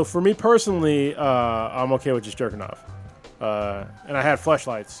right, so for me personally, I'm okay with just jerking off. And I had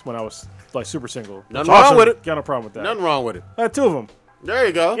fleshlights when I was like super single. Nothing wrong with it. Got no problem with that. Nothing wrong with it. I had two of them. There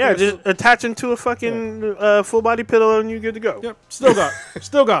you go. Yeah, just attaching to a fucking full body pillow and you're good to go. Yep, still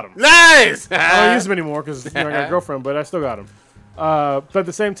got them. Nice. I don't use them anymore because I got a girlfriend, but I still got them. But at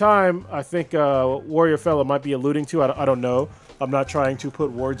the same time, I think Warrior Fella might be alluding to, I don't know. I'm not trying to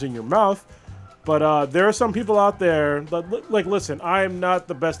put words in your mouth. But there are some people out there, like, listen, I am not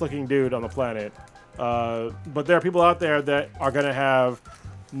the best looking dude on the planet. But there are people out there that are going to have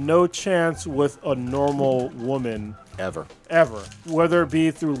no chance with a normal woman Ever. whether it be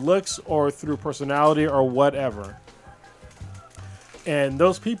through looks or through personality or whatever. And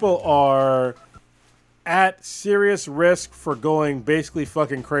those people are at serious risk for going basically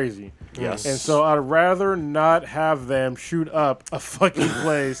fucking crazy. Yes. And so I'd rather not have them shoot up a fucking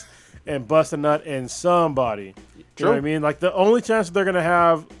place and bust a nut in somebody. You know what I mean? Like, the only chance they're going to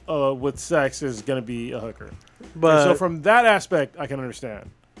have with sex is going to be a hooker. But And so from that aspect, I can understand.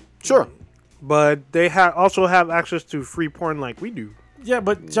 Sure. but they also have access to free porn like we do. Yeah,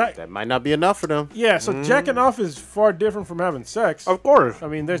 but That might not be enough for them. yeah, so jacking off is far different from having sex. Of course. I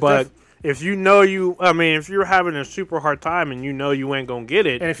mean, there's but if you know if you're having a super hard time and you know you ain't gonna get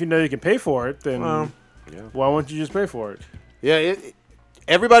it, and if you know you can pay for it, then why won't you just pay for it? Yeah,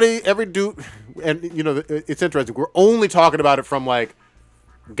 every dude, and it's interesting. We're only talking about it from like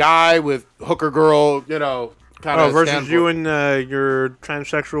guy with hooker girl, kind of. versus you and your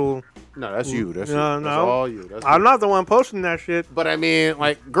transsexual. No, that's you. That's No, you. no. That's all you. That's I'm you. not the one posting that shit. But I mean,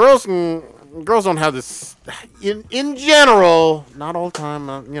 like girls don't have this. In general, not all the time.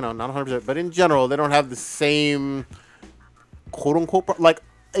 Not 100%, but in general, they don't have the same quote unquote like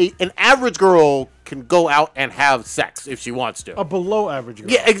an average girl can go out and have sex if she wants to. A below average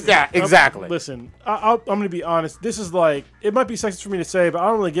girl. Yeah, exactly. Listen, I'm going to be honest. This is like, it might be sexist for me to say, but I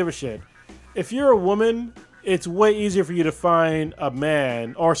don't really give a shit. If you're a woman, it's way easier for you to find a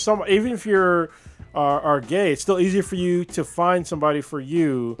man or even if you're are gay, it's still easier for you to find somebody for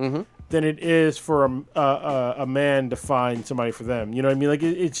you than it is for a man to find somebody for them. You know what I mean? Like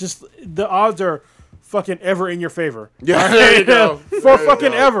it's just the odds are fucking ever in your favor. Yeah, there you go. For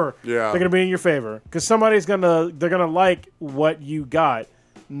fucking ever. Yeah. They're gonna be in your favor because they're gonna like what you got,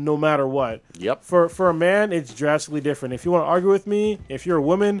 no matter what. Yep. For a man, it's drastically different. If you want to argue with me, if you're a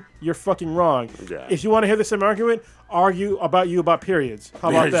woman, you're fucking wrong. Yeah. If you want to hear the same argument, argue about periods. How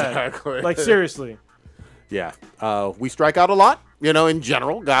about Exactly. that? Like seriously. Yeah. We strike out a lot, in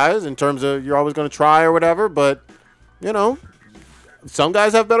general, guys, in terms of you're always going to try or whatever. But, some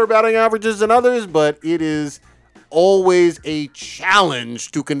guys have better batting averages than others, but it is always a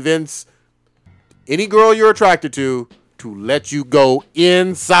challenge to convince any girl you're attracted to let you go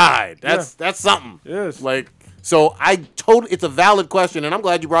inside. That's something. Yes. Like, so it's a valid question, and I'm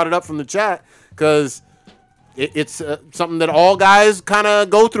glad you brought it up from the chat because it's something that all guys kind of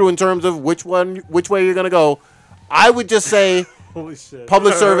go through in terms of which way you're gonna go. I would just say, Holy shit.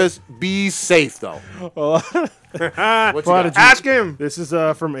 public service, be safe though. What you got? Prodigy. Ask him. This is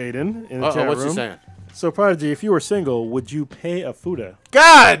from Aiden in the chat What's room. he saying? So Prodigy, if you were single, would you pay a fuda?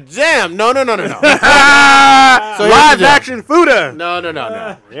 God damn! No. So here's Live the deal. action Fuda. No.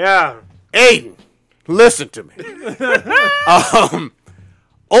 Yeah. Aiden, listen to me.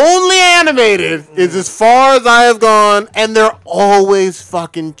 Only animated is as far as I have gone, and they're always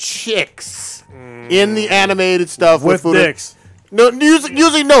fucking chicks in the animated stuff With fuda. dicks. No,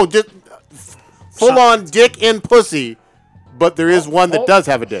 usually no, just full on dick and pussy. But there is one that does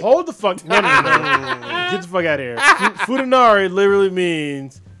have a dick. Hold the fuck. No. Get the fuck out of here. Futanari literally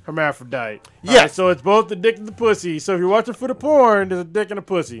means hermaphrodite. Yes. Alright, so it's both the dick and the pussy. So if you're watching Fuda porn, there's a dick and a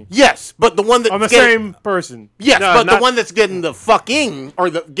pussy. Yes, but the one that's On the same person. Yes, No, but the not- one that's getting the fucking or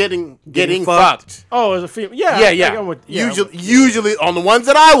the getting Getting fucked. Oh, as a female. Yeah. Yeah. I'm with- Usually on the ones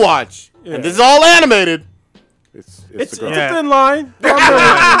that I watch, and this is all animated. It's It's the girl. a thin line.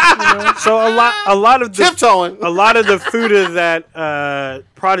 I'm So a lot of the Tiptoeing. a lot of the Fuda that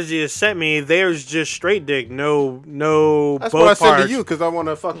Prodigy has sent me, there's just straight dick, no That's both what I said parts. to you because I want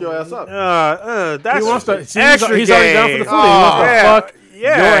to fuck your ass up. That's He wants to. See, extra he's already down for the gay. Fuda. He wants to yeah. fuck. your Yeah,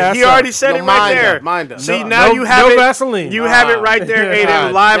 ass he up. already said No, it right mind there. that, mind that. See, No- now no- you have no it. Vaseline. You have it right there, Aiden,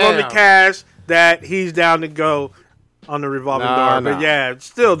 God live on the damn. cast that he's down to go on the revolving Nah, door. nah. But yeah,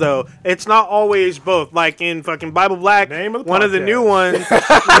 still though, it's not always both. Like in fucking Bible Black, Name of the one of the podcast. new ones.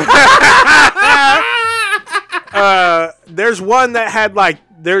 There's one that had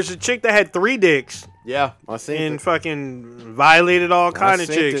there's a chick that had 3 dicks Yeah, I seen and it. fucking violated all kind of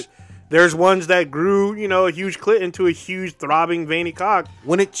seen chicks. it. There's ones that grew, a huge clit into a huge throbbing veiny cock.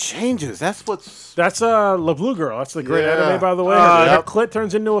 When it changes, that's what's. That's La Blue Girl. That's the great Yeah. anime, by the way. Yep. Her clit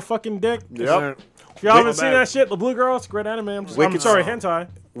turns into a fucking dick. Yep. If y'all haven't Not seen bad. that shit, La Blue Girl, it's a great anime. I'm Wicked- sorry, hentai.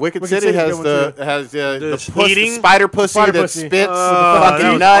 Wicked Wicked City City's a has good one, the eating? spider pussy Spider that pussy. spits that fucking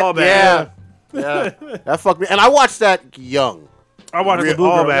was nut. all bad. Yeah. That fucked me. And I watched that young. I watched Real- La Blue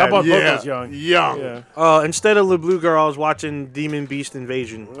all Girl. bad. I bought both Yeah. those young. Young. Yeah. Instead of the Blue Girl, I was watching Demon Beast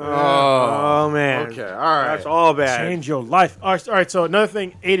Invasion. Oh man. Okay, all right. That's all bad. Change your life. All right. So another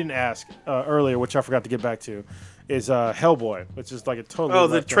thing Aiden asked earlier, which I forgot to get back to, is Hellboy, which is like a totally. Oh,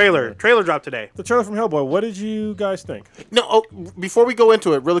 the left trailer. turn. Trailer dropped today. The trailer from Hellboy. What did you guys think? No, before we go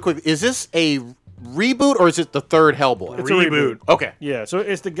into it, really quick, is this a reboot or is it the third Hellboy? It's a reboot. Okay. Yeah. So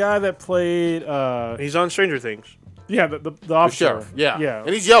it's the guy that played. He's on Stranger Things. Yeah, the The officer. sheriff. Yeah. Yeah.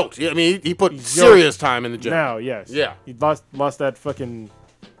 And he's yoked. I mean, he put He's serious time in the gym. Now, yes. Yeah. He lost that fucking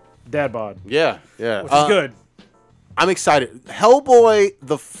dad bod, Yeah. which is good. I'm excited. Hellboy,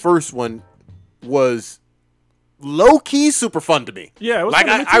 the first one, was low key super fun to me. Yeah, it was like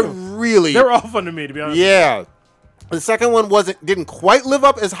fun to me I too. really. They were all fun to me, to be honest. Yeah. The second one didn't quite live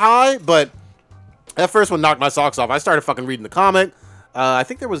up as high, but that first one knocked my socks off. I started fucking reading the comic. I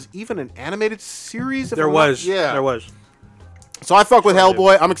think there was even an animated series. If There I'm not- was. Yeah. There was. So I fuck with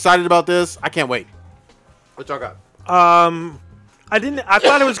Hellboy. I'm excited about this. I can't wait. What y'all got? I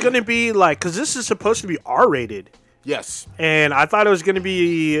thought it was gonna be because this is supposed to be R-rated. Yes. And I thought it was going to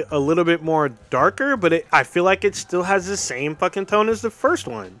be a little bit more darker, but I feel like it still has the same fucking tone as the first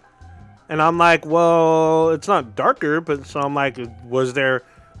one. And I'm like, well, it's not darker, but so I'm like, was there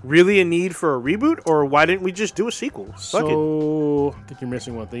really a need for a reboot, or why didn't we just do a sequel? Fuck it. So I think you're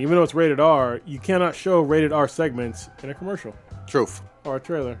missing one thing. Even though it's rated R, you cannot show rated R segments in a commercial Truth. or a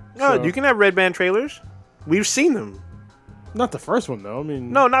trailer. No, So- you can have red band trailers. We've seen them. Not the first one though. I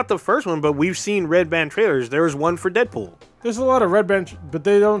mean, No, not the first one, but we've seen red band trailers. There was one for Deadpool. there's a lot of red band, but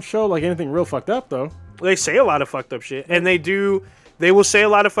they don't show like anything real fucked up though. They say a lot of fucked up shit, and they will say a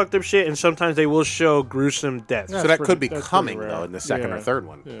lot of fucked up shit, and sometimes they will show gruesome deaths. Yeah. So that could be that's pretty coming rare. though in the second or Yeah. third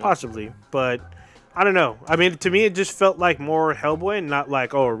one. Possibly, but I don't know. I mean, to me, it just felt like more Hellboy, and not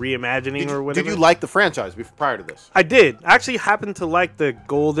like a reimagining or whatever. Did you like the franchise prior to this? I did. I actually happened to like the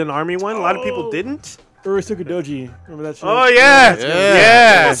Golden Army one. A lot of people Oh. didn't. Urasuka Doji. Remember that shit? Oh yeah,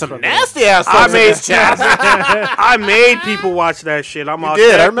 yeah. Some nasty ass. I folks in made this chat. I made people watch that shit. I'm all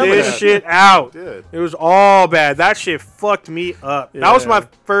did, I check remember this that. shit out. You did. It was all bad. That shit fucked me up. That was Yeah. my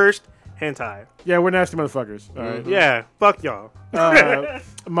first hentai. Yeah, we're nasty motherfuckers. All right. Yeah, fuck y'all.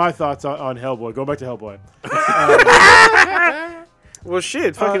 My thoughts on Hellboy. Go back to Hellboy. Well,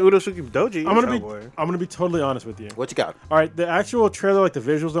 shit, fucking Urosuke Doji. I'm gonna be totally honest with you. What you got? All right, the actual trailer, like the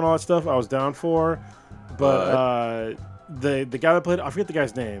visuals and all that stuff, I was down for, but the guy that played, I forget the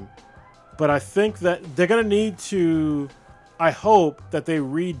guy's name, but I think that they're gonna need to. I hope that they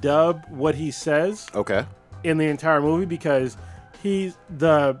redub what he says Okay. in the entire movie because his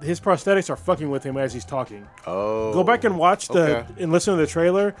prosthetics are fucking with him as he's talking. Oh. Go back and watch Okay. and listen to the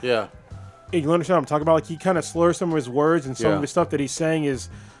trailer. Yeah. You understand what I'm talking about? Like he kind of slurs some of his words, and some Yeah. of his stuff that he's saying is,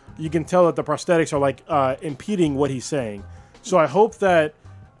 you can tell that the prosthetics are like impeding what he's saying. So I hope that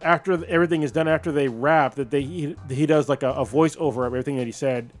after everything is done, after they wrap, that he does like a voiceover of everything that he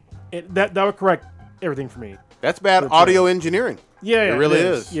said. That would correct everything for me. That's bad audio engineering. Yeah, It really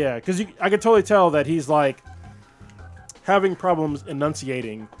is. Yeah, because I can totally tell that he's like having problems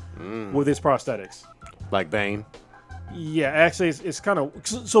enunciating with his prosthetics. Like Bane. Yeah, actually, it's kind of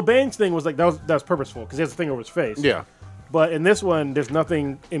so. Bane's thing was like that was purposeful because he has a thing over his face. Yeah. But in this one, there's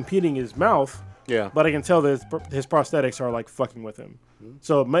nothing impeding his mouth. Yeah. But I can tell that his prosthetics are like fucking with him.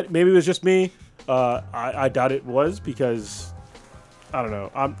 So maybe it was just me. I doubt it was because I don't know.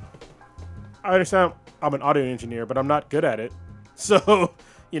 I understand I'm an audio engineer, but I'm not good at it. So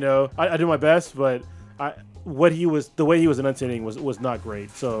I do my best, but the way he was enunciating was not great.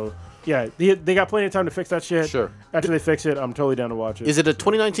 So yeah, they got plenty of time to fix that shit. Sure. After they fix it, I'm totally down to watch it. Is it a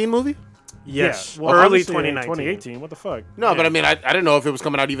 2019 movie? Yes, Yeah, well, early obviously it ain't 2019. 2018. What the fuck? No, but I mean, I didn't know if it was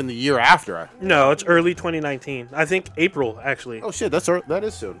coming out even the year after. No, it's early 2019. I think April actually. Oh shit, that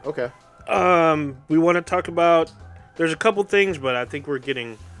is soon. Okay. We want to talk about. There's a couple things, but I think we're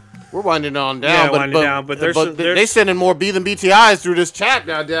getting. We're winding on down. Yeah, but, winding down, but there's some- they sending more B than BTIs through this chat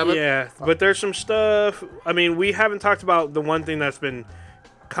now, damn it. Yeah, but there's some stuff. I mean, we haven't talked about the one thing that's been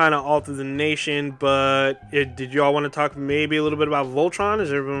kind of all through the nation, but did you all want to talk maybe a little bit about Voltron?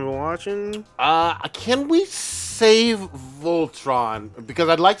 Has everyone been watching? Can we save Voltron? Because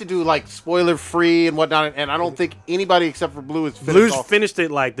I'd like to do like spoiler free and whatnot, and I don't think anybody except for Blue has finished Blue's all, finished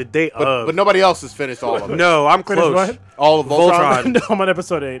it like the day of. but nobody else has finished all of it. No, I'm Finished close. what? All of Voltron. Voltron. No, I'm on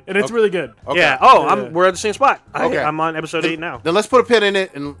episode 8, and it's really good. Okay. Yeah. Oh, Yeah. we're at the same spot. Okay. I'm on episode 8 now. Then let's put a pin in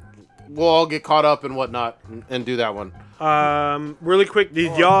it, and we'll all get caught up and whatnot, and do that one. Really quick,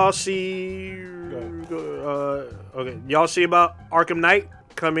 did y'all see? Okay, y'all see about Arkham Knight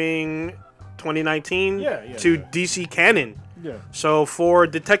coming 2019 Yeah, to yeah. DC canon? Yeah. So for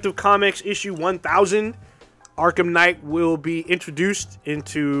Detective Comics issue 1000, Arkham Knight will be introduced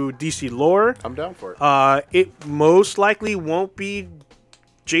into DC lore. I'm down for it. It most likely won't be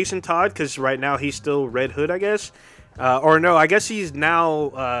Jason Todd because right now he's still Red Hood, I guess. Or no, I guess he's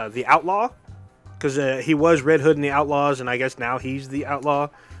now the Outlaw because he was Red Hood in the Outlaws, and I guess now he's the Outlaw.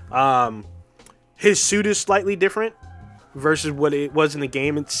 His suit is slightly different versus what it was in the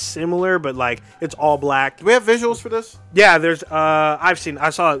game. It's similar, but like it's all black. Do we have visuals for this? Yeah, there's I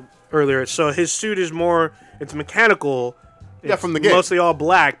saw it earlier. So his suit is more, it's mechanical. Yeah, It's from the game. mostly all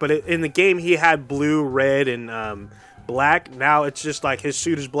black, but in the game he had blue, red, and black. Now it's just like his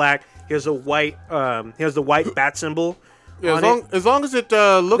suit is black. He has a white he has the white bat symbol. Yeah, on it. as long as it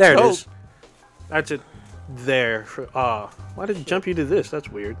looks There it dope. is. That's it. There. Why did it jump you to this? That's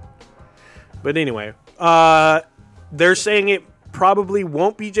weird. But anyway, they're saying it probably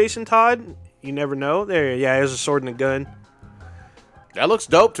won't be Jason Todd. You never know. There, yeah, he has a sword and a gun. That looks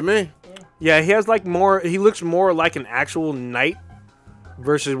dope to me. Yeah, he has like more. He looks more like an actual knight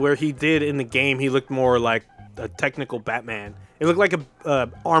versus where he did in the game. He looked more like a technical Batman. It looked like a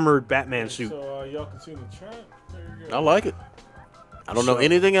armored Batman suit. So y'all can see in the chat. There you I go. like it. I don't know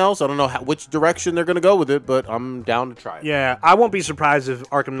anything else. I don't know which direction they're gonna go with it, but I'm down to try it. Yeah, I won't be surprised if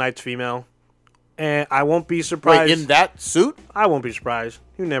Arkham Knight's female, and I won't be surprised. Wait, in that suit? I won't be surprised.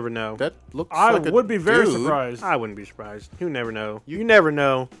 You never know. That looks. I like a would be very dude. surprised. I wouldn't be surprised. You never know. You never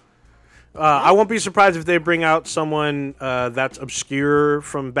know. I won't be surprised if they bring out someone that's obscure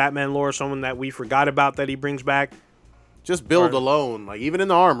from Batman lore, someone that we forgot about that he brings back. Just build alone, like even in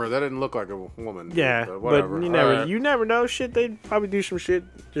the armor, that didn't look like a woman. Yeah, whatever. but All right. you never know. Shit, they'd probably do some shit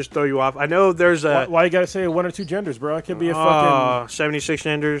just throw you off. I know there's a Why you gotta say one or two genders, bro? It could be a fucking 76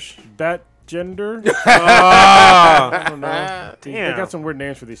 genders. bat Transgender. Ah, I don't know. They Damn. got some weird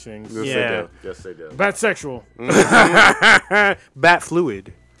names for these things. Yes, Yeah. they do. Yes, they do. Batsexual. bat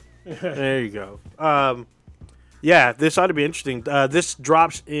fluid. There you go. Yeah, this ought to be interesting. This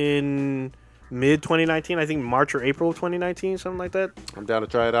drops in mid 2019, I think March or April of 2019, something like that. I'm down to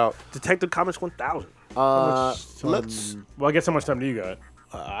try it out. Detective Comics 1000. Let's. Well, I guess how much time do you got?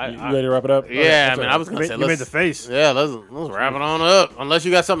 You I, ready to wrap it up? yeah, I Okay, mean, I was gonna say you made let's- the face. yeah, let's wrap it on up. Unless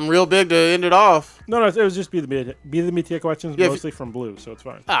you got something real big to end it off. No, it was just be the media questions, Yeah, if- mostly from Blue, so it's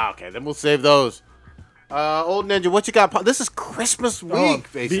fine. Ah, okay, then we'll save those. Old Ninja, what you got? This is Christmas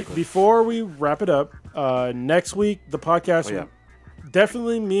week, basically. Before we wrap it up, next week the podcast, Oh, yeah.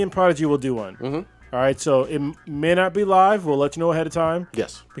 definitely me and Prodigy will do one. Mhm. All right, so it may not be live. We'll let you know ahead of time.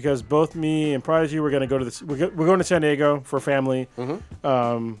 Yes. Because both me and Prodigy, we're gonna go to this. We're going to San Diego for family,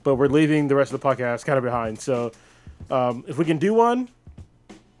 but we're leaving the rest of the podcast kind of behind. So if we can do one,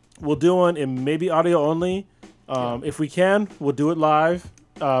 we'll do one. It may be audio only. If we can, we'll do it live.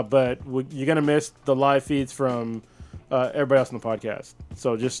 But you're gonna miss the live feeds from everybody else on the podcast.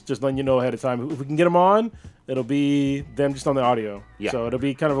 So just letting you know ahead of time. If we can get them on, it'll be them just on the audio. Yeah. So it'll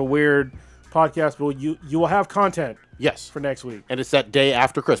be kind of a weird podcast, but you will have content Yes. for next week. And it's that day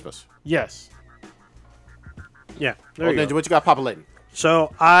after Christmas. Yes. Yeah, there Old you Ninja, go. what you got populating?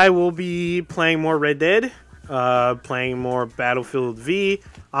 So I will be playing more Red Dead, playing more Battlefield V.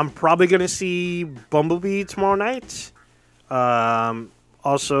 I'm probably going to see Bumblebee tomorrow night.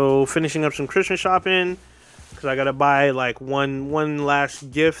 Also finishing up some Christmas shopping because I got to buy like one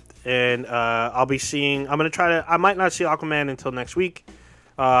last gift, and I'm going to try to, I might not see Aquaman until next week.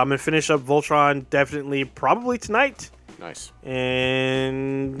 I'm going to finish up Voltron definitely probably tonight. Nice.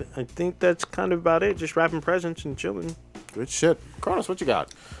 And I think that's kind of about it. Just wrapping presents and chilling. Good shit. Cronus, what you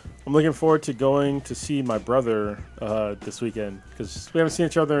got? I'm looking forward to going to see my brother this weekend because we haven't seen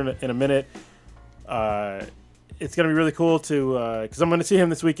each other in a minute. It's going to be really cool to because I'm going to see him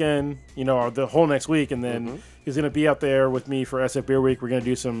this weekend, or the whole next week, and then he's going to be out there with me for SF Beer Week. We're going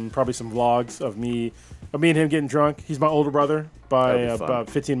to do probably some vlogs of me and him getting drunk. He's my older brother by That'd be fun. about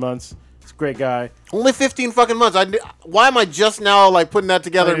 15 months. He's a great guy. Only 15 fucking months. Why am I just now like putting that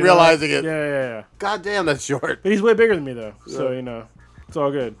together and realizing it? Yeah. God damn, that's short. But he's way bigger than me though, so it's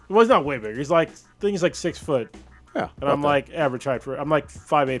all good. Well, he's not way bigger. I think he's like 6 foot. Yeah. And I'm like average height I'm like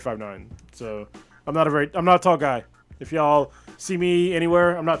 5'8", 5'9". So I'm not a tall guy. If y'all see me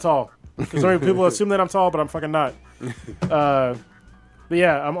anywhere, I'm not tall. Because so many people assume that I'm tall, but I'm fucking not. But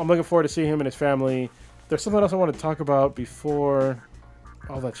yeah, I'm looking forward to seeing him and his family. There's something else I want to talk about before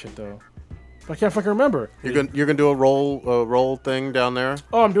all that shit though. I can't fucking remember. You're gonna do a roll thing down there?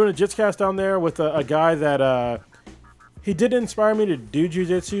 Oh, I'm doing a Jitscast down there with a guy that he did inspire me to do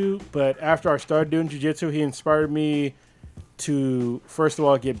jiu-jitsu, but after I started doing jiu-jitsu, he inspired me to, first of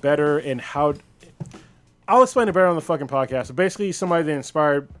all, get better and how... I'll explain it better on the fucking podcast. But basically, somebody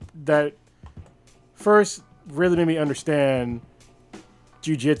that first really made me understand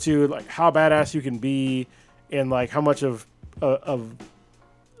jiu-jitsu, like how badass you can be and like how much of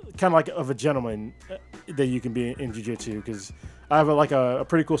kind of like of a gentleman that you can be in jiu-jitsu, because I have a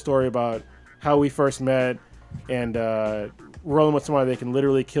pretty cool story about how we first met and rolling with somebody that can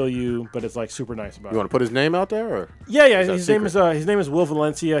literally kill you, but it's like super nice about You want to put his name out there, or? Yeah. that His name is Will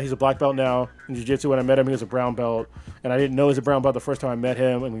Valencia. He's a black belt now in jiu-jitsu. When I met him, he was a brown belt, and I didn't know he was a brown belt the first time I met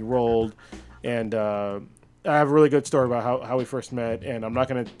him, and we rolled. And I have a really good story about how we first met, and I'm not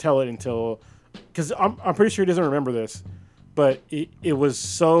going to tell it until, because I'm pretty sure he doesn't remember this, but it was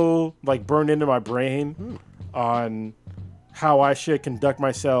so like burned into my brain on how I should conduct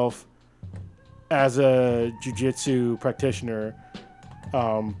myself as a jiu-jitsu practitioner.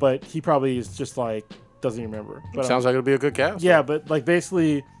 But he probably is just like doesn't remember. But Sounds like it'll be a good cast. yeah, but like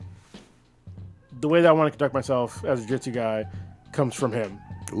basically the way that I want to conduct myself as a jiu-jitsu guy comes from him.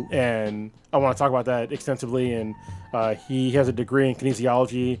 Ooh. And I want to talk about that extensively. And he has a degree in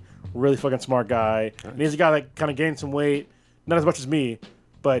kinesiology, really fucking smart guy. Nice. And he's a guy that kind of gained some weight, not as much as me,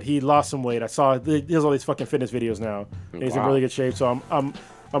 but he lost some weight. I saw he has all these fucking fitness videos now, and he's in Wow. really good shape. So I'm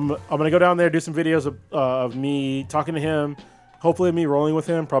gonna go down there, do some videos of me talking to him. Hopefully me rolling with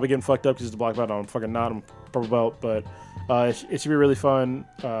him, probably getting fucked up because he's a black belt. I'm fucking not. I'm a purple belt, but it should be really fun.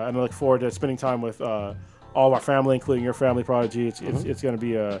 And I look forward to spending time with all of our family, including your family, Prodigy. It's going to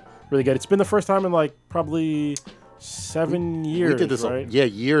be really good. It's been the first time in like probably 7 years, We did this, right?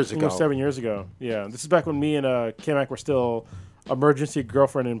 years ago. Almost 7 years ago. Yeah, this is back when me and K-Mac were still emergency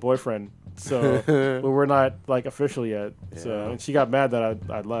girlfriend and boyfriend. So we were not like official yet. So Yeah. and she got mad that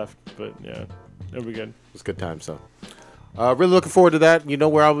I left, but yeah, it'll be good. It's a good time, so. Really looking forward to that. You know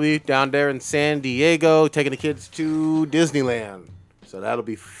where I'll be, down there in San Diego, taking the kids to Disneyland. So that'll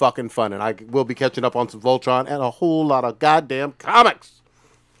be fucking fun. And I will be catching up on some Voltron and a whole lot of goddamn comics.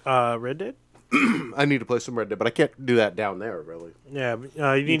 Red Dead? I need to play some Red Dead, but I can't do that down there, really. Yeah, you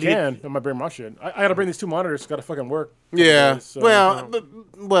You need to can. I might bring my shit. I gotta bring these 2 monitors. It's gotta fucking work. Yeah. So,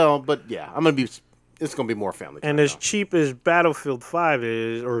 But yeah, I'm going to be... It's going to be more family time And as now. cheap as Battlefield 5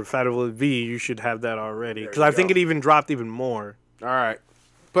 is, or Battlefield V, you should have that already. Because you I think go. it even dropped even more. All right.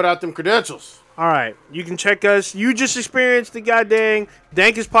 Put out them credentials. All right, you can check us. You just experienced the goddamn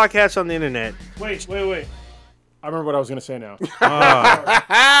dankest podcast on the internet. Wait. I remember what I was gonna say now.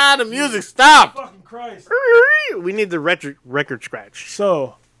 The music stopped. Fucking Christ. We need the record scratch.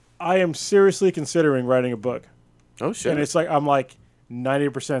 So, I am seriously considering writing a book, Oh, shit. and it's like I'm like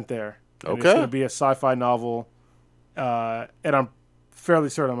 90% there. And It's Okay. gonna be a sci-fi novel, and I'm fairly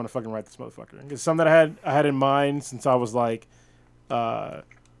certain I'm gonna fucking write this motherfucker. It's something that I had in mind since I was like, I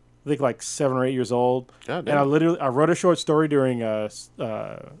think like 7 or 8 years old. God And damn. I wrote a short story during what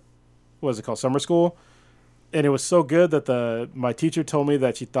is it called, summer school, and it was so good that my teacher told me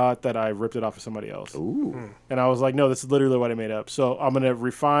that she thought that I ripped it off of somebody else. Ooh. And I was like, no, this is literally what I made up. So I'm gonna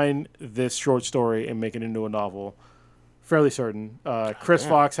refine this short story and make it into a novel. Fairly certain. Chris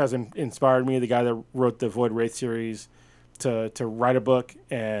Fox has inspired me, the guy that wrote the Void Wraith series, to write a book.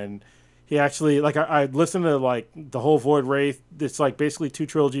 And he actually, like, I listened to like the whole Void Wraith. It's like basically 2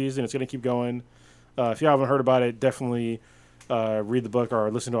 trilogies, and it's gonna keep going. If you haven't heard about it, definitely read the book or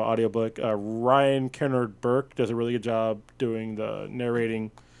listen to an audiobook. Ryan Kennard Burke does a really good job doing the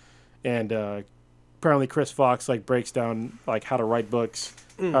narrating, and apparently Chris Fox like breaks down like how to write books,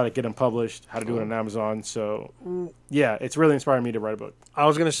 how to get them published, how to do it on Amazon. So yeah, it's really inspired me to write a book. I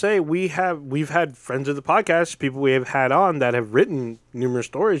was gonna say we've had friends of the podcast, people we have had on that have written numerous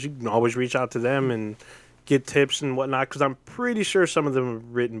stories. You can always reach out to them and get tips and whatnot, because I'm pretty sure some of them have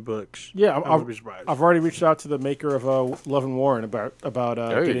written books. Yeah, I wouldn't be surprised. I've already reached out to the maker of Love and Warren about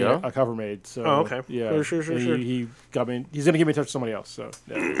There you getting go. a cover made. So Oh, okay. yeah, Sure. And he got me. He's gonna get me in touch with somebody else. So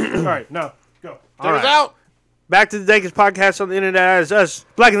yeah. All right, now go. All right. out. Back to the Dankest podcast on the internet as us,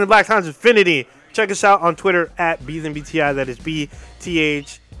 Black and the Black Times Infinity. Check us out on Twitter at BTHBTI. That is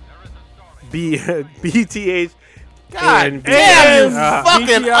BTH. God And damn, you BTH. fucking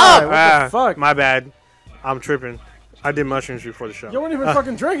BTI. up. What the fuck? My bad. I'm tripping. I did mushrooms before the show. You weren't even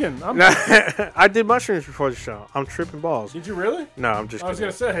fucking drinking. I did mushrooms before the show. I'm tripping balls. Did you really? No, I'm just I was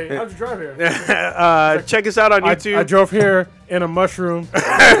kidding. gonna say, how'd you drive here? Check us out on YouTube. I drove here in a mushroom.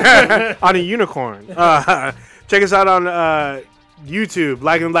 On a unicorn. Check us out on YouTube,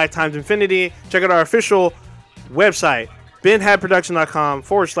 Black and Black Times Infinity. Check out our official website,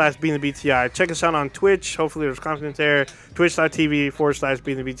 benheadproduction.com/beingthebti. Check us out on Twitch. Hopefully there's content there.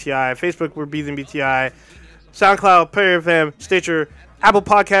 Twitch.tv/beingthebti. Facebook, we're beingthebti. SoundCloud, Player FM, Stitcher, Apple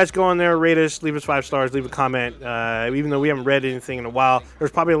Podcasts. Go on there, rate us, leave us 5 stars, leave a comment. Even though we haven't read anything in a while, there's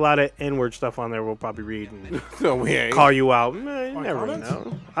probably a lot of N-word stuff on there we'll probably read and No, we ain't. call you out. You never really comments?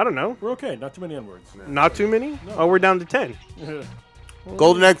 know. I don't know. We're okay. Not too many N-words. Not too many? Oh, we're down to 10.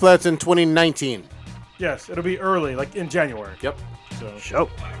 Golden Egg Flats in 2019. Yes, it'll be early, like in January. Yep. So. Show.